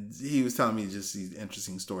 and he was telling me just these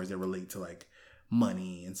interesting stories that relate to like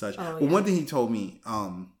money and such. Oh, but one thing he told me,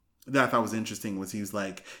 that I thought was interesting was he was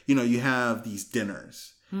like, you know, you have these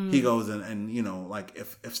dinners. He goes and you know, like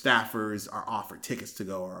if staffers are offered tickets to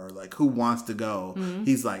go or like who wants to go,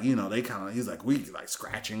 he's like, you know, he's like, we like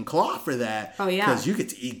scratch and claw for that. Oh, yeah. Because you get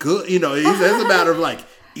to eat good. You know, it's a matter of like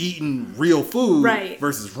eating real food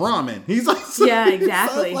versus ramen. He's like,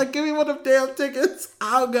 exactly. Like, give me one of them damn tickets.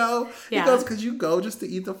 I'll go. Yeah. He goes, because you go just to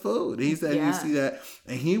eat the food. He said, you see that.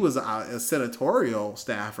 And he was a senatorial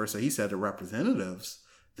staffer. So he said the representatives,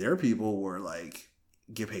 their people were like,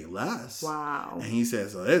 get paid less. Wow. And he said,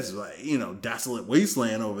 so it's like, you know, desolate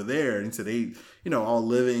wasteland over there. And he said they, you know, all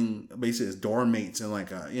living basically as dorm mates in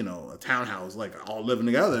like a, you know, a townhouse, like all living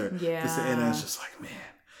together. Yeah. And it's just like, man.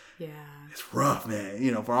 Yeah. It's rough, man.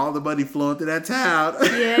 You know, for all the money flowing through that town.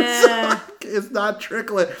 Yeah. It's not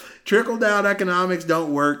trickling. Trickle down economics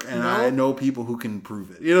don't work. And I know people who can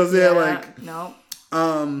prove it. You know what I'm saying? Like,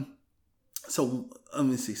 no. So let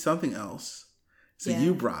me see something else. So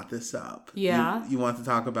you brought this up. Yeah. You want to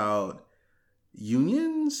talk about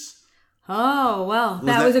unions? Oh, well,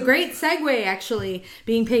 that was a great segue, actually.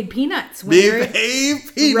 Being paid peanuts. Being paid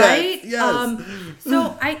peanuts. Right? Yes.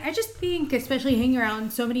 So I just think, especially hanging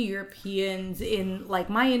around so many Europeans in like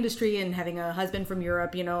my industry and having a husband from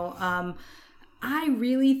Europe, I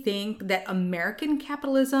really think that American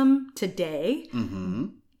capitalism today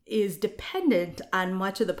is dependent on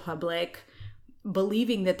much of the public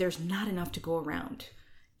believing that there's not enough to go around,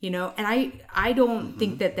 and I don't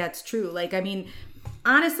think that that's true. Like, I mean,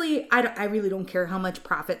 honestly, I really don't care how much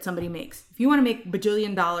profit somebody makes. If you want to make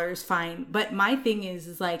bajillion dollars, fine. But my thing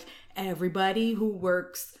is like everybody who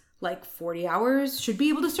works like 40 hours should be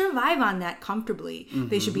able to survive on that comfortably.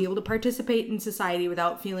 They should be able to participate in society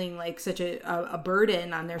without feeling like such a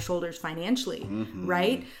burden on their shoulders financially,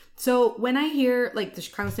 right? So when I hear like the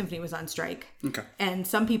Chicago Symphony was on strike, and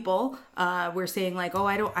some people were saying like, oh,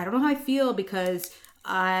 I don't know how I feel because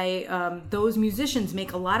those musicians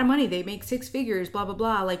make a lot of money. They make 6 figures, blah, blah,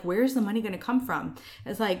 blah. Like, where's the money going to come from?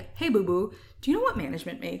 It's like, hey, boo-boo, do you know what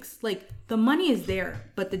management makes? Like, the money is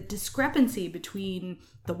there, but the discrepancy between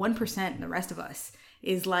the 1% and the rest of us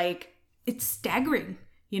is like, it's staggering,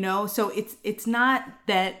 So it's not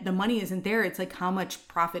that the money isn't there. It's like how much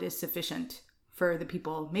profit is sufficient for the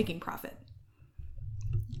people making profit.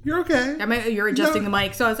 You're okay. You're adjusting the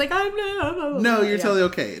mic, so I was like, no, you're totally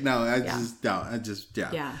okay. No, Yeah.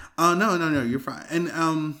 No, you're fine.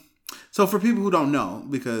 And so for people who don't know,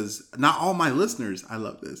 because not all my listeners, I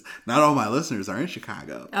love this. Not all my listeners are in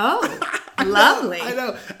Chicago. Oh, lovely. I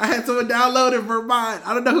know. I had someone download in Vermont.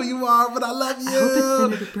 I don't know who you are, but I love you. I hope it's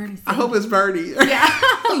Senator Bernie Sanders. I hope it's Bernie. Yeah,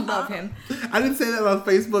 I love him. I didn't say that on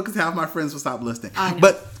Facebook because half my friends will stop listening. I know.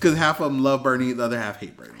 But because half of them love Bernie, the other half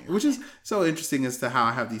hate Bernie, which is so interesting as to how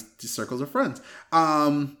I have these circles of friends.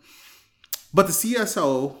 But the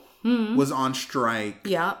CSO was on strike.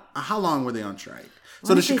 Yeah. How long were they on strike?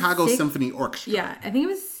 So the Chicago Symphony Orchestra. Yeah, I think it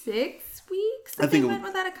was 6 weeks that they went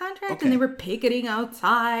without a contract, okay. and they were picketing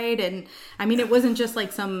outside. And I mean, it wasn't just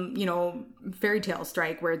like some, fairy tale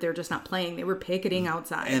strike where they're just not playing. They were picketing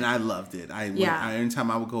outside. And I loved it. Anytime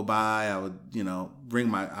I would go by, I would, bring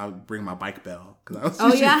my bike bell. Because I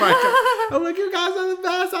was I'm like, you guys are the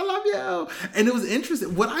best. I love you. And it was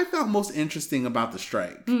interesting. What I found most interesting about the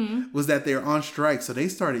strike was that they're on strike. So they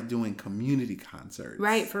started doing community concerts.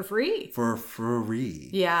 Right. For free. For free.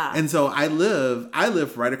 Yeah. And so I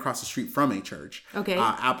live right across the street from a church. Okay.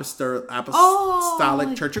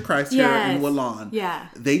 Apostolic Church of Christ here in Woodlawn. Yeah.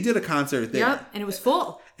 They did a concert there. Yep. And it was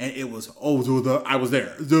full. And it was, I was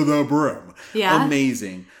there. To the brim. Yeah.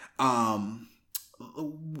 Amazing.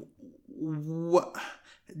 What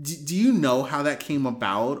do you know how that came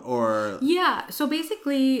about? Or yeah, so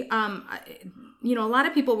basically a lot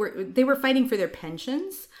of people were fighting for their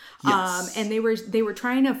pensions. Yes. And they were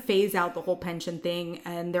trying to phase out the whole pension thing,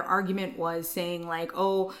 and their argument was saying like,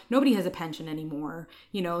 oh, nobody has a pension anymore,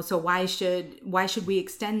 so why should we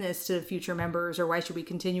extend this to future members, or why should we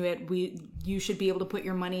continue it? You should be able to put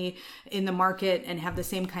your money in the market and have the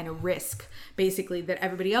same kind of risk basically that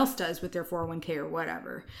everybody else does with their 401k or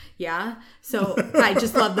whatever. Yeah. So I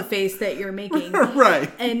just love the face that you're making.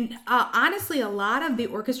 Right. And honestly, a lot of the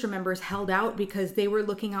orchestra members held out because they were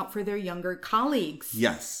looking out for their younger colleagues.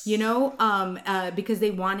 Yes. Because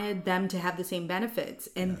they wanted them to have the same benefits.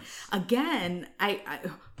 And again, I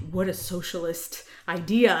what a socialist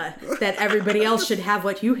idea that everybody else should have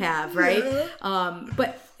what you have, right? Yeah.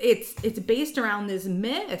 But it's based around this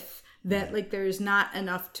myth that like there's not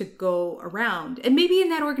enough to go around. And maybe in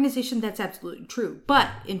that organization that's absolutely true. But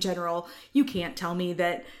in general, you can't tell me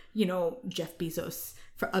that, Jeff Bezos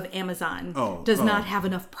of Amazon does not have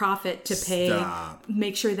enough profit to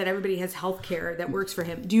make sure that everybody has health care that works for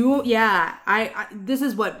him. I this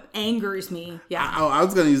is what angers me. Yeah. I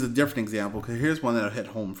was going to use a different example because here's one that'll hit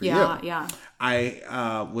home for you. Yeah.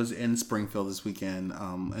 I was in Springfield this weekend,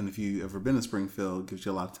 and if you've ever been to Springfield, it gives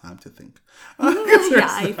you a lot of time to think.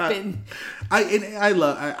 I've been.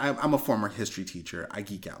 I'm a former history teacher. I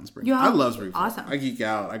geek out in Springfield. I love Springfield. Awesome. I geek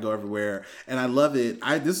out. I go everywhere, and I love it.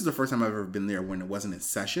 This is the first time I've ever been there when it wasn't in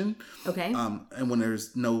session. Okay. And when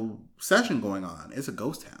there's no session going on, it's a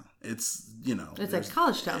ghost town. It's it's a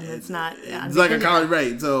college town. It's not. It's like a college,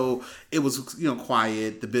 right? So it was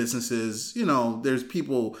quiet. The businesses, there's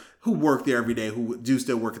people who work there every day who do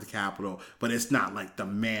still work at the Capitol, but it's not like the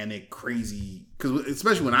manic, crazy. Because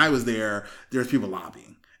especially when I was there, there's people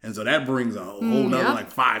lobbying. And so that brings a whole nother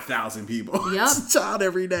like 5,000 people out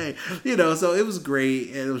every day. So it was great.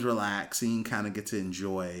 And it was relaxing. Kind of get to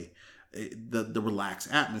enjoy the relaxed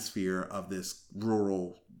atmosphere of this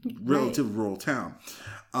relative rural town.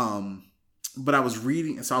 But I was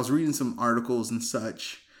reading some articles and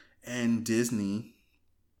such, and Disney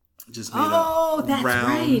just made a that's round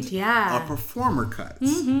right. Yeah. of performer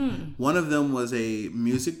cuts. One of them was a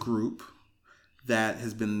music group that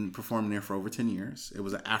has been performing there for over 10 years. It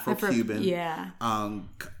was an Afro-Cuban. Yeah. I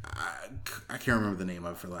can't remember the name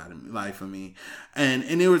of it for the life of me. And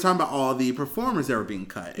they were talking about all the performers that were being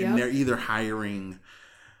cut. And they're either hiring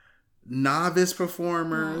novice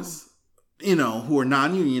performers, who are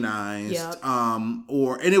non-unionized,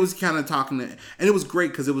 and it was kind of talking and it was great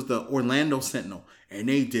because it was the Orlando Sentinel. And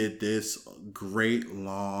they did this great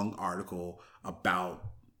long article about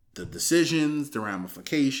the decisions, the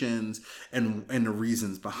ramifications, and the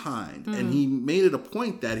reasons behind. And he made it a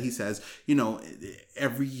point that he says,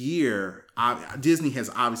 every year, Disney has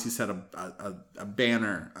obviously set a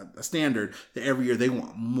banner, a standard that every year they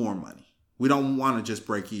want more money. We don't want to just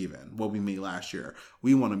break even what we made last year.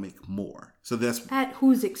 We want to make more. So that's at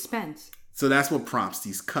whose expense? So that's what prompts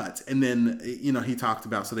these cuts. And then, he talked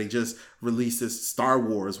about, so they just released this Star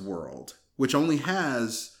Wars World, which only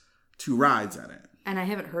has 2 rides in it. And I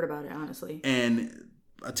haven't heard about it, honestly. And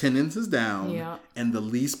attendance is down. Yeah. And the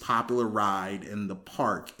least popular ride in the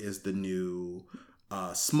park is the new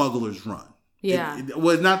Smuggler's Run. Yeah.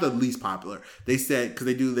 It's not the least popular. They said, because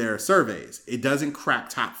they do their surveys, it doesn't crack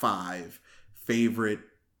top 5 favorite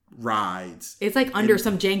rides. It's like under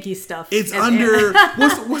some janky stuff. It's under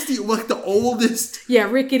what's the oldest? Yeah,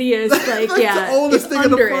 rickety is like the oldest thing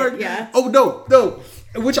in the park. Yeah. Oh no,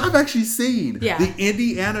 which I've actually seen. Yeah. The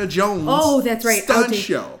Indiana Jones. Oh, that's right. Stunt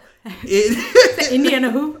show.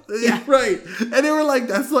 Indiana who? Yeah, right. And they were like,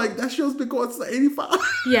 that show's been going since '85.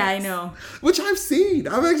 Yeah, I know. Which I've seen.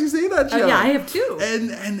 I've actually seen that show. Yeah, I have too.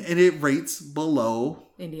 And it rates below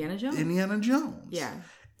Indiana Jones. Yeah.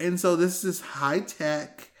 And so this is high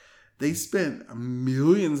tech. They spent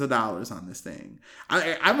millions of dollars on this thing.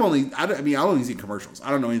 I've only seen commercials. I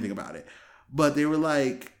don't know anything about it. But they were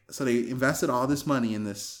like, so they invested all this money in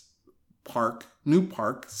this new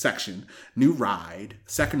park section, new ride.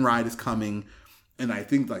 Second ride is coming in, I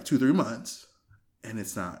think, like 2-3 months. And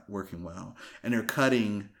it's not working well. And they're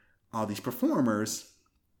cutting all these performers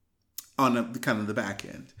on the back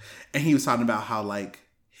end. And he was talking about how,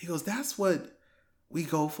 he goes, that's what we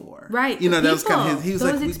go for. Right. That was kind of his, he was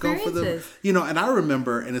like, we go for the, and I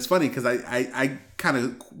remember, and it's funny because I kind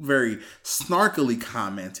of very snarkily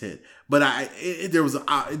commented, but there was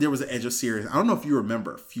an edge of serious. I don't know if you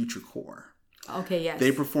remember Future Core. Okay, yes.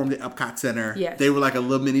 They performed at Epcot Center. Yes. They were like a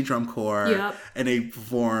little mini drum corps. Yep. And they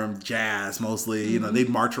performed jazz mostly. They'd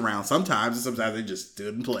march around sometimes, and sometimes they just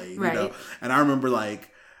stood and played. Right. And I remember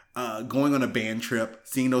going on a band trip,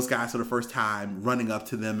 seeing those guys for the first time, running up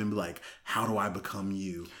to them and be like, how do I become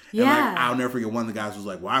you? Yeah. And I'll never forget, one of the guys was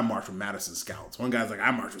like, well, I marched with Madison Scouts. One guy's like,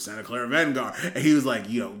 I marched with Santa Clara Vanguard. And he was like,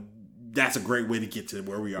 that's a great way to get to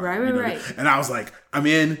where we are. Right. And I was like, I'm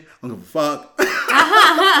in. I don't give a fuck.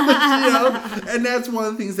 And that's one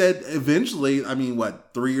of the things that eventually,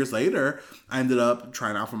 3 years later, I ended up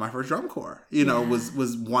trying out for my first drum corps.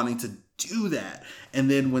 Was wanting to do that.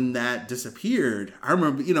 And then when that disappeared, I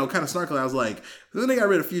remember, kind of snarkily, I was like, then they got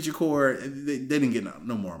rid of Future Core. They didn't get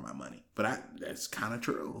no more of my money. But that's kind of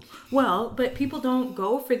true. Well, but people don't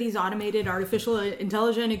go for these automated artificial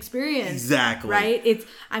intelligent experience. Exactly. Right?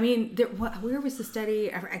 Where was the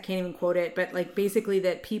study? I can't even quote it, but basically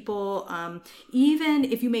that people, even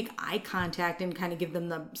if you make eye contact and kind of give them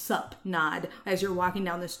the sup nod as you're walking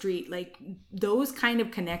down the street, those kind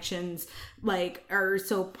of connections are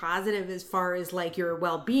so positive as far as your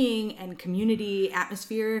well-being and community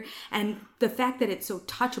atmosphere, and the fact that it's so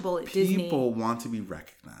touchable at Disney. People want to be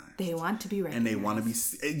recognized. They want to be recognized. And they want to be,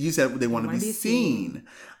 you said they want to be seen.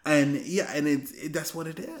 And and that's what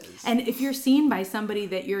it is. And if you're seen by somebody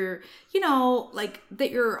that you're, that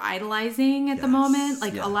you're idolizing at the moment,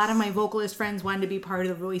 a lot of my vocalist friends wanted to be part of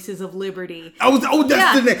the Voices of Liberty. That's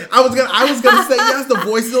the name. I was gonna say yes, the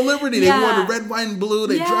Voices of Liberty. They wore the red, white, and blue.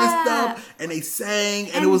 They dressed up and they sang,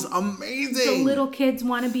 and it was amazing. The little kids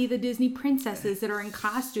want to be the Disney princesses that are in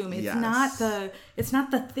costume. It's not the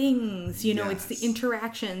things, it's the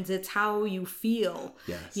interactions. It's how you feel.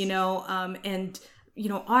 Yes. And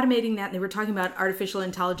automating that, and they were talking about artificial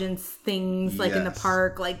intelligence things in the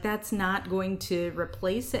park, that's not going to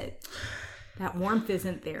replace it. That warmth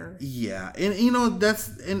isn't there. Yeah. And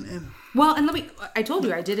that's well, and I told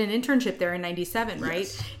you I did an internship there in 97, right?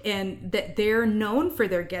 Yes. And that they're known for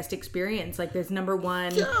their guest experience. There's number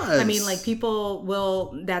one. Yes. People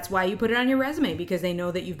will, that's why you put it on your resume, because they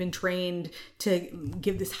know that you've been trained to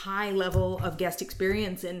give this high level of guest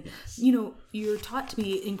experience. And, you're taught to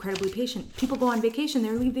be incredibly patient. People go on vacation,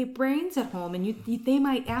 they leave their brains at home, and they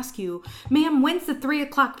might ask you, ma'am, when's the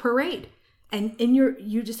 3:00 parade? And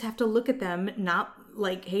you just have to look at them, not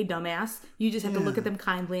like, hey, dumbass. You just have to look at them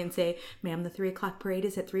kindly and say, ma'am, the 3:00 parade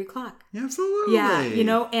is at 3:00. Absolutely. Yeah, you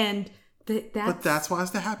know, and but that's why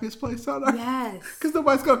it's the happiest place on earth. Yes. Because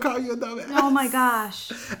nobody's going to call you a dumbass. Oh my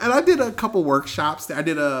gosh. And I did a couple workshops there. I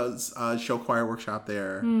did a show choir workshop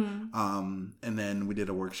there. And then we did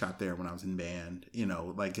a workshop there when I was in band, you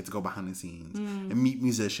know, like get to go behind the scenes and meet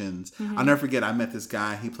musicians. I'll never forget, I met this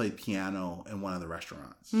guy. He played piano in one of the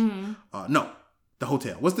restaurants. No, the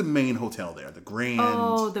hotel. What's the main hotel there? The Grand.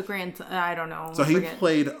 Oh, the Grand. I don't know. So he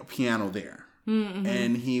played piano there.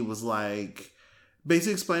 And he was like,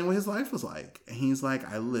 basically explain what his life was like. And he's like,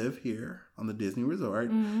 I live here on the Disney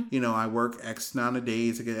Resort. You know, I work X amount of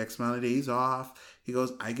days. I get X amount of days off. He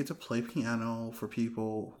goes, I get to play piano for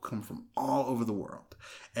people who come from all over the world.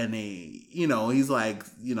 And they, you know, he's like,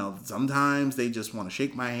 you know, sometimes they just want to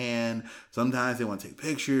shake my hand. Sometimes they want to take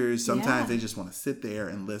pictures. Sometimes they just want to sit there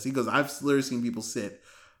and listen. He goes, I've literally seen people sit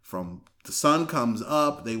from the sun comes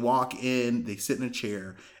up, they walk in, they sit in a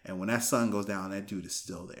chair, and when that sun goes down, that dude is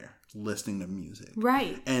still there listening to music.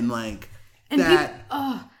 Right. And like that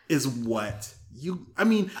is what you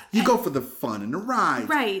go for the fun and the ride.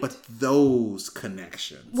 Right. But those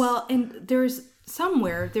connections. Well, and there's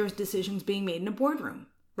decisions being made in a boardroom.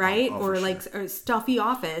 Right? Or like a stuffy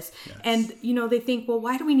office. Yes. And, you know, they think, well,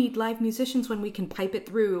 why do we need live musicians when we can pipe it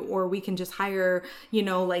through? Or we can just hire, you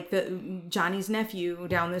know, like the Johnny's nephew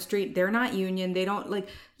down the street. They're not union. They don't like,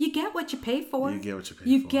 you get what you pay for. You get what you pay for.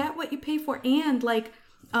 You get what you pay for. And like,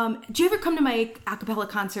 did you ever come to my a cappella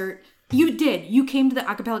concert? You did. You came to the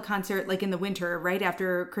a cappella concert like in the winter, right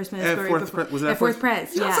after Christmas. At Fourth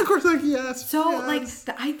Pres? Yeah. Yes, of course. Like, yes. So yes.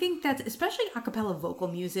 like, I think that's especially a cappella vocal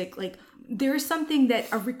music. Like, there's something that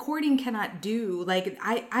a recording cannot do. Like,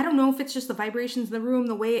 I don't know if it's just the vibrations in the room,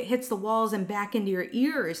 the way it hits the walls and back into your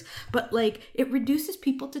ears, but like it reduces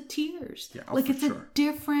people to tears. Yeah, like it's sure. a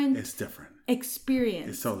different. It's different. Experience.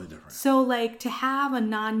 It's totally different. So like to have a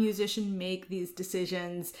non-musician make these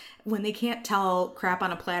decisions when they can't tell crap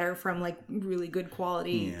on a platter from like really good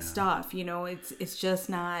quality stuff, you know, it's just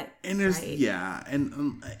not. And there's right.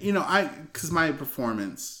 And you know, because my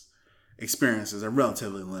performance experiences are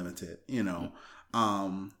relatively limited, you know,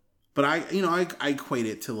 but I equate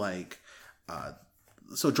it to like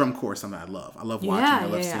so drum corps is something I love watching, I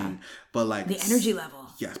love seeing, but like the energy level.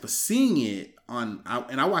 Yes, but seeing it and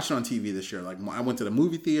I watched it on TV this year. Like I went to the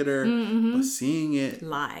movie theater, but seeing it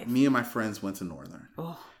live. Me and my friends went to Northern.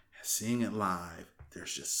 Oh, seeing it live,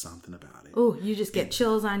 there's just something about it. Oh, you just get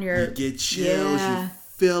chills on your. You get chills. Yeah. You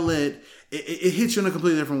feel it. It hits you in a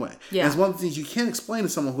completely different way. Yeah, and it's one of the things you can't explain to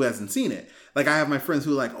someone who hasn't seen it. Like I have my friends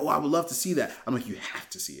who are like, oh, I would love to see that. I'm like, you have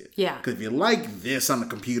to see it. Yeah, because if you like this on the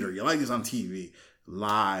computer, you like this on TV.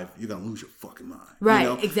 Live, you're gonna lose your fucking mind. Right, you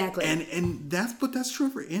know? Exactly. And that's true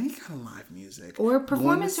for any kind of live music. Or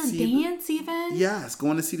performance or dance even. Yes,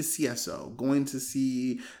 going to see the CSO, going to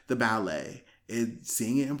see the ballet.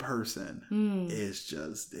 Seeing it in person is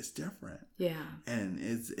just, it's different. Yeah. And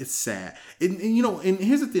it's sad. And you know, and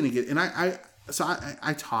here's the thing again, and I taught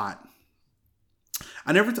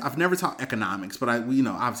I've never taught economics, but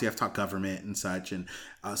obviously I've taught government and such and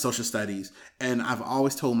social studies. And I've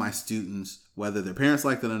always told my students, whether their parents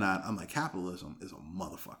liked it or not, I'm like, capitalism is a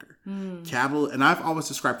motherfucker. And I've always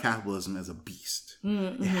described capitalism as a beast.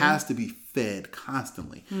 It has to be fed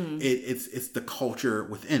constantly. It's the culture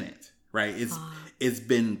within it, right? It's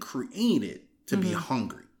been created to be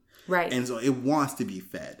hungry. Right. And so it wants to be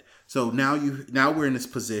fed. So now we're in this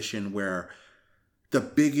position where the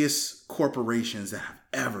biggest corporations that have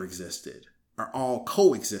ever existed are all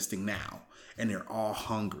coexisting now, and they're all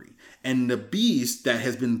hungry. And the beast that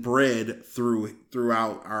has been bred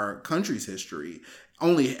throughout our country's history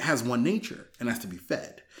only has one nature, and that's to be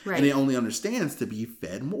fed. Right. And it only understands to be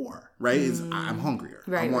fed more, right? I'm hungrier.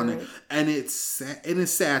 Right, I want right. it. And it's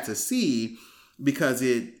sad to see because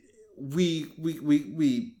we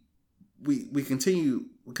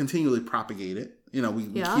continually propagate it. You know, we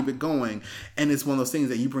keep it going. And it's one of those things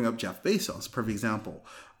that you bring up Jeff Bezos, perfect example.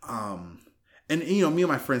 And you know, me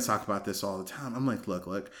and my friends talk about this all the time. I'm like, look,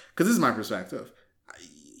 because this is my perspective.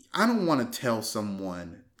 I don't want to tell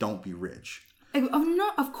someone, don't be rich.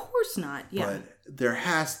 Of course not. Yeah. But there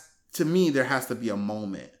has to be a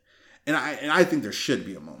moment. And I think there should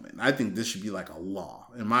be a moment. I think this should be like a law,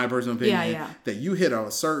 in my personal opinion, that you hit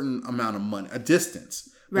a certain amount of money, a distance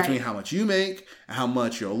between how much you make and how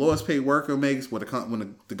much your lowest paid worker makes when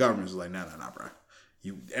the government is like, nah, bro.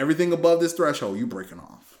 Everything above this threshold, you breaking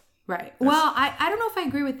off. Right. Well, I don't know if I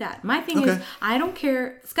agree with that. My thing is, I don't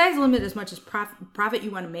care. Sky's the limit as much as profit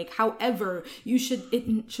you want to make. However,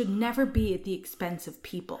 it should never be at the expense of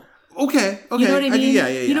people. Okay. You know what I mean? Yeah.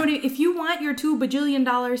 You know what I mean? If you want your $2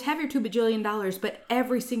 bajillion, have your $2 bajillion, but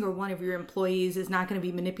every single one of your employees is not going to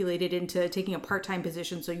be manipulated into taking a part-time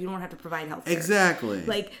position so you don't have to provide health care. Exactly.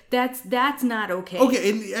 Like, that's not okay.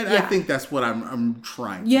 Okay, and I think that's what I'm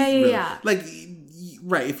trying to Yeah. Like,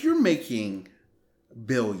 right, if you're making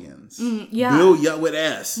billions, yeah. billion with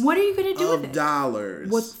S, what are you going to do with it?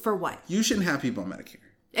 Dollars. For what? You shouldn't have people on Medicare.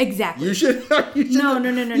 Exactly. You should No.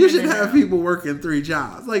 You should have people working 3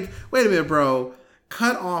 jobs. Like, wait a minute, bro.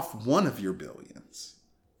 Cut off one of your billions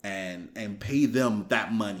and pay them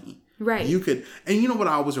that money. Right. You could, and you know what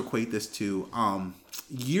I always equate this to?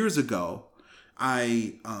 Years ago,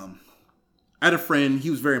 I had a friend. He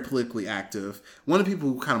was very politically active. One of the people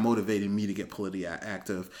who kind of motivated me to get politically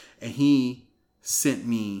active, and he sent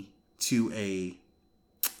me to a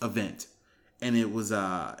event, and it was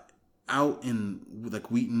out in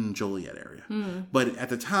like Wheaton, Joliet area. But at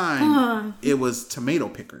the time, it was tomato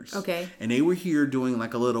pickers. Okay. And they were here doing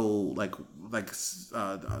like a little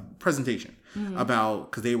presentation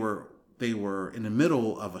about, because they were in the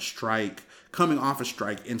middle of a strike, coming off a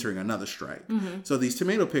strike, entering another strike. So these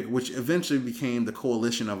tomato pickers, which eventually became the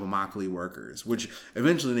Coalition of Immokalee Workers, which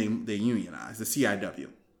eventually they unionized, the CIW.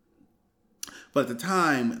 But at the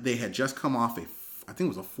time, they had just come off I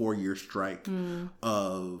think it was a 4-year strike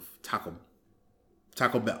of Taco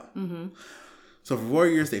Bell. So for 4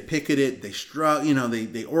 years, they picketed, they struck,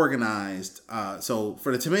 they organized. So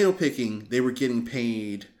for the tomato picking, they were getting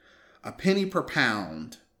paid a penny per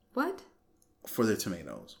pound. What? For their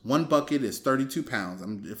tomatoes. 1 bucket is 32 pounds,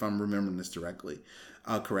 if I'm remembering this correctly.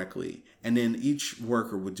 And then each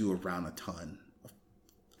worker would do around a ton of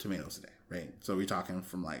tomatoes a day, right? So we're talking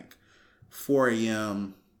from like 4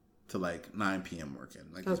 a.m. to like 9 p.m. working,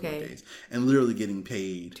 like these days, and literally getting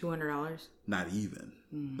paid $200. Not even,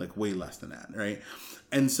 like way less than that, right?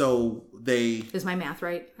 And so they. Is my math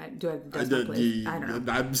right? Do I have the place? I don't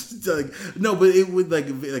know. I'm just like, no, but it would like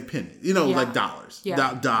pennies, like dollars,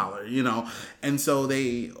 dollar, And so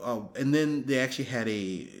they, and then they actually had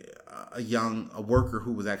a worker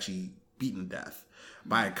who was actually beaten to death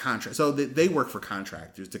by a contract. So they work for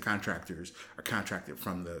contractors. The contractors are contracted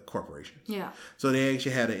from the corporations. Yeah. So they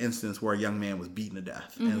actually had an instance where a young man was beaten to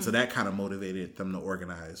death. And so that kind of motivated them to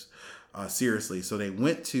organize seriously. So they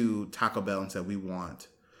went to Taco Bell and said, we want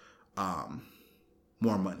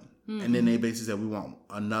more money. And then they basically said, we want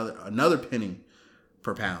another penny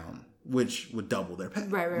per pound, which would double their pay.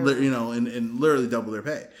 Right. And literally double their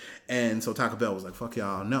pay. And so Taco Bell was like, fuck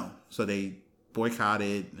y'all, no. So they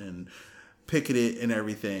boycotted and picketed and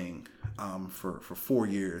everything for 4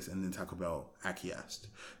 years, and then Taco Bell acquiesced.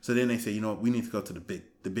 So then they said, you know what, we need to go to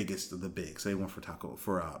the biggest of the big. So they went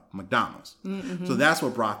for McDonald's. So that's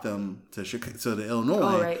what brought them to Chicago, to Illinois.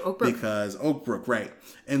 Oh, right, Oak Brook. Because Oak Brook, right?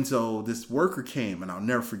 And so this worker came, and I'll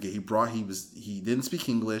never forget. He didn't speak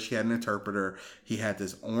English. He had an interpreter. He had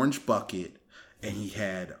this orange bucket, and he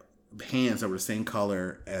had hands that were the same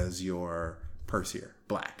color as your purse here,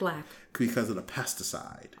 black. Because of the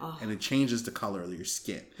pesticide, and it changes the color of your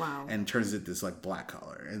skin. Wow. And turns it this like black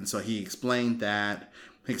color. And so he explained that.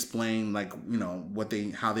 He explained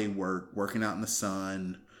how they working out in the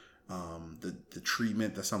sun, the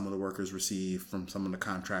treatment that some of the workers receive from some of the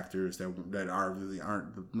contractors that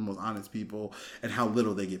aren't the most honest people, and how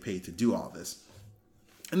little they get paid to do all this.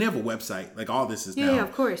 And they have a website, like all this is now. Yeah,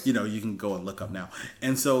 of course. You can go and look up now.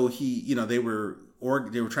 And so they were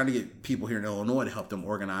trying to get people here in Illinois to help them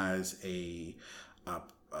organize a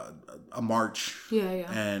march,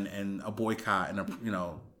 and a boycott and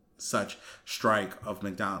a such strike of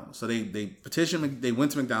McDonald's. So they petitioned. They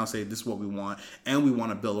went to McDonald's, say, this is what we want, and we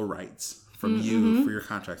want a bill of rights from you for your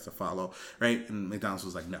contracts to follow, right? And McDonald's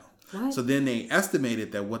was like, no. What? So then they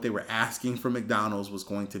estimated that what they were asking for McDonald's was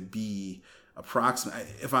going to be approximately,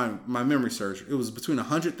 my memory serves, it was between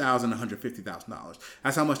 $100,000 and $150,000.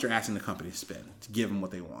 That's how much they're asking the company to spend to give them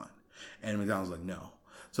what they want. And McDonald's was like, no.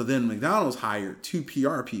 So then McDonald's hired 2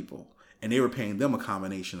 PR people, and they were paying them a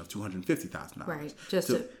combination of $250,000. Right.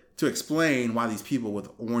 To explain why these people with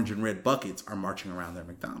orange and red buckets are marching around their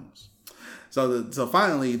McDonald's. So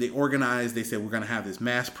finally they organized. They said, we're going to have this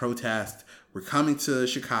mass protest. We're coming to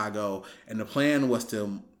Chicago, and the plan was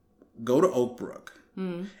to go to Oak Brook.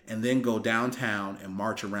 And then go downtown and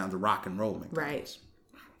march around the Rock and Roll McDonald's. Right.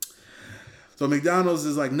 So McDonald's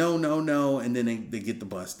is like, no. And then they get the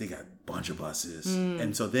bus. They got a bunch of buses.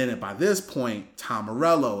 And so then by this point, Tom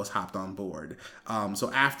Morello has hopped on board.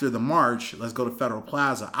 So after the march, let's go to Federal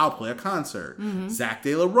Plaza. I'll play a concert. Zach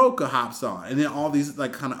De La Rocha hops on. And then all these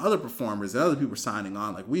like kind of other performers and other people signing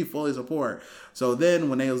on. Like, we fully support. So then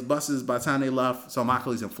when those buses, by the time they left, so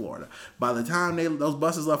Immokalee's in Florida. By the time those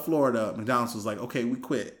buses left Florida, McDonald's was like, okay, we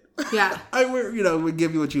quit. Yeah. We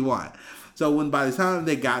give you what you want. So by the time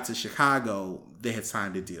they got to Chicago, they had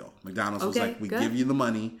signed a deal. McDonald's was like, we give you the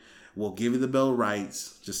money, we'll give you the bill of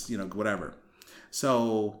rights, just whatever.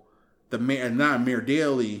 So the Mayor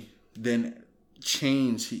Daley then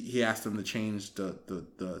changed. He asked them to change the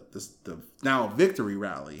now Victory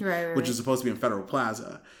Rally, right. which was supposed to be in Federal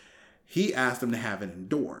Plaza. He asked them to have it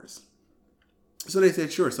indoors. So they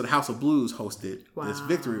said, sure. So the House of Blues hosted this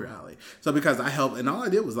Victory Rally. So because I helped, and all I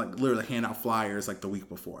did was like literally hand out flyers like the week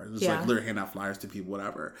before. It was like literally hand out flyers to people,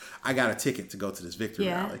 whatever. I got a ticket to go to this Victory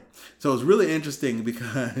Rally. So it was really interesting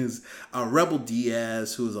because Rebel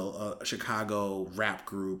Diaz, who's a Chicago rap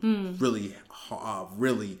group, really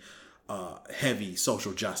heavy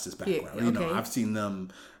social justice background. I've seen them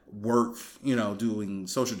work, doing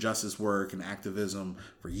social justice work and activism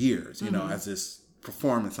for years, as this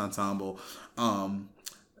performance ensemble.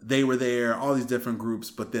 They were there, all these different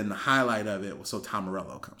groups, but then the highlight of it was so Tom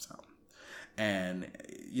Morello comes out. And,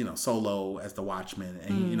 solo as the Watchman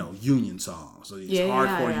and, union songs. So these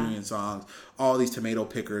hardcore union songs, all these tomato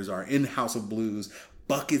pickers are in House of Blues,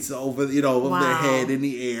 buckets over, over their head in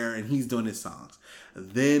the air, and he's doing his songs.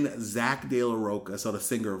 Then Zach De La Rocha, so the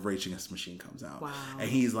singer of Rage Against the Machine, comes out. Wow. And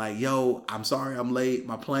he's like, yo, I'm sorry I'm late.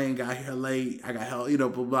 My plane got here late. I got hell,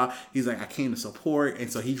 blah, blah. He's like, I came to support. And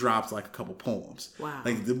so he drops like a couple poems. Wow.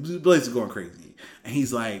 Like the place is going crazy. And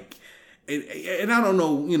he's like, and I don't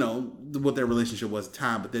know, what their relationship was at the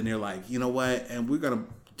time, but then they're like, you know what? And we're going to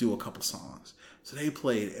do a couple songs. So they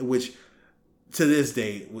played, which to this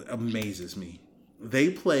day amazes me.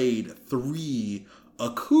 They played 3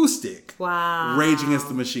 acoustic Rage Against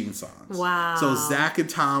the Machine songs. Wow. So Zach and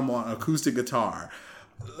Tom on acoustic guitar.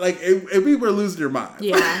 Like, and people were losing their minds.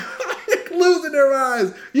 Yeah. Losing their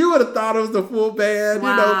minds. You would have thought it was the full band.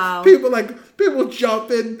 Wow. People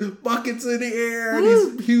jumping, buckets in the air,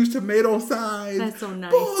 these huge tomato signs. That's so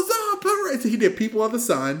nice. Bulls on Parade. So he did People of the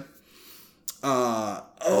Sun.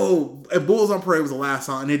 And Bulls on Parade was the last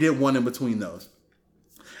song, and they did one in between those.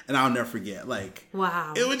 And I'll never forget. Like,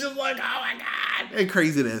 wow. It was just like, oh my God, and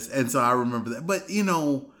craziness. And so I remember that. But,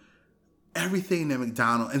 everything that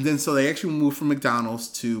McDonald's, and then so they actually moved from McDonald's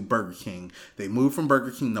to Burger King. They moved from Burger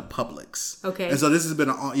King to Publix. Okay. And so this has been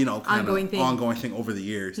an ongoing thing over the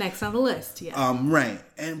years. Next on the list, yeah. Right.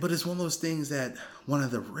 But it's one of those things that one of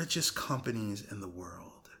the richest companies in the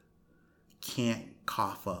world can't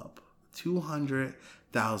cough up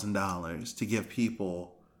 $200,000 to give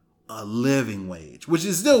people a living wage, which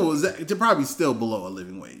is probably still below a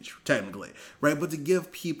living wage, technically, right? But to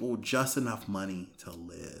give people just enough money to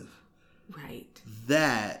live. Right.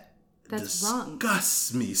 That's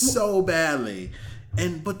disgusts me so badly.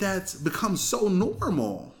 But that's become so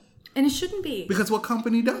normal. And it shouldn't be. Because what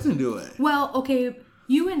company doesn't do it? Well, okay,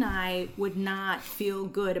 you and I would not feel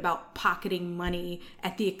good about pocketing money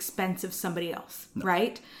at the expense of somebody else,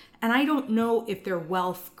 right? And I don't know if their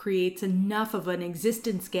wealth creates enough of an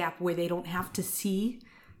existence gap where they don't have to see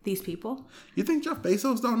these people. You think Jeff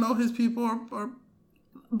Bezos don't know his people are...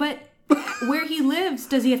 But where he lives,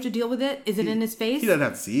 does he have to deal with it? Is it in his face? He doesn't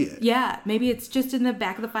have to see it. Yeah, maybe it's just in the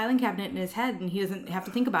back of the filing cabinet in his head and he doesn't have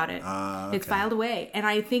to think about it. Okay. It's filed away. And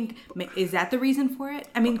I think, is that the reason for it?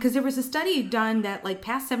 I mean, because there was a study done that like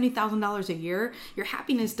past $70,000 a year, your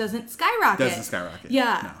happiness doesn't skyrocket. Doesn't skyrocket.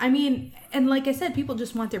 Yeah. No. I mean, and like I said, people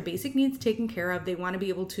just want their basic needs taken care of. They want to be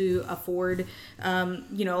able to afford,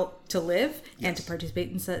 to live and to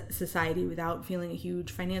participate in society without feeling a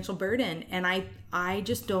huge financial burden. And I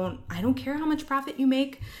don't care how much profit you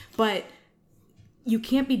make, but you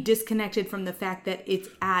can't be disconnected from the fact that it's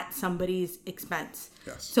at somebody's expense.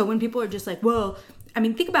 Yes. So when people are just like, well, I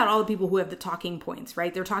mean, think about all the people who have the talking points,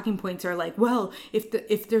 right? Their talking points are like, well,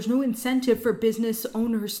 if there's no incentive for business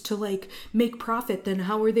owners to like make profit, then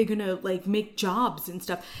how are they going to like make jobs and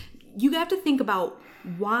stuff? You have to think about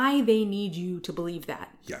why they need you to believe that.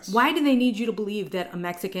 Yes. Why do they need you to believe that a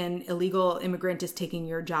Mexican illegal immigrant is taking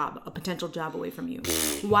your job, a potential job away from you?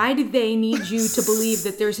 Why do they need you to believe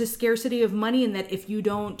that there's a scarcity of money and that if you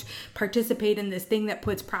don't participate in this thing that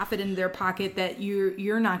puts profit in their pocket, that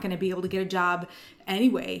you're not going to be able to get a job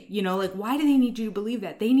anyway? Like, why do they need you to believe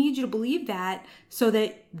that? They need you to believe that so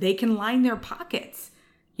that they can line their pockets,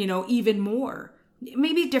 even more.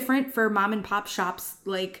 Maybe different for mom and pop shops,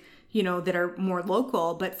 like, that are more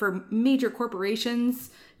local, but for major corporations,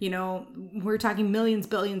 we're talking millions,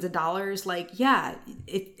 billions of dollars. Like, yeah,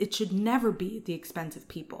 it should never be at the expense of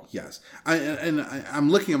people. Yes. I'm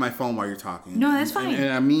looking at my phone while you're talking. No, that's fine.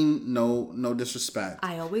 And I mean, no disrespect.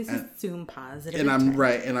 I always assume positive. And I'm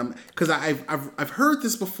right. And because I've heard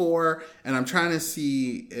this before and I'm trying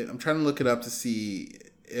to look it up to see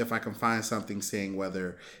if I can find something saying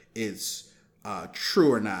whether it's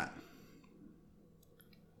true or not.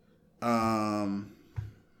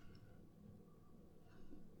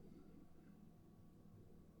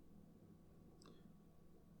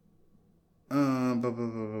 Blah, blah, blah,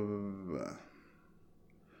 blah, blah, blah.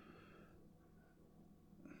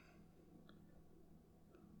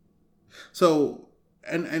 So,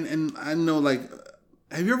 and I know, like,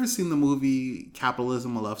 have you ever seen the movie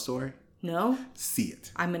Capitalism: A Love Story? No. See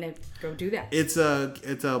it. I'm gonna go do that. It's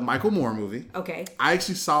a Michael Moore movie. Okay. I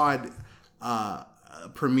actually saw it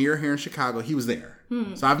premiere here in Chicago. He was there.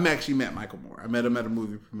 So I've actually met Michael Moore. I met him at a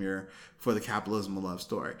movie premiere for the Capitalism: A Love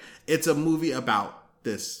Story. It's a movie about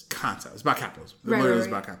this concept. It's about capitalism. Literally, it's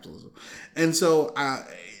about capitalism. And so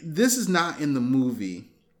this is not in the movie,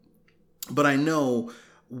 but I know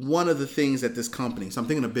one of the things that this company, so I'm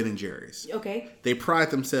thinking of Ben & Jerry's. Okay. They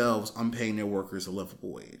pride themselves on paying their workers a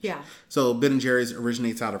livable wage. Yeah. So Ben & Jerry's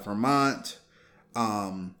originates out of Vermont.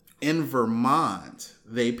 In Vermont,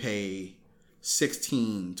 they pay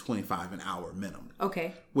 $16.25 an hour minimum.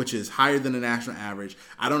 Okay. Which is higher than the national average.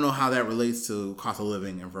 I don't know how that relates to cost of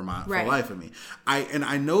living in Vermont for the life of me.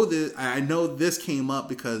 I know this came up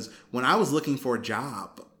because when I was looking for a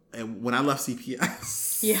job and when I left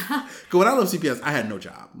CPS. Yeah. Because when I left CPS, I had no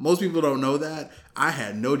job. Most people don't know that. I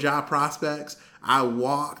had no job prospects. I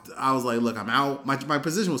was like, look, I'm out. My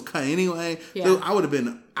position was cut anyway. Yeah. So I would have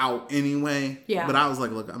been out anyway. Yeah. But I was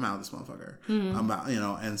like, look, I'm out of this motherfucker. Mm-hmm. I'm out,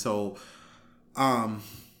 and so I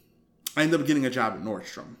ended up getting a job at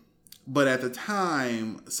Nordstrom. But at the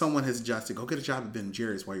time, someone had suggested, go get a job at Ben &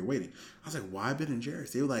 Jerry's while you're waiting. I was like, why Ben &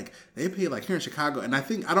 Jerry's? They were like, they pay like here in Chicago. And I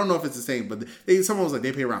don't know if it's the same, but someone was like,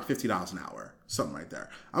 they pay around $50 an hour. Something like that.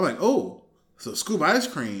 I'm like, oh, so scoop ice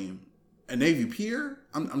cream at Navy Pier?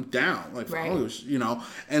 I'm down. Like, right.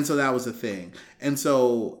 And so that was the thing. And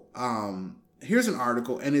so here's an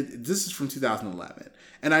article, and this is from 2011.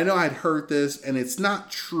 And I know I'd heard this, and it's not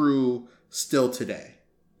true still today.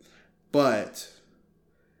 But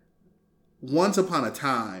once upon a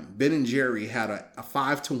time, Ben & Jerry had a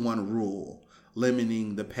 5-to-1 rule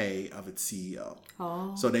limiting the pay of its CEO.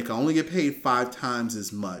 Oh. So they can only get paid 5 times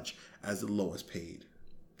as much as the lowest paid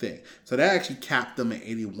thing. So that actually capped them at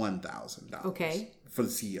 $81,000 for the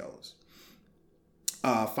CEOs.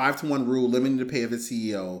 5-to-1 rule limiting the pay of its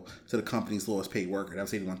CEO to the company's lowest paid worker. That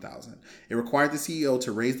was $81,000. It required the CEO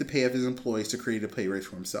to raise the pay of his employees to create a pay raise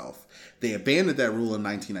for himself. They abandoned that rule in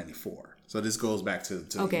 1994. So this goes back to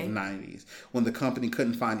the 90s when the company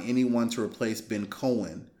couldn't find anyone to replace Ben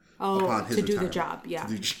Cohen upon his retirement. Do the job. Yeah. To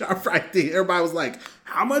do the job right there. Everybody was like,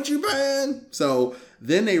 how much you paying? So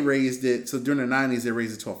then they raised it. So during the 90s, they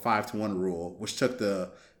raised it to a 5-to-1 rule, which took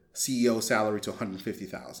the CEO salary to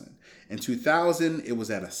 $150,000. In 2000, it was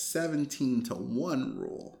at a 17-to-1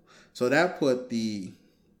 rule. So that put the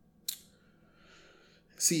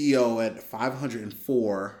CEO at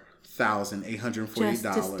 $504,848. Just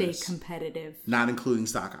to stay competitive. Not including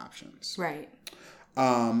stock options. Right.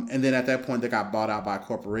 And then at that point, they got bought out by a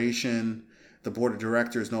corporation. The board of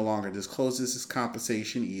directors no longer discloses his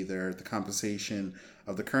compensation either. The compensation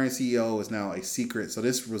of the current CEO is now a secret. So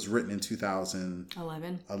this was written in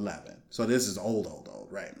 2011. So this is old,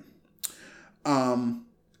 right?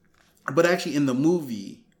 But actually in the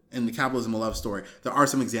movie, in the Capitalism: A Love Story, there are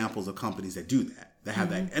some examples of companies that do that, that have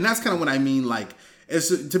that. And that's kind of what I mean. Like,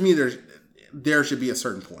 to me, there should be a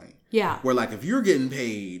certain point. Yeah. Where like, if you're getting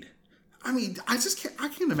paid, I mean, I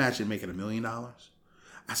can't imagine making $1 million.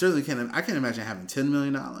 I certainly can't. I can't imagine having $10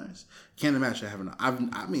 million. Can't imagine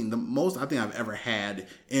having. The most I think I've ever had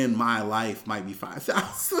in my life might be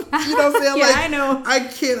 $5,000. You know what I'm saying? Yeah, like, I know. I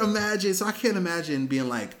can't imagine. So I can't imagine being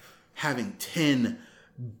like having $10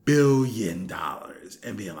 billion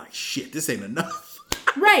and being like, shit, this ain't enough.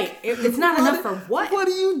 Right. It's not enough for what? What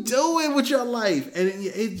are you doing with your life? And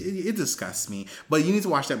it disgusts me. But you need to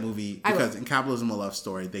watch that movie because in Capitalism: A Love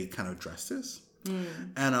Story, they kind of address this.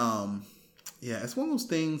 And yeah, it's one of those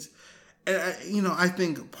things. And I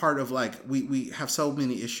think part of like we have so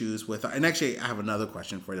many issues with, and actually I have another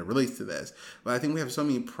question for you that relates to this. But I think we have so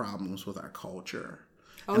many problems with our culture,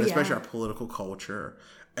 and especially our political culture.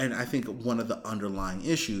 And I think one of the underlying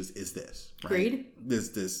issues is this, right? Greed?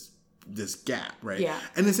 This gap, right? Yeah.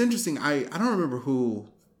 And it's interesting. I don't remember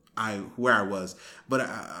where I was, but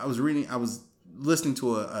I was listening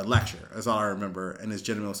to a lecture. That's all I remember. And this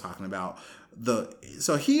gentleman was talking about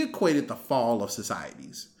so he equated the fall of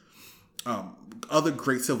societies, other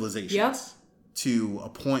great civilizations, to a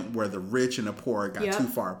point where the rich and the poor got too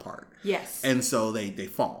far apart. Yes. And so they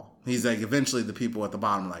fall. He's like, eventually the people at the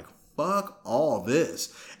bottom are like, fuck all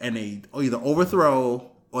this. And they either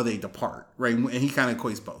overthrow or they depart, right? And he kind of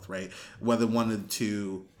equates both, right? Whether one of the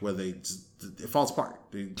two, it falls apart.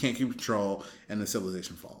 They can't keep control, and the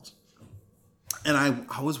civilization falls. And I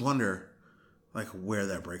always wonder, like, where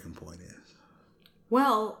that breaking point is.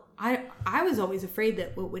 Well, I was always afraid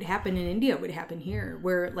that what would happen in India would happen here,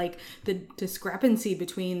 where like the discrepancy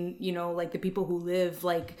between, you know, like the people who live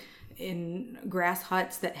like in grass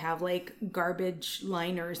huts that have like garbage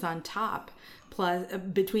liners on top, plus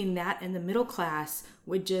between that and the middle class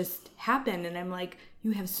would just happen. And I'm like,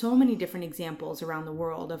 you have so many different examples around the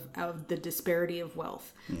world of the disparity of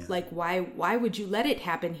wealth. Yeah. Like why would you let it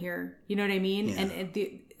happen here? You know what I mean? Yeah.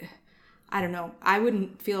 And I don't know. I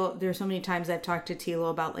wouldn't feel, there's so many times I've talked to Tilo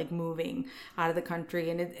about like moving out of the country,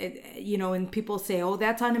 and it you know, and people say, oh,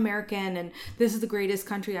 that's un-American and this is the greatest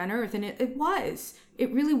country on earth. And it was.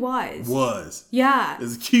 It really was. Was. Yeah.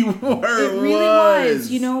 It's a key word. It really was,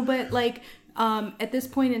 you know, but like at this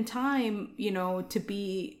point in time, you know, to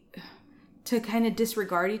kind of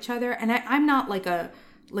disregard each other. And I'm not like a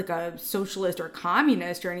socialist or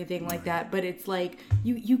communist or anything like that, but it's like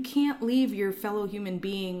you can't leave your fellow human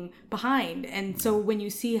being behind. And so when you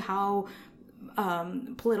see how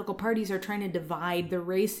political parties are trying to divide the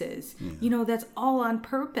races, you know, that's all on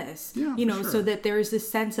purpose, you know, so that there's this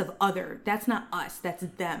sense of other. That's not us, that's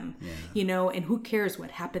them, you know, and who cares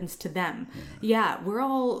what happens to them? We're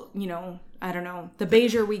all, you know, I don't know, the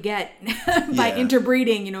bezier we get by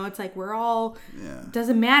interbreeding, you know, it's like we're all,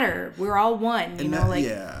 doesn't matter. We're all one, you know, like.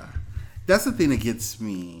 Yeah. That's the thing that gets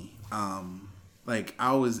me. Like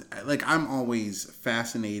I'm always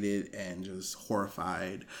fascinated and just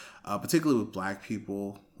horrified, particularly with Black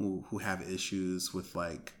people who have issues with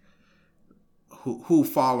like, who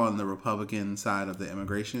fall on the Republican side of the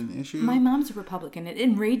immigration issue. My mom's a Republican. It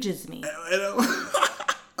enrages me.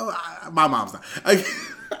 My mom's not.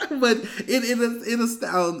 But it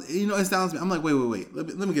astounds me. I'm like, wait.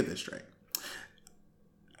 Let me get this straight.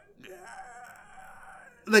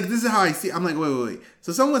 Like, this is how I see it. I'm like, wait.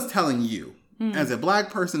 So someone's telling you, as a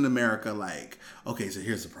Black person in America, like, okay, so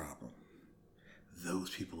here's the problem.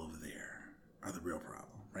 Those people over there are the real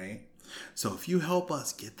problem, right? So if you help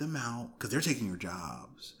us get them out, because they're taking your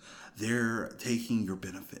jobs, they're taking your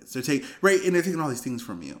benefits, and they're taking all these things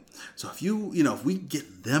from you. So if if we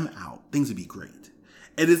get them out, things would be great.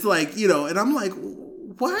 And it's like, you know, and I'm like,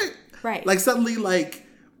 what? Right. Like suddenly, and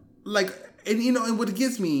you know, and what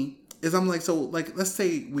gets me is I'm like, so like, let's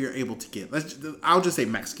say we are able to get, I'll just say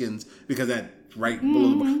Mexicans, because that right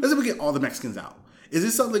below the, let's say we get all the Mexicans out. Is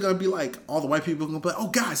this something going to be like all the white people going to be like, oh,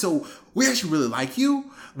 guys, so we actually really like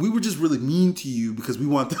you. We were just really mean to you because we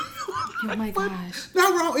want them. Oh, my gosh. Now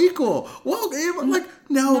we're all equal. Well, like,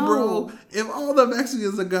 no, bro. If all the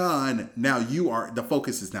Mexicans are gone, now the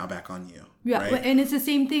focus is now back on you. Yeah, right? And it's the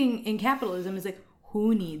same thing in capitalism. It's like,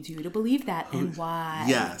 who needs you to believe that and why?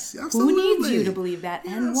 Yes, absolutely. Who needs you to believe that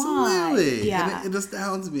and why? Yeah. And it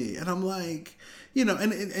astounds me. And I'm like, you know,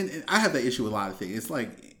 and I have that issue with a lot of things. It's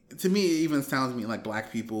like, to me, it even sounds to me like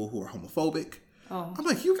Black people who are homophobic. Oh. I'm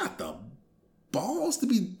like, you got the balls to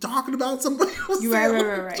be talking about somebody else.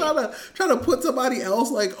 Right. Trying to put somebody else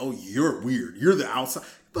like, oh, you're weird. You're the outside.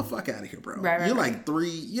 Get the fuck out of here, bro. You're like three,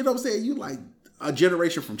 you know what I'm saying? You like a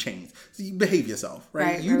generation from change. So you behave yourself,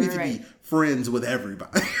 right? You need to be friends with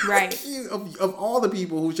everybody. Right. of all the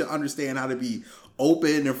people who should understand how to be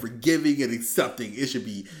open and forgiving and accepting, it should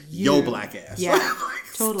be your Black ass. Yeah,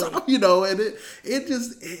 like, totally. Stop, you know, and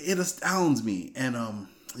it astounds me. And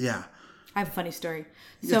yeah. I have a funny story.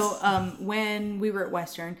 Yes. So when we were at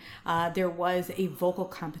Western, there was a vocal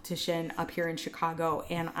competition up here in Chicago,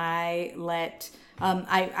 and I let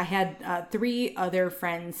I had 3 other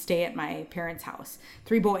friends stay at my parents' house,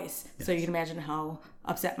 3 boys. Yes. So you can imagine how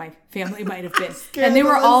upset my family might have been. And they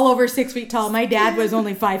were all over 6 feet tall. My dad was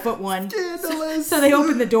only 5'1". So they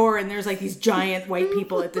opened the door, and there's like these giant white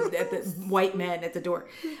people at the white men at the door.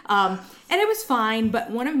 And it was fine,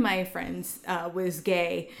 but one of my friends was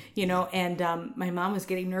gay, you know, and my mom was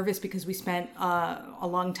getting nervous because we spent a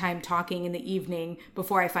long time talking in the evening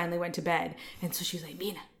before I finally went to bed. And so she was like,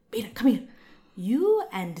 Bina, come here. You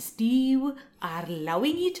and Steve are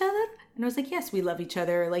loving each other? And I was like, yes, we love each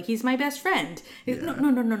other. Like, he's my best friend. Yeah.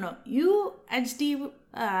 No. You and Steve, you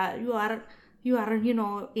are, you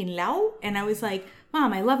know, in love? And I was like,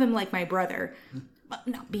 Mom, I love him like my brother. But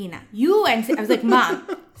no, Bina, you and I was like, Mom,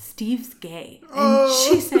 Steve's gay. And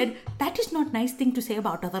she said, that is not a nice thing to say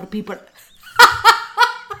about other people.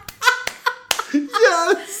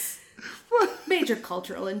 Yes. major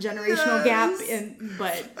cultural and generational gap.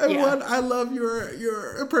 But I love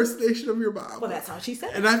your impersonation of your mom. Well, that's how she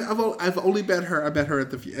said it. And I've only met her. I met her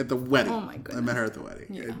at the wedding. Oh my goodness! I met her at the wedding.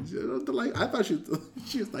 Yeah. And, I thought she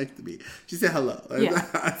was nice to me. She said hello.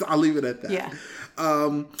 Yeah. I'll leave it at that. Yeah.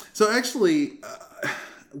 So actually,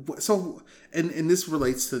 and this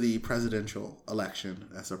relates to the presidential election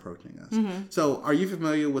that's approaching us. Mm-hmm. So, are you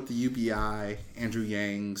familiar with the UBI, Andrew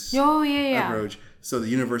Yang's approach? So, the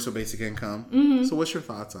Universal Basic Income. Mm-hmm. So, what's your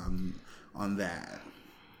thoughts on that?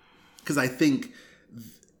 Because I think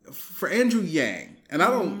for Andrew Yang, and I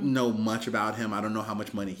don't know much about him. I don't know how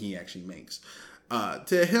much money he actually makes.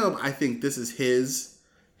 To him, I think this is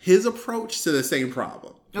his approach to the same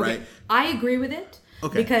problem. Okay. Right? I agree with it.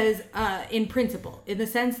 Okay. Because in principle, in the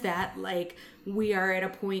sense that like we are at a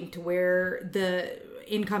point where the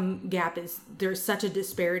income gap there's such a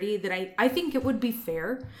disparity that I think it would be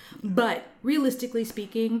fair. But realistically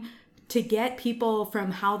speaking, to get people from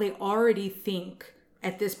how they already think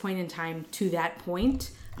at this point in time to that point,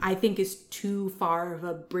 I think is too far of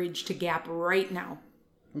a bridge to gap right now.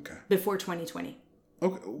 Okay. Before 2020.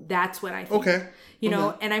 Okay. That's what I think. Okay. You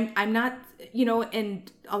know, and I'm not,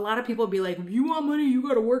 and a lot of people be like, if you want money, you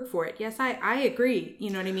got to work for it. Yes, I agree. You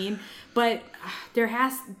know what I mean? But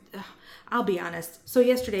I'll be honest. So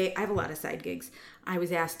yesterday, I have a lot of side gigs. I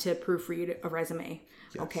was asked to proofread a resume.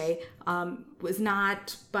 Yes. Okay. Was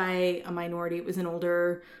not by a minority. It was an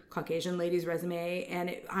older Caucasian lady's resume.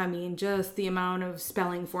 And just the amount of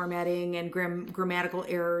spelling formatting and grammatical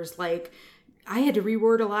errors, like, I had to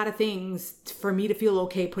reword a lot of things for me to feel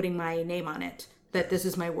okay putting my name on it, that this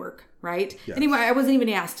is my work, right? Yes. Anyway, I wasn't even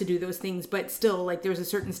asked to do those things, but still, like, there's a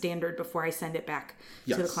certain standard before I send it back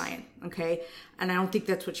to the client, okay? And I don't think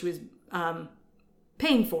that's what she was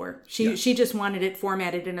paying for. She just wanted it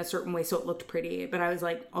formatted in a certain way so it looked pretty, but I was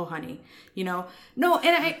like, oh, honey, No,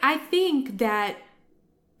 and I think that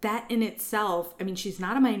in itself, she's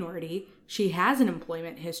not a minority. She has an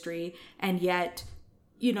employment history, and yet,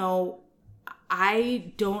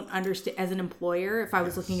 I don't understand as an employer, if I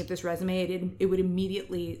was looking at this resume, I would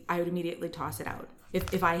immediately toss it out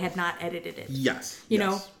if I had not edited it. Yes. You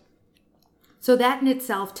know? So that in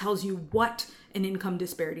itself tells you what an income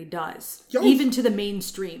disparity does, even to the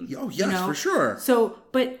mainstream. Oh, yes, for sure. So,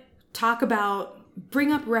 but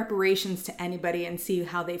bring up reparations to anybody and see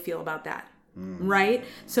how they feel about that. Right?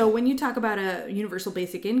 So when you talk about a universal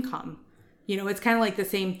basic income, it's kind of like the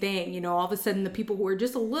same thing. All of a sudden the people who are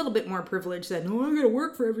just a little bit more privileged said, no, I'm going to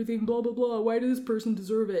work for everything, blah, blah, blah. Why does this person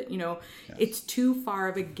deserve it? It's too far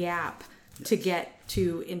of a gap to get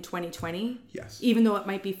to in 2020. Yes. Even though it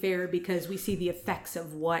might be fair because we see the effects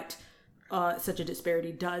of what such a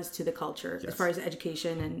disparity does to the culture as far as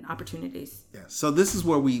education and opportunities. Yeah. So this is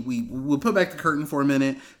where we'll put back the curtain for a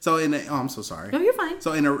minute. So I'm so sorry. No, you're fine.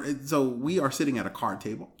 So we are sitting at a card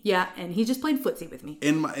table. Yeah, and he just played footsie with me.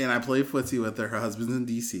 And I played footsie with her. Her husband's in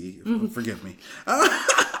DC. Forgive me.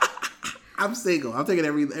 I'm single. I'm taking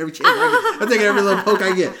every chance. I'm taking every little poke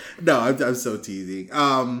I get. No, I'm so teasing.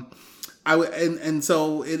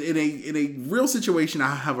 So in a real situation,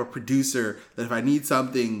 I have a producer that if I need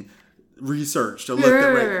something researched or looked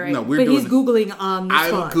at right. No, he's Googling on the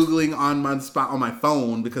spot. I'm Googling on my spot on my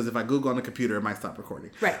phone because if I Google on the computer, it might stop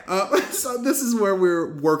recording. Right. So this is where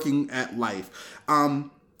we're working at life.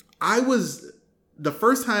 The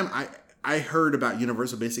first time I heard about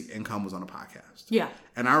universal basic income was on a podcast. Yeah.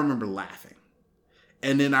 And I remember laughing.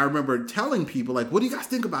 And then I remember telling people, like, what do you guys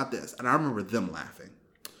think about this? And I remember them laughing.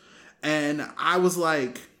 And I was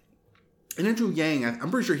like, and Andrew Yang, I'm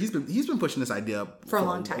pretty sure he's been pushing this idea for a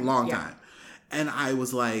long time. And I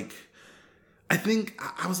was like, I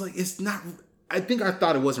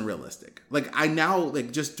thought it wasn't realistic. Like I now,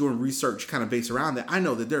 like just doing research kind of based around that, I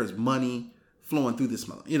know that there's money flowing through this,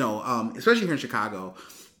 especially here in Chicago.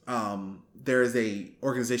 There is a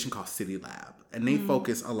organization called City Lab, and they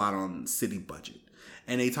focus a lot on city budget.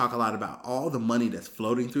 And they talk a lot about all the money that's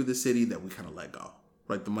floating through the city that we kind of let go.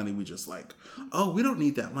 Like the money we just like, oh, we don't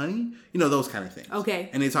need that money. Those kind of things. Okay.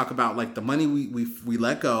 And they talk about like the money we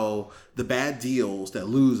let go, the bad deals that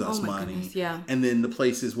lose us money. Goodness, yeah. And then the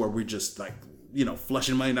places where we're just like,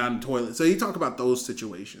 flushing money down the toilet. So you talk about those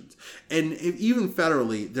situations. And even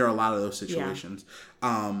federally, there are a lot of those situations.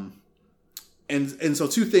 Yeah. And so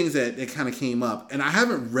two things that kind of came up. And I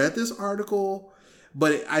haven't read this article,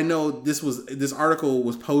 but I know this article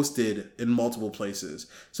was posted in multiple places.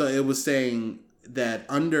 So it was saying that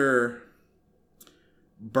under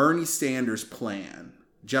Bernie Sanders' plan,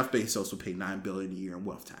 Jeff Bezos would pay $9 billion a year in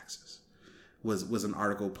wealth taxes. Was an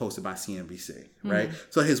article posted by CNBC, right?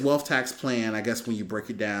 So his wealth tax plan, I guess when you break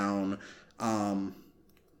it down,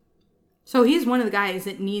 So he's one of the guys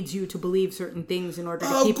that needs you to believe certain things in order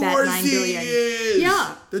to keep that 9 billion. Is.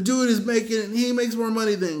 Yeah. The dude is he makes more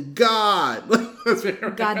money than God.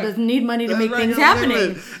 God doesn't need money to make things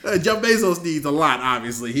happening. Jeff Bezos needs a lot,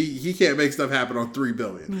 obviously. He can't make stuff happen on $3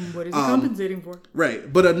 billion. What is he compensating for?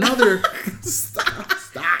 Right. But another stop.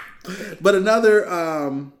 But another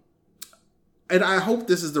and I hope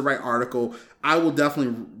this is the right article. I will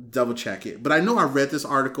definitely double check it. But I know I read this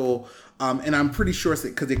article, and I'm pretty sure it's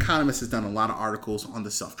because The Economist has done a lot of articles on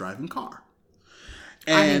the self-driving car.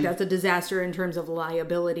 And, I think that's a disaster in terms of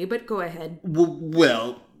liability, but go ahead.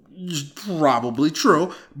 Well, probably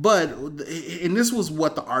true. And this was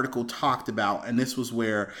what the article talked about, and this was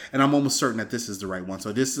where, and I'm almost certain that this is the right one.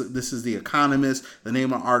 So this is The Economist. The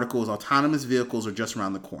name of the article is Autonomous Vehicles Are Just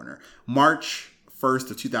Around the Corner. March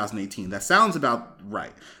 1st of 2018. That sounds about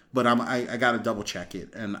right. But I got to double check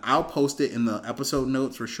it, and I'll post it in the episode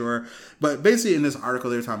notes for sure. But basically, in this article,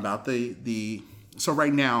 they were talking about so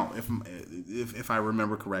right now, if I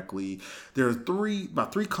remember correctly, there are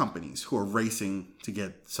about three companies who are racing to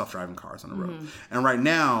get self-driving cars on the road. And right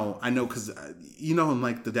now, I know because in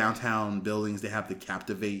like the downtown buildings, they have the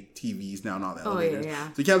Captivate TVs now and all the elevators.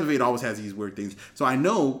 Yeah. So Captivate always has these weird things. So I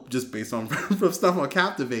know just based on from stuff on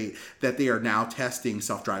Captivate that they are now testing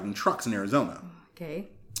self-driving trucks in Arizona. Okay.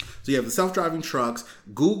 So you have the self-driving trucks,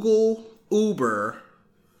 Google, Uber,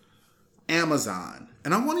 Amazon,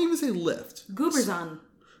 and I won't even say Lyft. Gooberzon.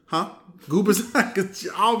 Huh? Gooberzon,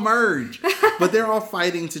 all merge. But they're all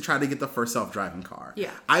fighting to try to get the first self-driving car. Yeah.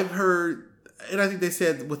 I've heard, and I think they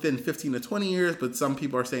said within 15 to 20 years, but some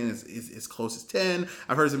people are saying it's close as 10.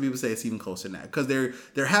 I've heard some people say it's even closer than that. Because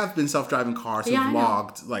there have been self-driving cars who have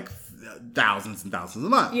logged like thousands and thousands of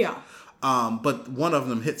miles. Yeah. But one of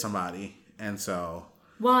them hit somebody, and so...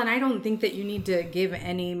 Well, and I don't think that you need to give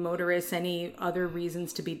any motorists any other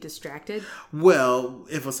reasons to be distracted. Well,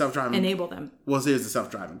 if a self-driving... Enable them. Well, there's a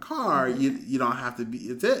self-driving car, you don't have to be...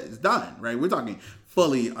 It's done, right? We're talking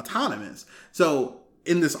fully autonomous. So,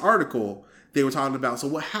 in this article, they were talking about, so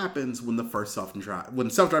what happens when the first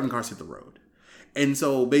self-driving cars hit the road? And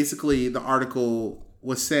so, basically, the article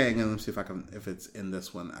was saying, and let's see if it's in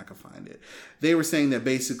this one, I can find it. They were saying that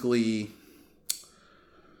basically,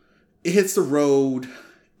 it hits the road...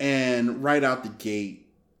 And right out the gate,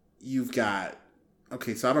 you've got...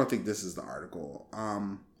 Okay, so I don't think this is the article. So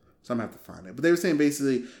I'm going to have to find it. But they were saying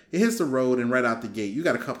basically, it hits the road and right out the gate, you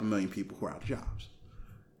got a couple million people who are out of jobs.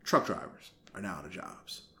 Truck drivers are now out of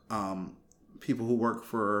jobs. People who work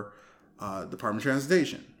for Department of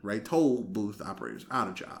Transportation, right? Toll booth operators, out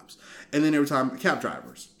of jobs. And then they were talking cab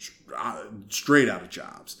drivers, straight out of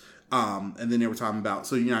jobs. And then they were talking about,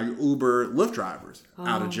 so your Uber, Lyft drivers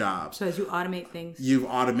out of jobs. So as you automate things. You've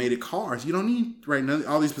automated cars. You don't need, right now,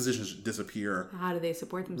 all these positions disappear. How do they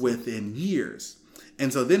support themselves? Within years.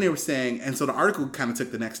 And so then they were saying, and so the article kind of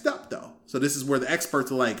took the next step though. So this is where the experts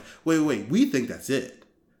are like, wait, we think that's it.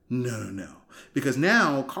 No. Because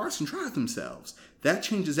now cars can drive themselves. That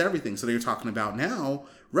changes everything. So they were talking about now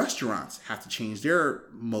restaurants have to change their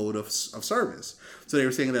mode of service. So they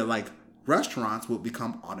were saying that like, restaurants will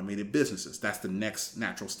become automated businesses. That's the next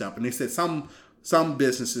natural step. And they said some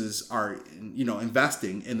businesses are,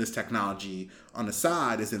 investing in this technology on the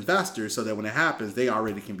side as investors so that when it happens, they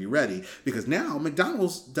already can be ready. Because now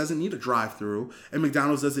McDonald's doesn't need a drive-through and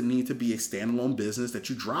McDonald's doesn't need to be a standalone business that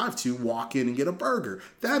you drive to, walk in and get a burger.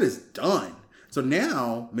 That is done. So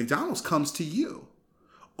now McDonald's comes to you.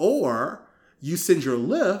 Or you send your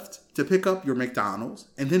Lyft to pick up your McDonald's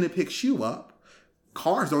and then it picks you up.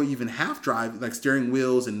 Cars don't even have drive, like steering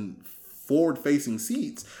wheels and forward-facing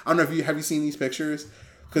seats. I don't know if have you seen these pictures?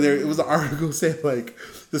 Because it was an article saying like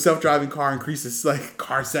the self-driving car increases like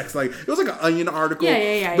car sex. Like it was like an Onion article,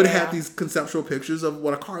 but it had these conceptual pictures of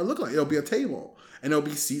what a car looked like. It'll be a table, and there'll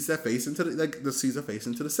be seats that face into the seats that face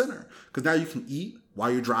into the center. Because now you can eat while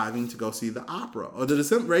you're driving to go see the opera or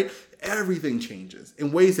the right. Everything changes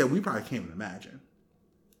in ways that we probably can't even imagine.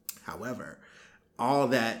 However, all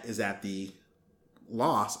that is at the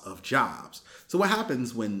loss of jobs. So what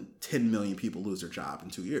happens when 10 million people lose their job in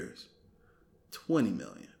 2 years? 20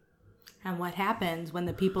 million. And what happens when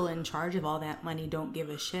the people in charge of all that money don't give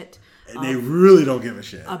a shit? And they really don't give a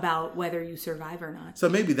shit about whether you survive or not. So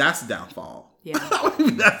maybe that's the downfall. Yeah.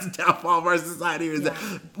 Maybe that's the downfall of our society. Is that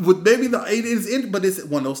but it's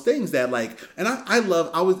one of those things that like, and I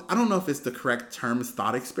don't know if it's the correct term is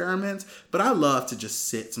thought experiments, but I love to just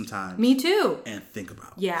sit sometimes. Me too. And think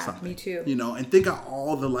about something. Me too. And think of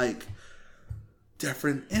all the like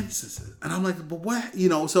different instances. And I'm like, but what?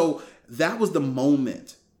 So that was the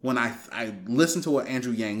moment when I listened to what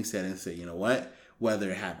Andrew Yang said and said, you know what?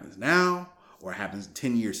 Whether it happens now or it happens in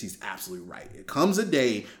 10 years, he's absolutely right. It comes a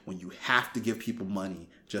day when you have to give people money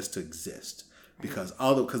just to exist. Because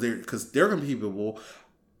they're going to be people,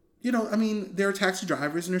 there are taxi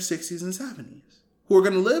drivers in their 60s and 70s who are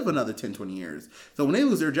going to live another 10, 20 years. So when they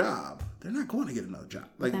lose their job, they're not going to get another job.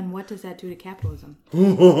 Like, then what does that do to capitalism?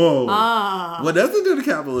 What does it do to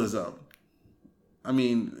capitalism? I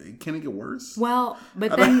mean, can it get worse? Well,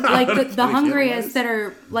 but then the hungriest that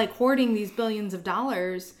are like hoarding these billions of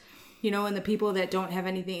dollars, and the people that don't have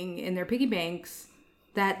anything in their piggy banks,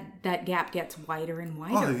 that gap gets wider and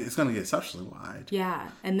wider. Oh, it's going to get exceptionally wide. Yeah.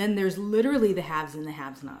 And then there's literally the haves and the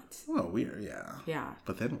have-nots. Oh, weird. Yeah. Yeah.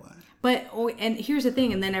 But then what? And here's the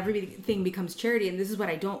thing. And then everything becomes charity. And this is what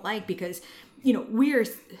I don't like because,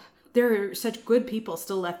 there are such good people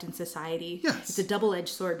still left in society. Yes. It's a double-edged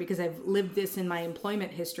sword because I've lived this in my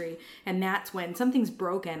employment history. And that's when something's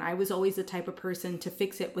broken. I was always the type of person to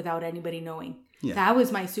fix it without anybody knowing. Yeah. That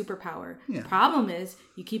was my superpower. Yeah. Problem is,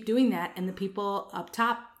 you keep doing that and the people up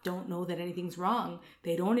top don't know that anything's wrong.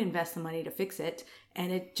 They don't invest the money to fix it.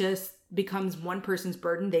 And it just becomes one person's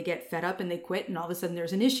burden. They get fed up and they quit and all of a sudden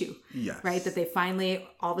there's an issue. Yes. Right? That they finally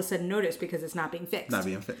all of a sudden notice because it's not being fixed. Not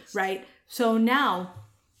being fixed. Right? So now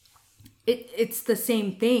it's the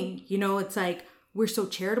same thing. It's like we're so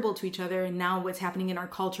charitable to each other, and now what's happening in our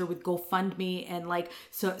culture with GoFundMe and like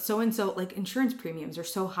so and so, like insurance premiums are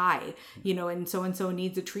so high, and so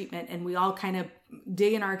needs a treatment, and we all kind of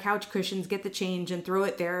dig in our couch cushions, get the change and throw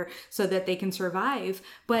it there so that they can survive.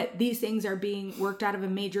 But these things are being worked out of a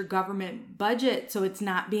major government budget, so it's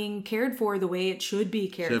not being cared for the way it should be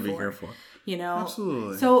cared for.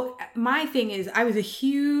 Absolutely. So my thing is, I was a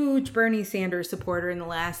huge Bernie Sanders supporter in the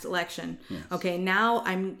last election. Yes. Okay, now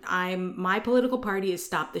I'm my political party is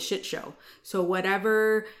Stop the Shit Show. So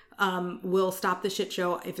whatever will stop the shit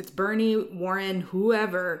show. If it's Bernie, Warren,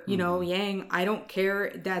 whoever, Yang, I don't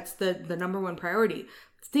care. That's the number one priority.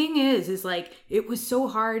 Thing is like, it was so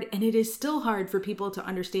hard, and it is still hard for people to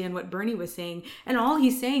understand what Bernie was saying. And all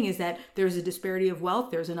he's saying is that there's a disparity of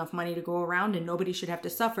wealth, there's enough money to go around, and nobody should have to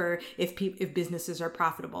suffer if businesses are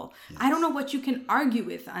profitable. Yes. I don't know what you can argue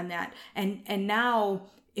with on that. And now,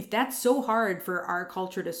 if that's so hard for our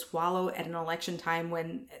culture to swallow at an election time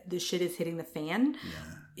when the shit is hitting the fan,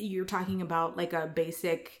 you're talking about like a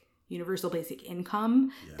universal basic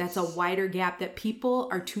income. Yes. That's a wider gap that people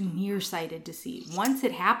are too nearsighted to see. Once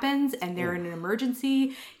it happens and they're in an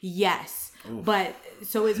emergency, yes. Oof. But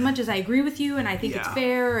so as much as I agree with you and I think it's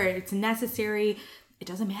fair or it's necessary, it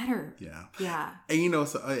doesn't matter. Yeah. Yeah. And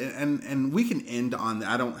so and we can end on that.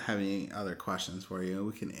 I don't have any other questions for you.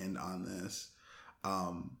 We can end on this.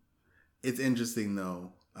 It's interesting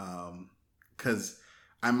though, because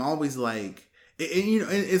I'm always like,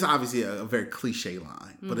 it's obviously a very cliche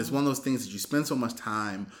line, but it's one of those things that you spend so much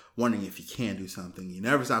time wondering if you can do something. You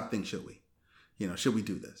never stop thinking, should we? Should we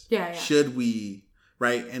do this? Yeah. Should we?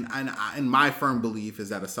 Right? And my firm belief is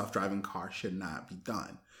that a self-driving car should not be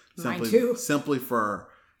done. Mine too. Simply for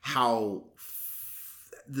how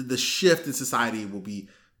the shift in society will be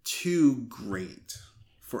too great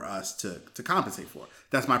for us to compensate for.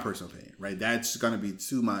 That's my personal opinion, right? That's going to be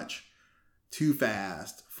too much, too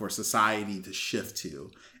fast for society to shift to,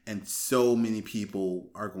 and so many people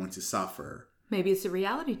are going to suffer. Maybe it's a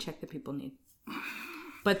reality check that people need.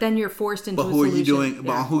 But then you're forced into. But who are you doing? Yeah.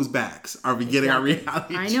 But on whose backs are we getting our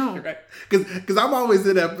reality? I know, right? Because I'm always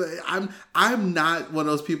in that. I'm not one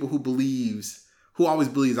of those people who always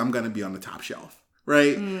believes I'm going to be on the top shelf,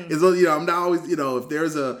 right? It's, I'm not always, if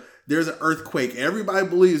there's an earthquake, everybody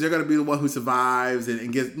believes they're going to be the one who survives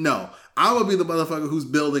and gets. No, I'm going to be the motherfucker whose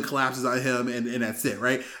building collapses on him and that's it,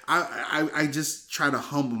 right? I just try to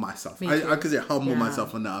humble myself. I consider humble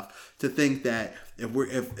myself enough to think that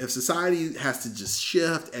if society has to just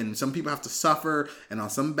shift and some people have to suffer and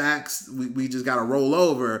on some backs we just got to roll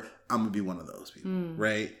over, I'm going to be one of those people,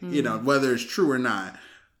 right? Whether it's true or not,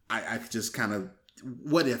 I just kind of,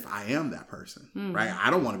 what if I am that person, right?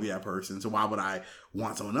 I don't want to be that person, so why would I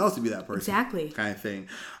want someone else to be that person? Exactly. Kind of thing.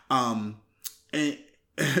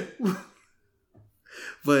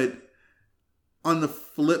 But on the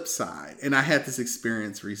flip side, and I had this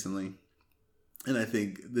experience recently, and I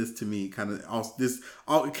think this to me kind of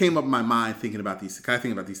it came up in my mind thinking about these. I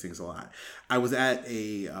think about these things a lot. I was at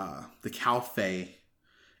the cafe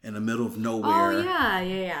in the middle of nowhere. Oh yeah.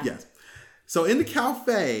 Yes. So in the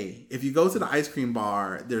cafe, if you go to the ice cream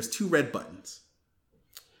bar, there's 2 red buttons.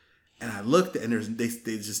 And I looked and there's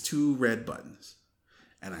just 2 red buttons.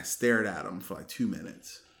 And I stared at them for like 2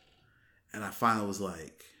 minutes. And I finally was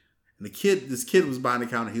like, and this kid was behind the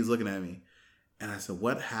counter, he was looking at me. And I said,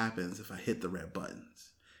 what happens if I hit the red buttons?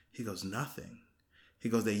 He goes, nothing. He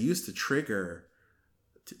goes, they used to trigger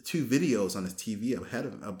two videos on his TV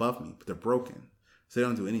above me, but they're broken, so they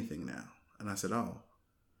don't do anything now. And I said, oh.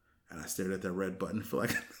 And I stared at that red button for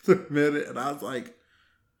like another minute, and I was like,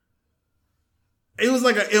 it was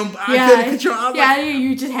like I couldn't control. I was like,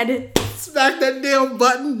 you just had to smack that damn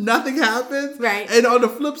button. Nothing happens. Right. And on the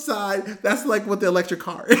flip side, that's like what the electric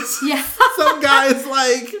car is. Yeah. Some guy is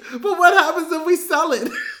like, but what happens if we sell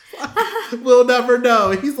it? We'll never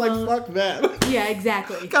know. He's like, fuck that. Yeah,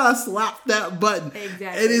 exactly. Gotta slap that button.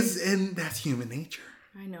 Exactly. And that's human nature.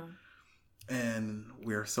 I know. And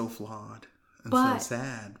we're so flawed and But so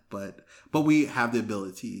sad. But we have the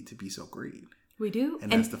ability to be so great. We do.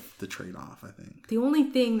 And that's the trade-off, I think. The only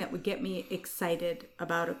thing that would get me excited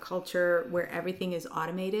about a culture where everything is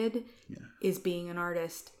automated is being an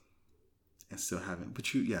artist. And still having,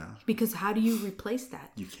 Because how do you replace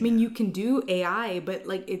that? You can't. I mean, you can do AI, but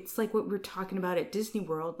like it's like what we're talking about at Disney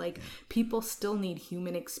World. Like people still need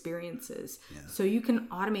human experiences. Yeah. So you can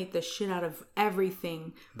automate the shit out of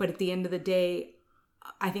everything, but at the end of the day,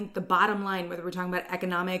 I think the bottom line, whether we're talking about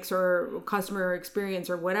economics or customer experience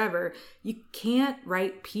or whatever, you can't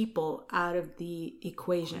write people out of the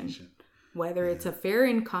equation. Whether it's a fair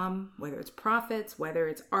income, whether it's profits, whether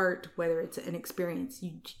it's art, whether it's an experience.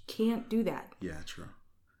 You can't do that. Yeah, true.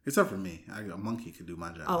 Except for me. A monkey could do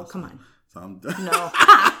my job. Oh, come on. So I'm done. No.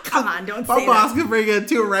 Come on, don't say that. My boss could bring in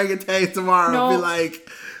 2 orangutans tomorrow and be like,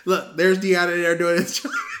 look, there's Deanna there doing his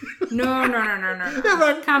job. No.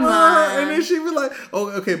 Like, come on. And then she'd be like, oh,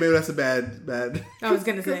 okay, maybe that's a bad. I was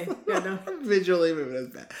going to say, no. Visually, maybe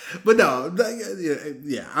that's bad. But no,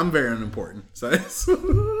 I'm very unimportant. So that's what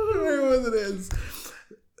it is.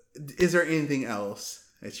 Is there anything else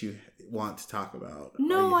that you want to talk about?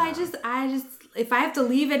 No, I just, if I have to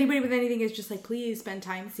leave anybody with anything, it's just like, please spend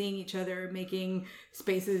time seeing each other, making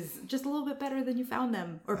spaces just a little bit better than you found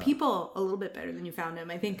them, or people a little bit better than you found them.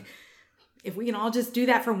 I think if we can all just do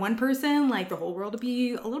that for one person, like the whole world will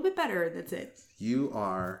be a little bit better. That's it. You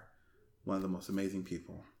are one of the most amazing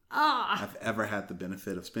people I've ever had the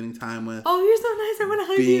benefit of spending time with. Oh, you're so nice. I want to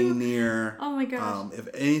hug you. Being near. Oh my gosh. If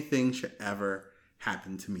anything should ever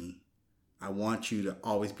happen to me, I want you to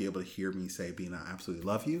always be able to hear me say, Bina, I absolutely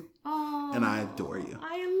love you. Oh, and I adore you.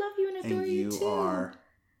 I love you and adore you too. And you are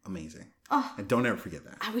amazing. Oh, and don't ever forget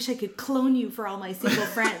that. I wish I could clone you for all my single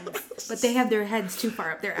friends, but they have their heads too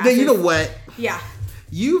far up their asses. Then you know what? Yeah.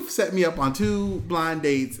 You've set me up on 2 blind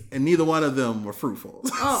dates, and neither one of them were fruitful.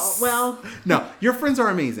 Oh, well. No, your friends are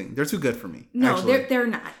amazing. They're too good for me. No, actually. they're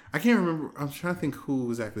not. I can't remember. I'm trying to think who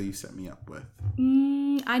exactly you set me up with.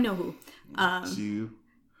 I know who. You?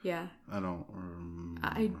 Yeah. I don't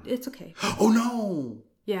remember. It's okay. Oh, no.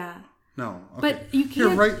 Yeah. No. Okay. But you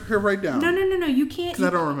can't. Here, write down. No. You can't. Because I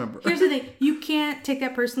don't remember. Here's the thing. You can't take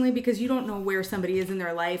that personally because you don't know where somebody is in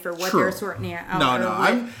their life or what they're sorting out.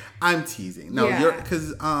 No. I'm teasing. No, yeah. you're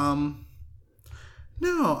because no,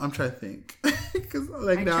 I'm trying to think. Because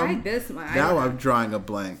like I now, tried this one. Now I'm drawing a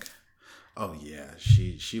blank. Oh yeah,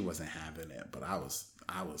 she wasn't having it, but I was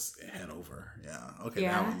head over. Yeah. Okay.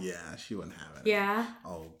 Yeah. She wasn't having it. Yeah.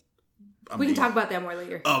 Oh. We can talk about that more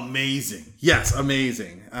later. Amazing. Yes,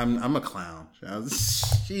 amazing. I'm a clown.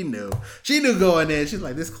 She knew going in. She's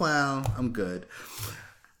like, this clown, I'm good.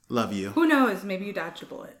 Love you. Who knows? Maybe you dodged a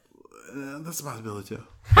bullet. That's a possibility too.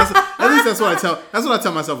 At least that's what I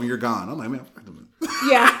tell myself when you're gone. I'm like, man,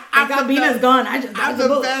 yeah. I got Bina's gone. I'm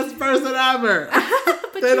the best person ever.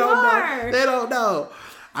 But they don't know. They don't know.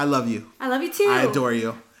 I love you. I love you too. I adore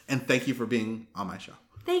you. And thank you for being on my show.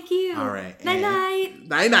 Thank you. All right. Night.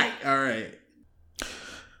 Night. All right.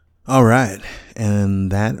 All right.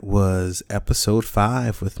 And that was episode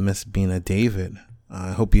 5 with Miss Bina David.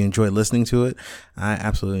 I hope you enjoyed listening to it. I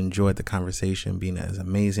absolutely enjoyed the conversation. Bina is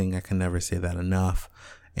amazing. I can never say that enough.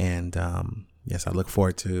 And yes, I look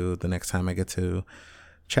forward to the next time I get to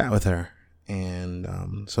chat with her.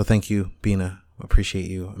 And so thank you, Bina. Appreciate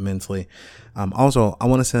you immensely. Also, I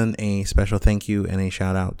want to send a special thank you and a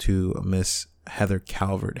shout out to Miss Heather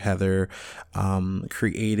Calvert. Heather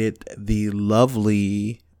created the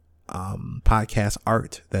lovely podcast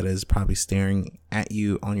art that is probably staring at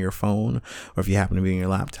you on your phone, or if you happen to be on your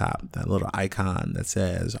laptop, that little icon that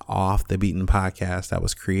says Off the Beaten Podcast. That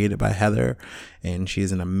was created by Heather, and she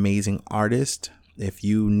is an amazing artist. If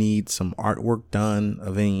you need some artwork done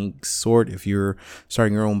of any sort, if you're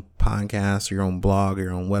starting your own podcast or your own blog or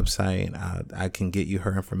your own website, I can get you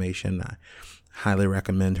her information. I highly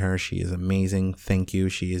recommend her. She is amazing. Thank you.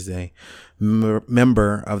 She is a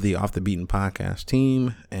member of the Off the Beaten podcast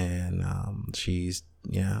team, and she's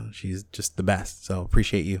just the best. So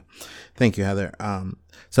appreciate you. Thank you, Heather.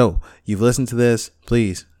 So you've listened to this.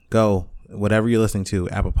 Please go whatever you're listening to,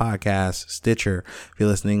 Apple Podcasts, Stitcher, if you're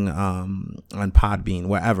listening on Podbean,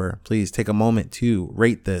 wherever, please take a moment to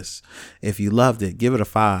rate this. If you loved it, give it a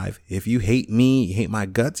 5. If you hate me, you hate my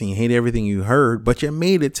guts, and you hate everything you heard, but you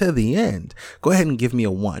made it to the end, go ahead and give me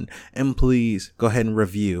a 1. And please go ahead and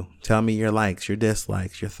review. Tell me your likes, your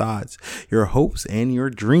dislikes, your thoughts, your hopes, and your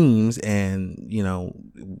dreams. And,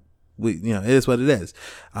 it is what it is.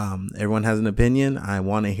 Everyone has an opinion. I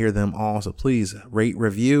want to hear them all. So please rate,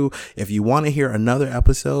 review. If you want to hear another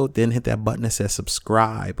episode, then hit that button that says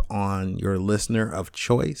subscribe on your listener of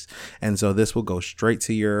choice. And so this will go straight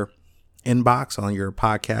to your inbox on your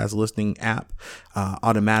podcast listening app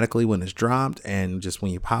automatically when it's dropped. And just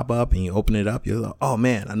when you pop up and you open it up, you're like, oh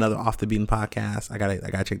man, another Off the Beaten podcast. I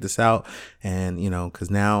gotta check this out. And because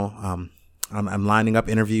now I'm lining up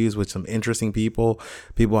interviews with some interesting people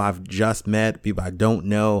I've just met, people I don't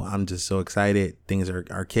know. I'm just so excited. Things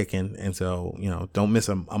are kicking. And so, don't miss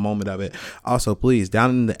a moment of it. Also, please, down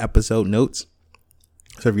in the episode notes,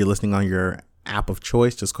 so if you're listening on your app of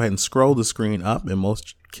choice, just go ahead and scroll the screen up in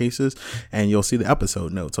most cases, and you'll see the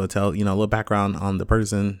episode notes. So tell, a little background on the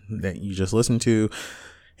person that you just listened to,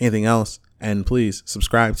 anything else. And please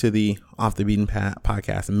subscribe to the Off the Beaten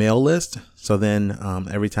podcast mail list. So then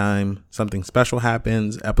every time something special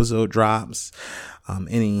happens, episode drops,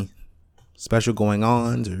 any special going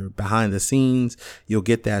on or behind the scenes, you'll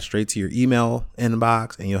get that straight to your email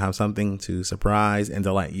inbox, and you'll have something to surprise and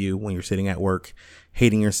delight you when you're sitting at work,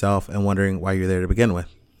 hating yourself and wondering why you're there to begin with.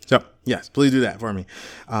 So yes, please do that for me.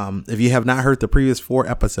 If you have not heard the previous 4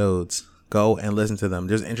 episodes, go and listen to them.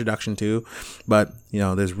 There's an introduction too, but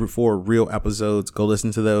there's 4 real episodes. Go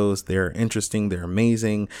listen to those. They're interesting. They're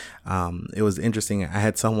amazing. It was interesting. I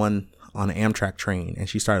had someone on an Amtrak train, and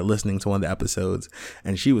she started listening to one of the episodes,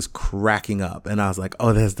 and she was cracking up. And I was like,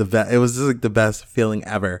 oh, that's the best. It was just like the best feeling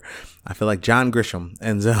ever. I feel like John Grisham.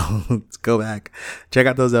 And so let's go back, check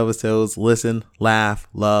out those episodes, listen, laugh,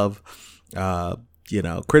 love,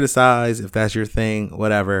 criticize if that's your thing,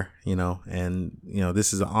 whatever, and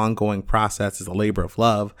this is an ongoing process. It's a labor of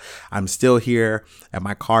love. I'm still here at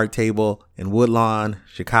my card table in Woodlawn,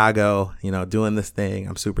 Chicago, doing this thing.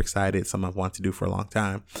 I'm super excited. Something I've wanted to do for a long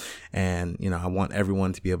time. And, I want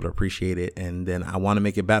everyone to be able to appreciate it. And then I want to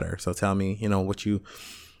make it better. So tell me, what you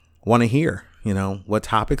want to hear. What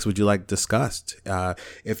topics would you like discussed?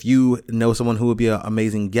 If you know someone who would be an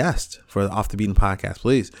amazing guest for the Off the Beaten podcast,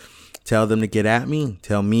 please tell them to get at me.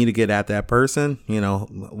 Tell me to get at that person,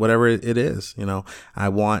 whatever it is. I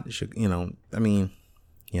want,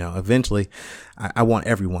 eventually I want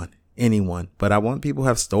anyone, but I want people who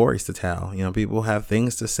have stories to tell. People have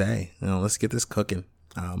things to say. Let's get this cooking.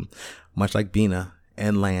 Much like Bina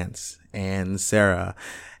and Lance and Sarah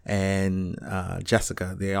and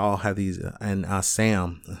Jessica, they all have these, and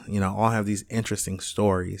Sam, all have these interesting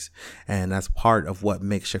stories, and that's part of what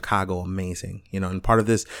makes Chicago amazing. And part of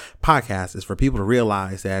this podcast is for people to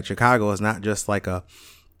realize that Chicago is not just like a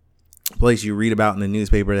place you read about in the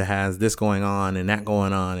newspaper that has this going on and that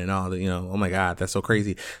going on and all the, oh my God, that's so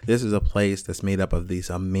crazy. This is a place that's made up of these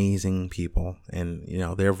amazing people, and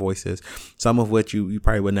their voices, some of which you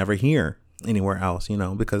probably would never hear anywhere else,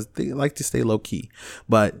 because they like to stay low key,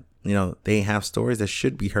 but they have stories that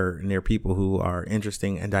should be heard, and they're people who are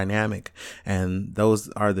interesting and dynamic, and those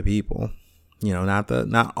are the people,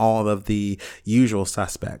 not all of the usual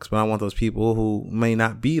suspects, but I want those people who may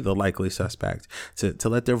not be the likely suspect to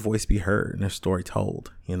let their voice be heard and their story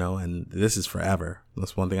told, and this is forever.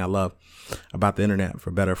 That's one thing I love about the internet, for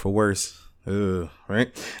better, for worse.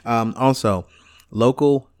 Right. Also,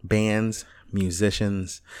 local bands,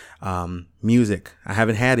 musicians, music. I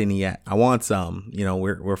haven't had any yet. I want some.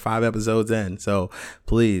 We're 5 episodes in, so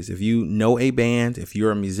please, if you know a band, if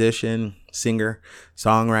you're a musician, singer,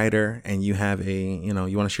 songwriter, and you have you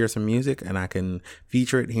want to share some music and I can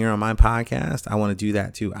feature it here on my podcast, I want to do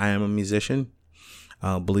that too. I am a musician,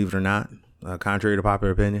 believe it or not, contrary to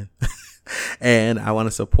popular opinion. And I want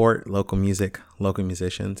to support local music, local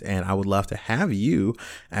musicians, and I would love to have you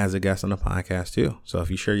as a guest on the podcast too. So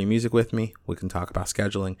if you share your music with me, we can talk about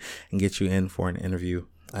scheduling and get you in for an interview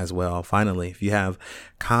as well. Finally, if you have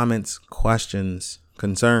comments, questions,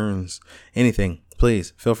 concerns, anything,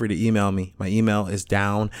 please feel free to email me. My email is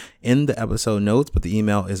down in the episode notes, but the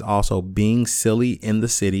email is also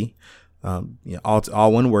beingsillyinthecity,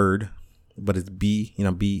 all one word. But it's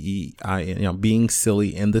BEIN, being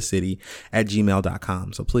silly in the city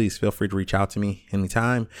 @gmail.com. So please feel free to reach out to me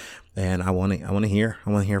anytime. And I want to hear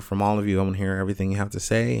from all of you. I want to hear everything you have to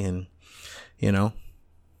say. And, I'm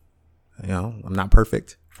not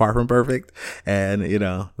perfect, far from perfect. And,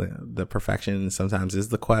 the perfection sometimes is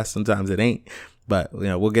the quest, sometimes it ain't, but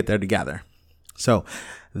we'll get there together. So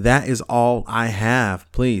that is all I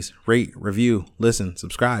have. Please rate, review, listen,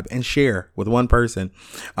 subscribe, and share with one person.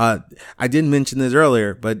 I didn't mention this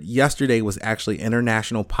earlier, but yesterday was actually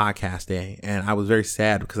International Podcast Day, and I was very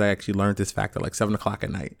sad because I actually learned this fact at like 7:00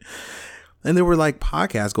 at night. And there were like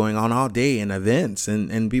podcasts going on all day and events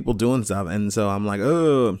and people doing stuff. And so I'm like,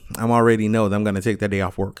 oh, I'm already know that I'm going to take that day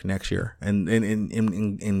off work next year and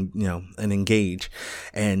engage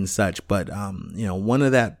and such. But,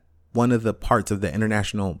 one of the parts of the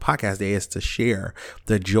International Podcast Day is to share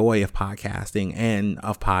the joy of podcasting and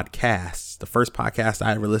of podcasts. The first podcast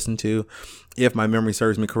I ever listened to, if my memory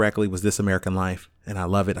serves me correctly, was This American Life. And I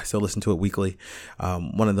love it. I still listen to it weekly.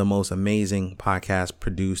 One of the most amazing podcasts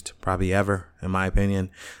produced probably ever, in my opinion.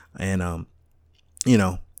 And,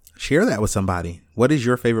 share that with somebody. What is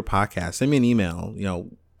your favorite podcast? Send me an email,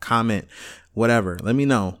 comment, whatever. Let me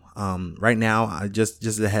know. Right now, I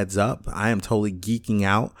just a heads up, I am totally geeking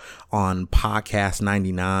out on Podcast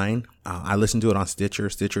 99. I listen to it on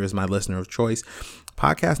Stitcher. Stitcher is my listener of choice.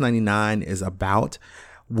 Podcast 99 is about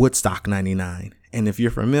Woodstock 99. And if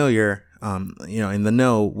you're familiar, in the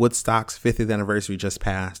know, Woodstock's 50th anniversary just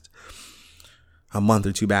passed a month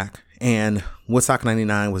or two back. And Woodstock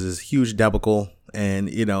 99 was this huge debacle. And,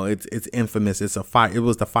 it's infamous. It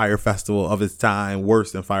was the Fire Festival of its time,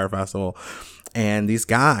 worse than Fire Festival. And these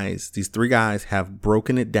three guys have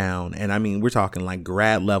broken it down. And I mean, we're talking like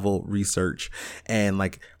grad level research. And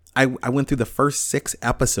like, I went through the first 6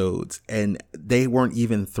 episodes and they weren't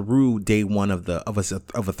even through day one of a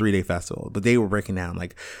 3-day festival, but they were breaking down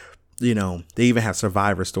like, they even have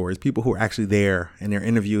survivor stories, people who are actually there and they're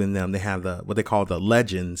interviewing them. They have what they call the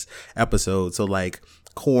Legends episode. So like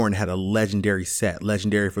Korn had a legendary set,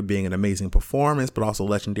 legendary for being an amazing performance, but also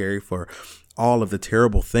legendary for all of the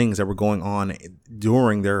terrible things that were going on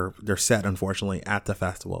during their set, unfortunately, at the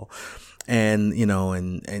festival. And,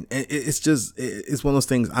 and it's one of those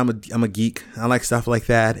things. I'm a geek. I like stuff like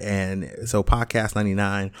that. And so Podcast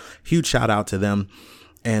 99, huge shout out to them.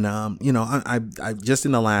 And, I just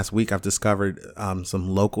in the last week, I've discovered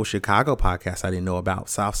some local Chicago podcasts I didn't know about,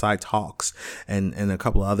 Southside Talks and a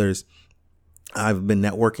couple of others. I've been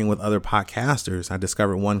networking with other podcasters. I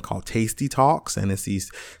discovered one called Tasty Talks, and it's these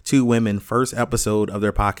 2 women. First episode of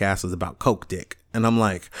their podcast is about Coke Dick. And I'm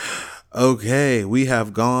like, okay, we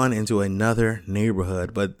have gone into another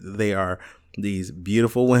neighborhood, but they are these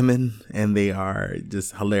beautiful women and they are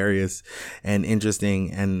just hilarious and interesting.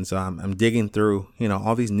 And so I'm digging through,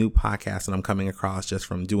 all these new podcasts that I'm coming across just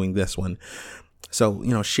from doing this one. So,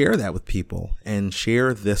 share that with people and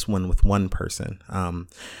share this one with one person.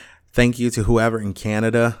 Thank you to whoever in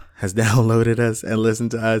Canada has downloaded us and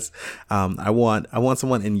listened to us. I want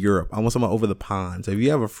someone in Europe. I want someone over the pond. So if you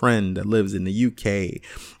have a friend that lives in the UK,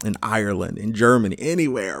 in Ireland, in Germany,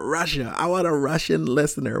 anywhere, Russia, I want a Russian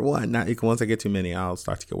listener. Once I get too many, I'll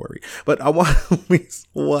start to get worried. But I want at least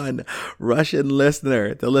one Russian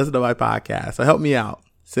listener to listen to my podcast. So help me out.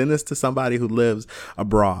 Send this to somebody who lives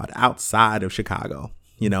abroad, outside of Chicago.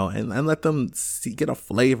 And let them get a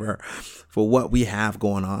flavor for what we have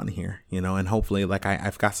going on here, and hopefully like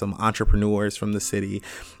I've got some entrepreneurs from the city.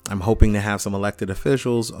 I'm hoping to have some elected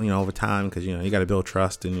officials, over time, because, you got to build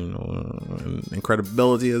trust and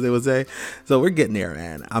credibility, as they would say. So we're getting there,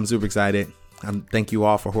 man. I'm super excited. Thank you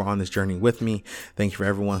all who are on this journey with me. Thank you for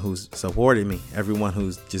everyone who's supported me, everyone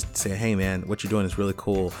who's just said, hey man, what you're doing is really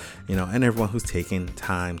cool, and everyone who's taken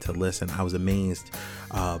time to listen. I was amazed.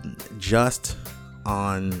 Just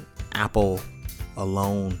on Apple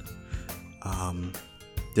alone,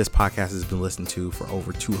 this podcast has been listened to for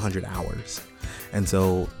over 200 hours. And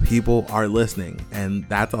so people are listening, and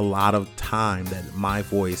that's a lot of time that my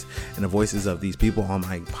voice and the voices of these people on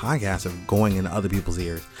my podcast are going into other people's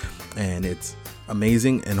ears. And it's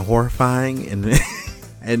amazing and horrifying and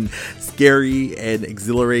and scary and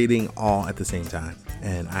exhilarating all at the same time.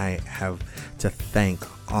 And I have to thank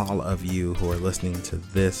all of you who are listening to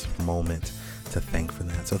this moment to thank for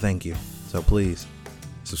that. So thank you. So please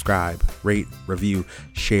subscribe, rate, review,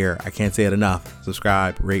 share. I can't say it enough.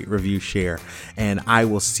 Subscribe, rate, review, share. And I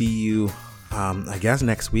will see you, I guess,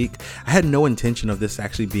 next week. I had no intention of this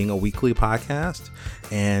actually being a weekly podcast.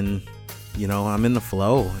 And, I'm in the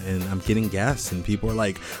flow and I'm getting guests and people are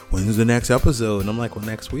like, when's the next episode? And I'm like, well,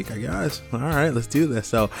 next week, I guess. All right, let's do this.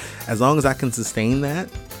 So as long as I can sustain that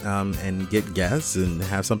and get guests and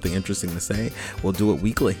have something interesting to say, we'll do it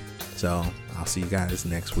weekly. So I'll see you guys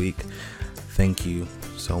next week. Thank you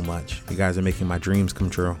so much. You guys are making my dreams come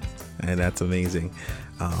true, and that's amazing.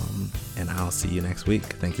 And I'll see you next week.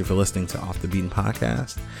 Thank you for listening to Off the Beaten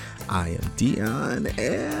Podcast. I am Dion,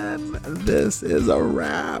 and this is a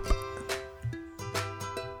wrap.